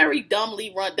 It was a very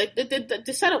dumbly run.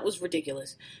 The setup was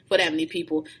ridiculous for that many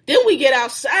people. Then we get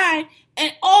outside,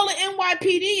 and all the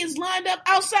NYPD is lined up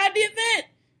outside the event.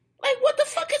 Like, what the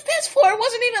fuck is this for? It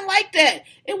wasn't even like that.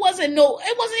 Was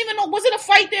it a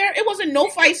fight there? It wasn't no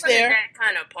fights there. It wasn't that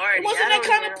kind of party. It wasn't that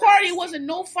kind of party. It wasn't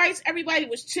no fights. Everybody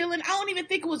was chilling. I don't even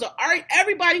think it was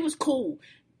everybody was cool.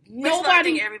 I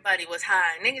think everybody was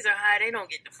high. Niggas are high. They don't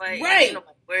get to fight. Right.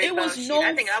 It was no.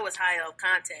 I think I was high off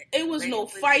contact. It was no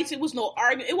fights. It was no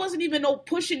argument. It wasn't even no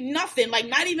pushing. Nothing. Like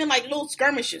not even like little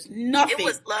skirmishes. Nothing. It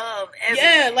was love. Everything.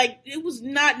 Yeah. Like it was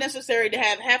not necessary to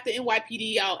have half the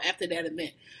NYPD out after that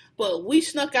event. But we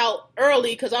snuck out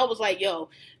early because I was like, yo,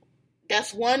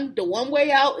 That's the one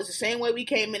way out is the same way we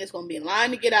came in. It's going to be a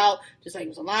line to get out, just like it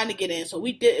was a line to get in. So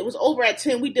it was over at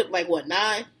 10. We dipped like,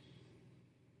 9?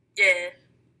 Yeah.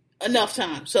 Enough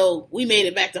time. So we made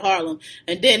it back to Harlem.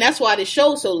 And then that's why the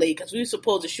show's so late, because we were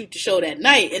supposed to shoot the show that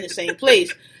night in the same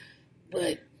place.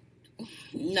 But,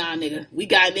 nah, nigga. We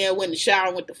got in there, went in the shower,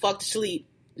 and went the fuck to sleep.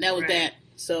 And that was that.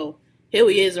 So, here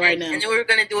he is right now. And then we were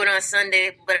going to do it on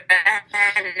Sunday, but I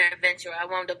had an adventure. I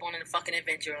wound up on a fucking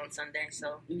adventure on Sunday,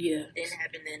 so yeah, it didn't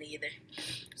happen then either.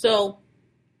 So,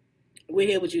 we're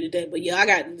here with you today. But yeah, I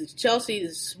got Chelsea,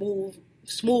 is smooth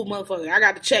motherfucker. I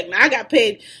got to check. Now, I got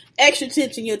paid extra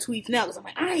attention to your tweets now, because I'm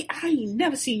like, I ain't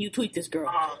never seen you tweet this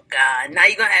girl. Oh, God. Now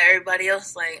you're going to have everybody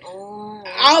else like, oh.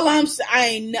 I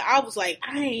was like,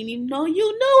 I ain't even know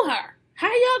you knew her. How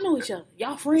y'all know each other?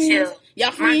 Y'all friends? Chill.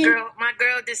 Y'all friends? My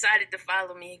girl decided to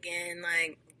follow me again.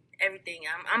 Like, everything.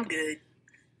 I'm good.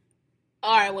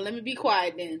 All right, well, let me be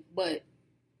quiet then. But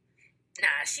nah,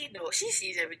 she knows. She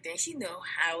sees everything. She know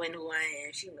how and who I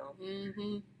am. She know.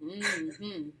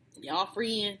 Y'all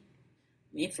friends?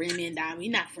 Me and friend, me and Dime. We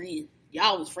not friends.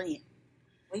 Y'all was friends.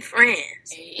 We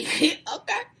friends. Okay.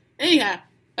 Anyhow,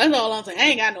 that's all I'm saying. I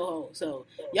ain't got no hoes, so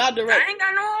y'all direct. I ain't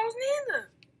got no hoes neither.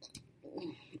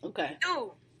 Okay.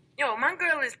 Dude, yo, my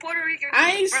girl is Puerto Rican.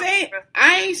 I ain't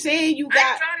saying you got. I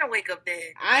ain't trying to wake up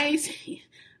dead. I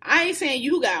ain't saying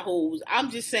you got hoes.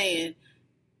 I'm just saying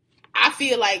I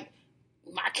feel like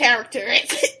my character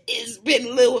has been a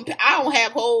little. I don't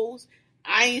have hoes.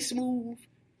 I ain't smooth.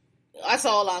 That's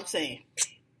all I'm saying.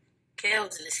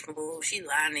 Kels is smooth. She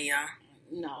lying to y'all.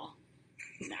 No,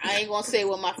 I ain't gonna say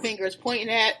what my finger is pointing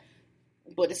at,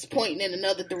 but it's pointing in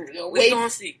another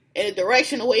see in a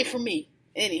direction away from me.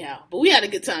 Anyhow, but we had a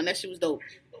good time. That shit was dope.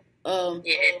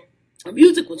 Yeah. The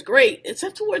music was great,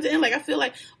 except towards the end. Like, I feel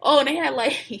like, and they had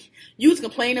like you was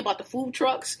complaining about the food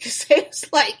trucks, because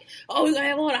it's like, we're gonna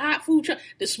have all the hot food trucks.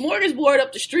 The smorgasbord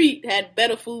up the street had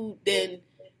better food than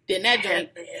that joint.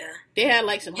 Yeah. They had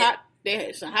like they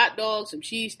had some hot dogs, some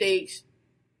cheesesteaks.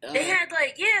 They had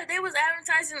they was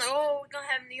advertising we're gonna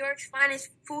have New York's finest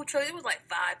food trucks. It was like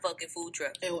 5 fucking food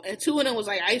trucks, and 2 of them was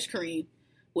like ice cream.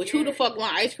 Which who the fuck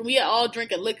want ice cream? We had all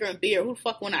drinking liquor and beer. Who the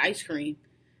fuck want ice cream?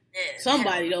 Yeah,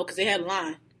 somebody though, because they had a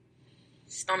line.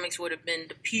 Stomachs would have been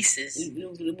to pieces. It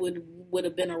would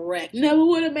have been a wreck. Never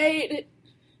would have made it.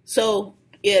 So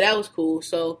yeah, that was cool.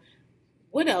 So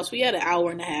what else? We had an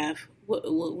hour and a half.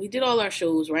 We did all our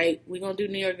shows, right? We're gonna do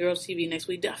New York Girls TV next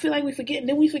week. I feel like we forget.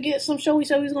 Didn't we forget some show we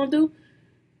said we was gonna do?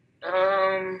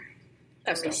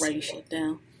 That's not writing shit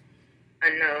down. I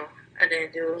know. I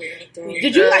didn't do anything.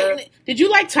 Did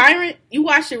you like Tyrant? You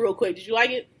watched it real quick. Did you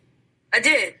like it? I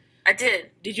did.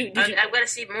 Did you? I've got to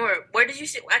see more. Where did you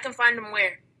see? I can find them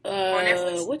where? On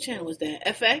Netflix. What channel was that?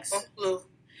 FX? On Hulu.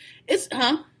 It's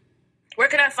Where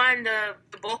can I find the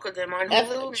bulk of them on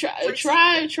Hulu?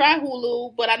 Try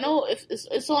Hulu, but I know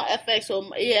it's on FX,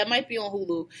 so yeah, it might be on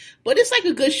Hulu. But it's like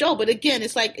a good show. But again,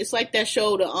 it's like that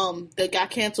show that got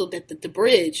canceled at the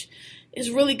Bridge. It's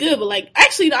really good, but like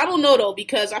actually I don't know though,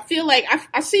 because I feel like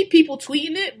I see people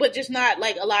tweeting it, but just not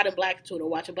like a lot of black Twitter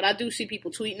watch it. But I do see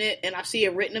people tweeting it, and I see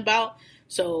it written about.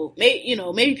 So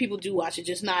maybe people do watch it,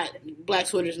 just not black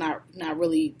Twitter's not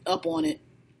really up on it.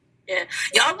 Yeah,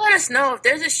 y'all let us know if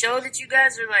there's a show that you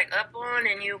guys are like up on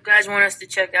and you guys want us to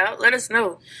check out. Let us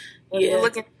know. Yeah. We're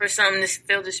looking for something to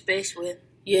fill the space with.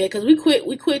 Yeah, because we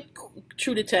quit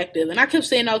True Detective, and I kept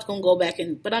saying I was gonna go back,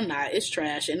 but I'm not. It's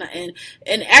trash, and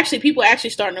actually people are actually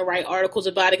starting to write articles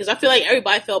about it, because I feel like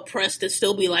everybody felt pressed to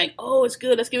still be like, oh, it's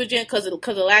good, let's give it a chance because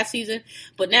of last season.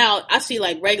 But now I see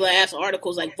like regular ass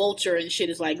articles like Vulture and shit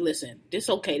is like, listen, it's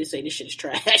okay to say this shit is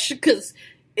trash because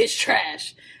it's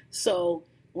trash. So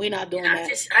we're not doing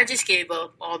that. I just gave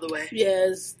up all the way.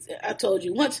 Yes, I told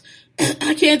you once.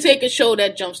 I can't take a show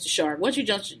that jumps the shark. Once you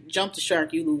jump the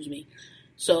shark, you lose me.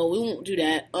 So we won't do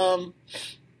that.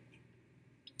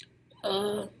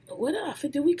 What else?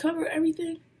 Did we cover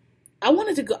everything? I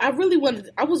wanted to go. I really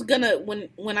wanted. I was gonna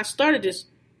when I started this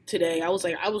today. I was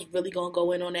like, I was really gonna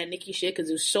go in on that Nicki shit because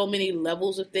there's so many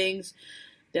levels of things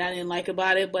that I didn't like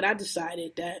about it. But I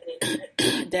decided that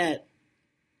that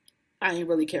I ain't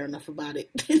really care enough about it.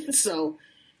 So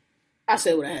I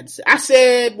said what I had to say. I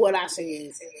said what I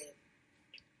said.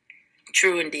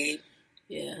 True indeed.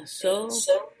 Yeah. So.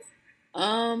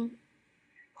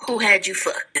 Who had you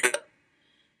fucked up?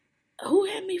 Who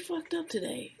had me fucked up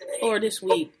today? Or this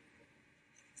week?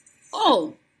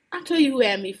 Oh, I'll tell you who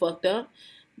had me fucked up.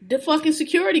 The fucking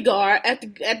security guard at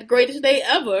the greatest day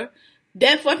ever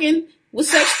that fucking was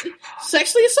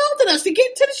sexually assaulted us to get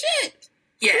into the shit.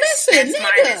 Yes, listen, that's nigga.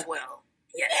 mine as well.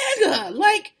 Yes. Nigga,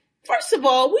 like, first of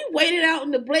all, we waited out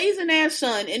in the blazing ass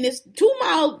sun in this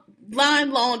 2-mile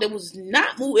line long that was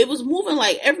not move. It was moving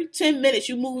like every 10 minutes.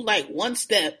 You move like one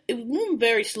step. It was moving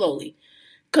very slowly.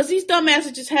 Because these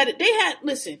dumbasses just had it.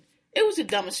 Listen, it was the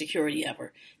dumbest security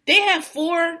ever. They had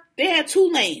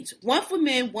 2 lanes. One for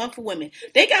men, one for women.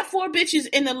 They got 4 bitches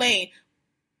in the lane.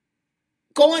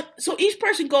 So each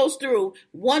person goes through,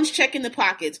 one's checking the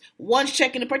pockets, one's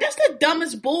checking the purse. That's the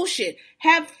dumbest bullshit.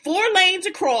 Have 4 lanes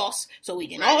across so we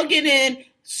can all get in,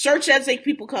 search as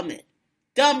people come in.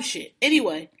 Dumb shit.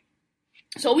 Anyway,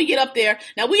 so we get up there.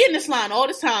 Now we in this line all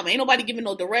this time. Ain't nobody giving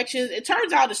no directions. It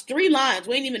turns out it's 3 lines.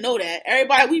 We didn't even know that.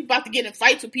 Everybody, we about to get in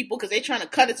fights with people because they trying to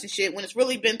cut us and shit when it's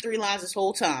really been 3 lines this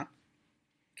whole time.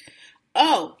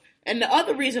 Oh, and the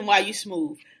other reason why you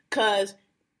smooth, because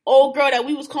old girl that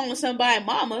we was calling somebody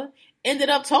mama ended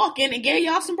up talking and gave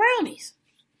y'all some brownies.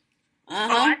 Oh,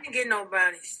 I didn't get no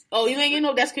brownies. Oh, you ain't get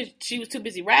no? That's because she was too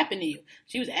busy rapping to you.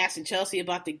 She was asking Chelsea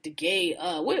about the gay,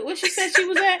 where she said she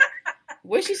was at?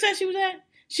 Where she said she was at?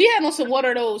 She had on some water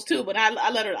of those too, but I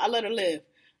let her live.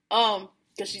 Cause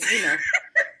she, you know.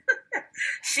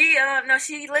 She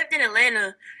lived in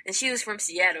Atlanta and she was from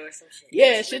Seattle or some shit.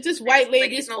 Yeah, she's this white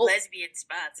lady. There's no lesbian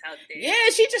spots out there.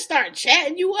 Yeah, she just started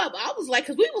chatting you up. I was like,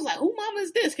 cause we was like, who mama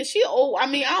is this? Cause she old. I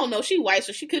mean, I don't know. She white,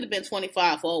 so she could have been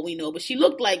 25 for all we know, but she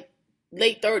looked like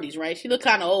late 30s, right? She looked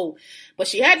kind of old, but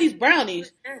she had these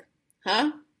brownies.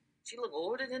 Huh? She looked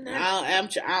older than that.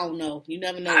 I don't know. You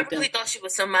never know. I really thought she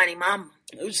was somebody's mama.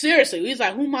 Seriously, we was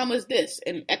like, who mama is this?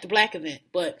 And at the black event,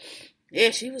 but yeah,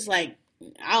 she was like,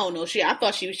 I don't know. I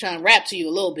thought she was trying to rap to you a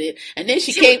little bit, and then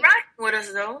she came was rapping with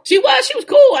us though. She was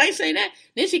cool. I ain't saying that.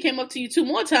 Then she came up to you 2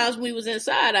 more times when we was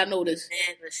inside. I noticed.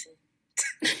 Man, listen.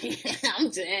 I'm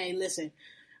just, hey, listen.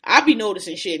 I be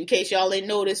noticing shit. In case y'all ain't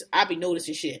noticed, I be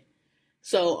noticing shit.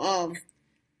 So,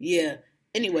 yeah.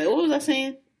 Anyway, what was I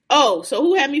saying? Oh, so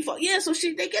who had me fuck? Yeah, so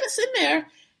they get us in there,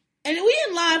 and we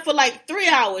in line for like 3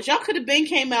 hours. Y'all could have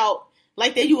came out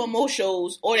like they do in most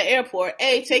shows or the airport.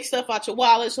 Hey, take stuff out your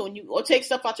wallet or take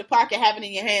stuff out your pocket, have it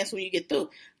in your hands when you get through.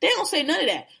 They don't say none of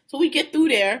that. So we get through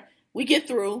there,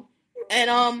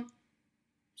 and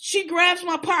she grabs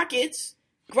my pockets,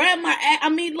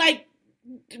 like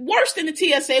worse than the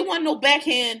TSA. Wasn't no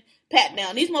backhand pat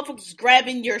down. These motherfuckers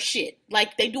grabbing your shit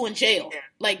like they do in jail,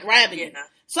 like grabbing it.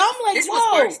 So I'm like, this whoa.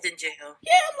 was worse than jail.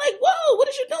 Yeah, I'm like, whoa, what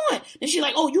is you doing? And she's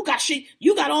like, oh, you got shit.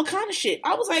 You got all kind of shit.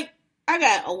 I was like, I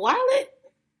got a wallet,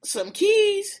 some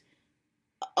keys,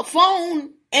 a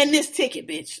phone, and this ticket,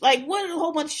 bitch. Like, what a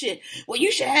whole bunch of shit. Well, you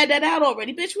should have that out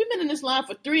already, bitch. We've been in this line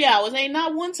for 3 hours. Ain't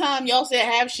not one time y'all said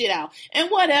have shit out.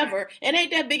 And whatever. It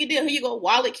ain't that big a deal. Here you go,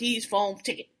 wallet, keys, phone,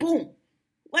 ticket. Boom.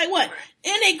 Like what?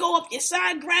 And they go up your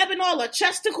side grabbing all the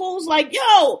chesticles. Like,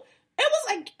 yo. It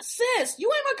was like, sis,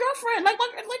 you ain't my girlfriend. Like,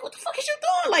 what the fuck is you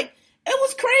doing? Like, it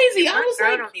was crazy. I was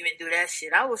like, don't even do that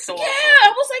shit. I was so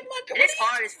I was like, my girl. It's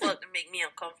hard as fuck to make me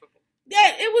uncomfortable.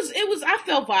 Yeah, it was. I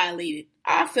felt violated.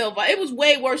 It was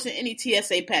way worse than any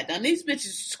TSA pat down. These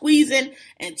bitches squeezing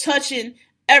and touching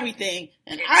everything,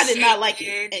 and I did not like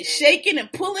it. And shaking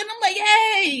and pulling. I'm like,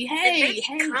 hey.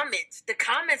 The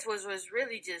comments was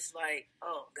really just like,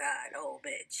 oh God, oh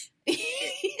bitch.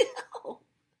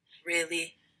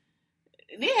 Really?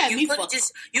 They had me fucked.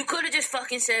 You could have just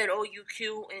fucking said, "Oh, you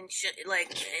cute," and shit.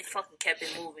 Like, it fucking kept it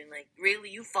moving. Like, really,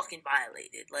 you fucking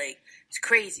violated. Like, it's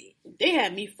crazy. They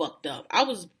had me fucked up. I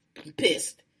was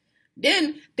pissed.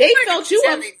 Then they felt you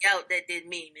up. That did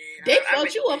me, man. They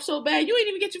felt you up so bad you ain't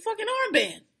even get your fucking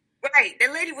armband. Right,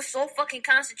 that lady was so fucking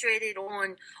concentrated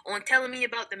on telling me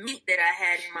about the meat that I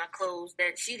had in my clothes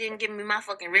that she didn't give me my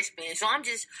fucking wristband. So I'm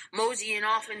just moseying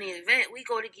off in the event. We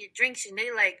go to get drinks and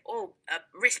they like, oh, a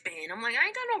wristband. I'm like, I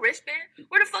ain't got no wristband.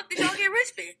 Where the fuck did y'all get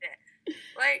wristbands at?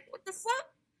 Like, what the fuck?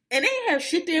 And they ain't have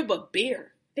shit there but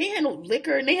beer. They had no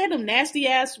liquor and they had them nasty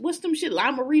ass, what's them shit,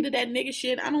 Lime-A-Rita, that nigga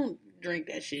shit. I don't drink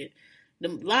that shit. The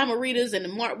Lime-A-Ritas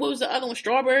and what was the other one,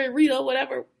 Strawberry Rita or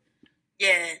whatever.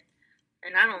 Yeah.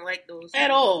 And I don't like those.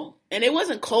 At all. And it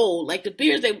wasn't cold. Like, the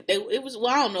beers, it was, well,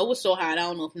 I don't know. It was so hot. I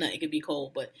don't know if nothing could be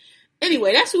cold. But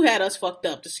anyway, that's who had us fucked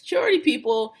up. The security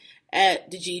people at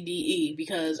the GDE.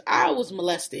 Because I was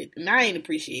molested. And I ain't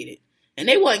appreciate it. And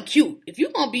they wasn't cute. If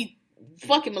you gonna be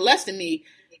fucking molesting me,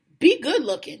 be good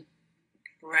looking.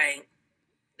 Right.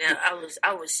 Yeah,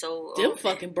 I was so... Them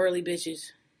fucking burly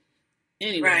bitches.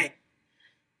 Anyway. Right.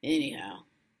 Anyhow.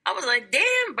 I was like,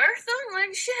 damn, Bertha.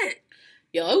 Like, shit.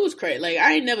 Yo, it was crazy. Like,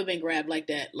 I ain't never been grabbed like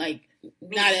that. Like,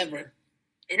 not ever.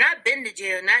 And I've been to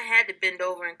jail, and I had to bend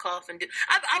over and cough and do.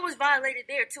 I was violated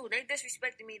there too. They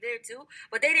disrespected me there too,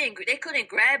 but they couldn't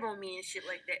grab on me and shit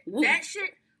like that. Ooh. That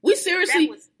shit We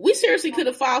seriously could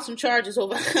have filed some charges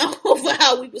over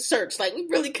how we were searched. Like, we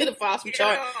really could have filed some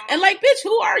charges. And like, bitch,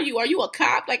 who are you? Are you a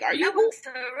cop? Like, are you that was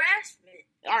harassment?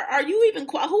 Are you even?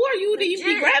 Who are you to even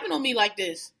be grabbing on me like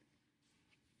this?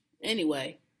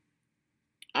 Anyway,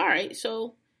 all right.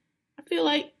 So I feel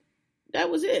like that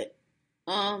was it.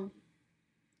 I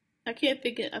can't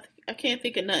think of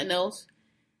nothing else.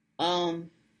 What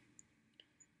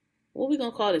we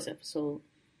gonna call this episode?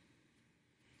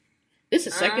 This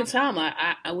is the second time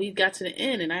we got to the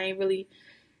end, and I ain't really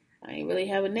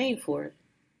have a name for it.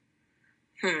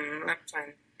 I'm trying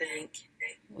to think.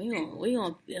 We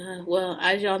gonna well,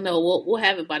 as y'all know, we'll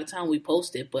have it by the time we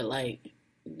post it. But like,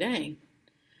 dang,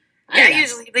 I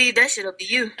usually leave that shit up to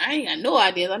you. I ain't got no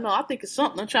ideas. I know I think it's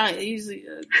something. I'm trying to usually.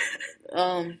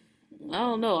 I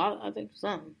don't know. I think it's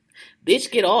something.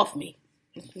 Bitch, get off me.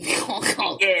 Yeah.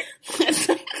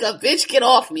 Bitch, get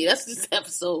off me. That's this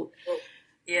episode.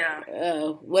 Yeah.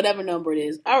 Whatever number it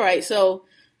is. All right, so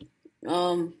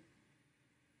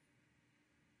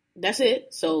that's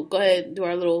it. So go ahead and do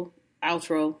our little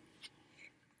outro.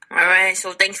 All right,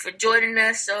 so thanks for joining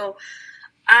us. So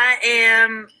I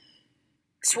am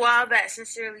Suave at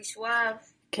Sincerely Suave.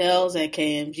 Kels at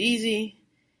KMGZ.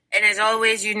 And as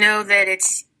always, you know that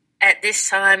it's at this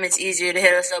time it's easier to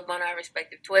hit us up on our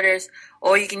respective Twitters,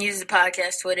 or you can use the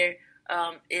podcast Twitter.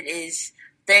 It is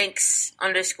thanks_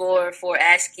 for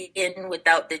asking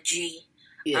without the G.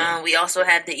 Yeah. We also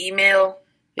have the email.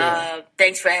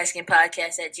 Thanks for asking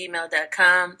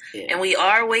podcast@gmail.com. Yeah. And we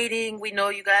are waiting. We know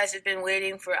you guys have been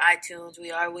waiting for iTunes.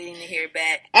 We are waiting to hear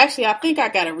back. Actually, I think I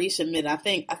got to resubmit. I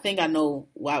think I know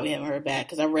why we haven't heard back,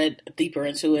 because I read deeper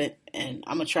into it, and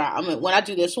I'm gonna try. When I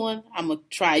do this one, I'm gonna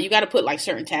try. You got to put like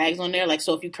certain tags on there, like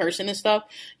so if you cursing and stuff,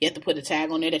 you have to put a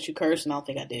tag on there that you curse, and I don't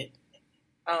think I did.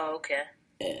 Oh, okay.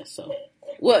 Yeah. So,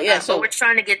 well, yeah. So we're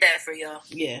trying to get that for y'all.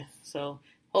 Yeah. So.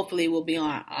 Hopefully we'll be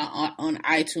on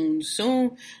iTunes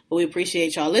soon. But we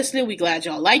appreciate y'all listening. We glad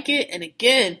y'all like it. And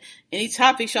again, any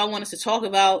topics y'all want us to talk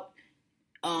about,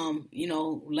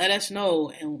 let us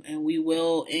know, and we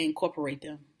will incorporate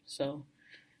them. So,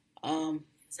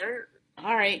 sir.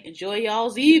 All right. Enjoy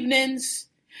y'all's evenings.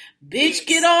 Bitch,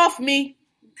 get off me.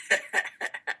 All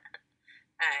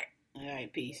right. All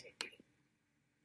right. Peace.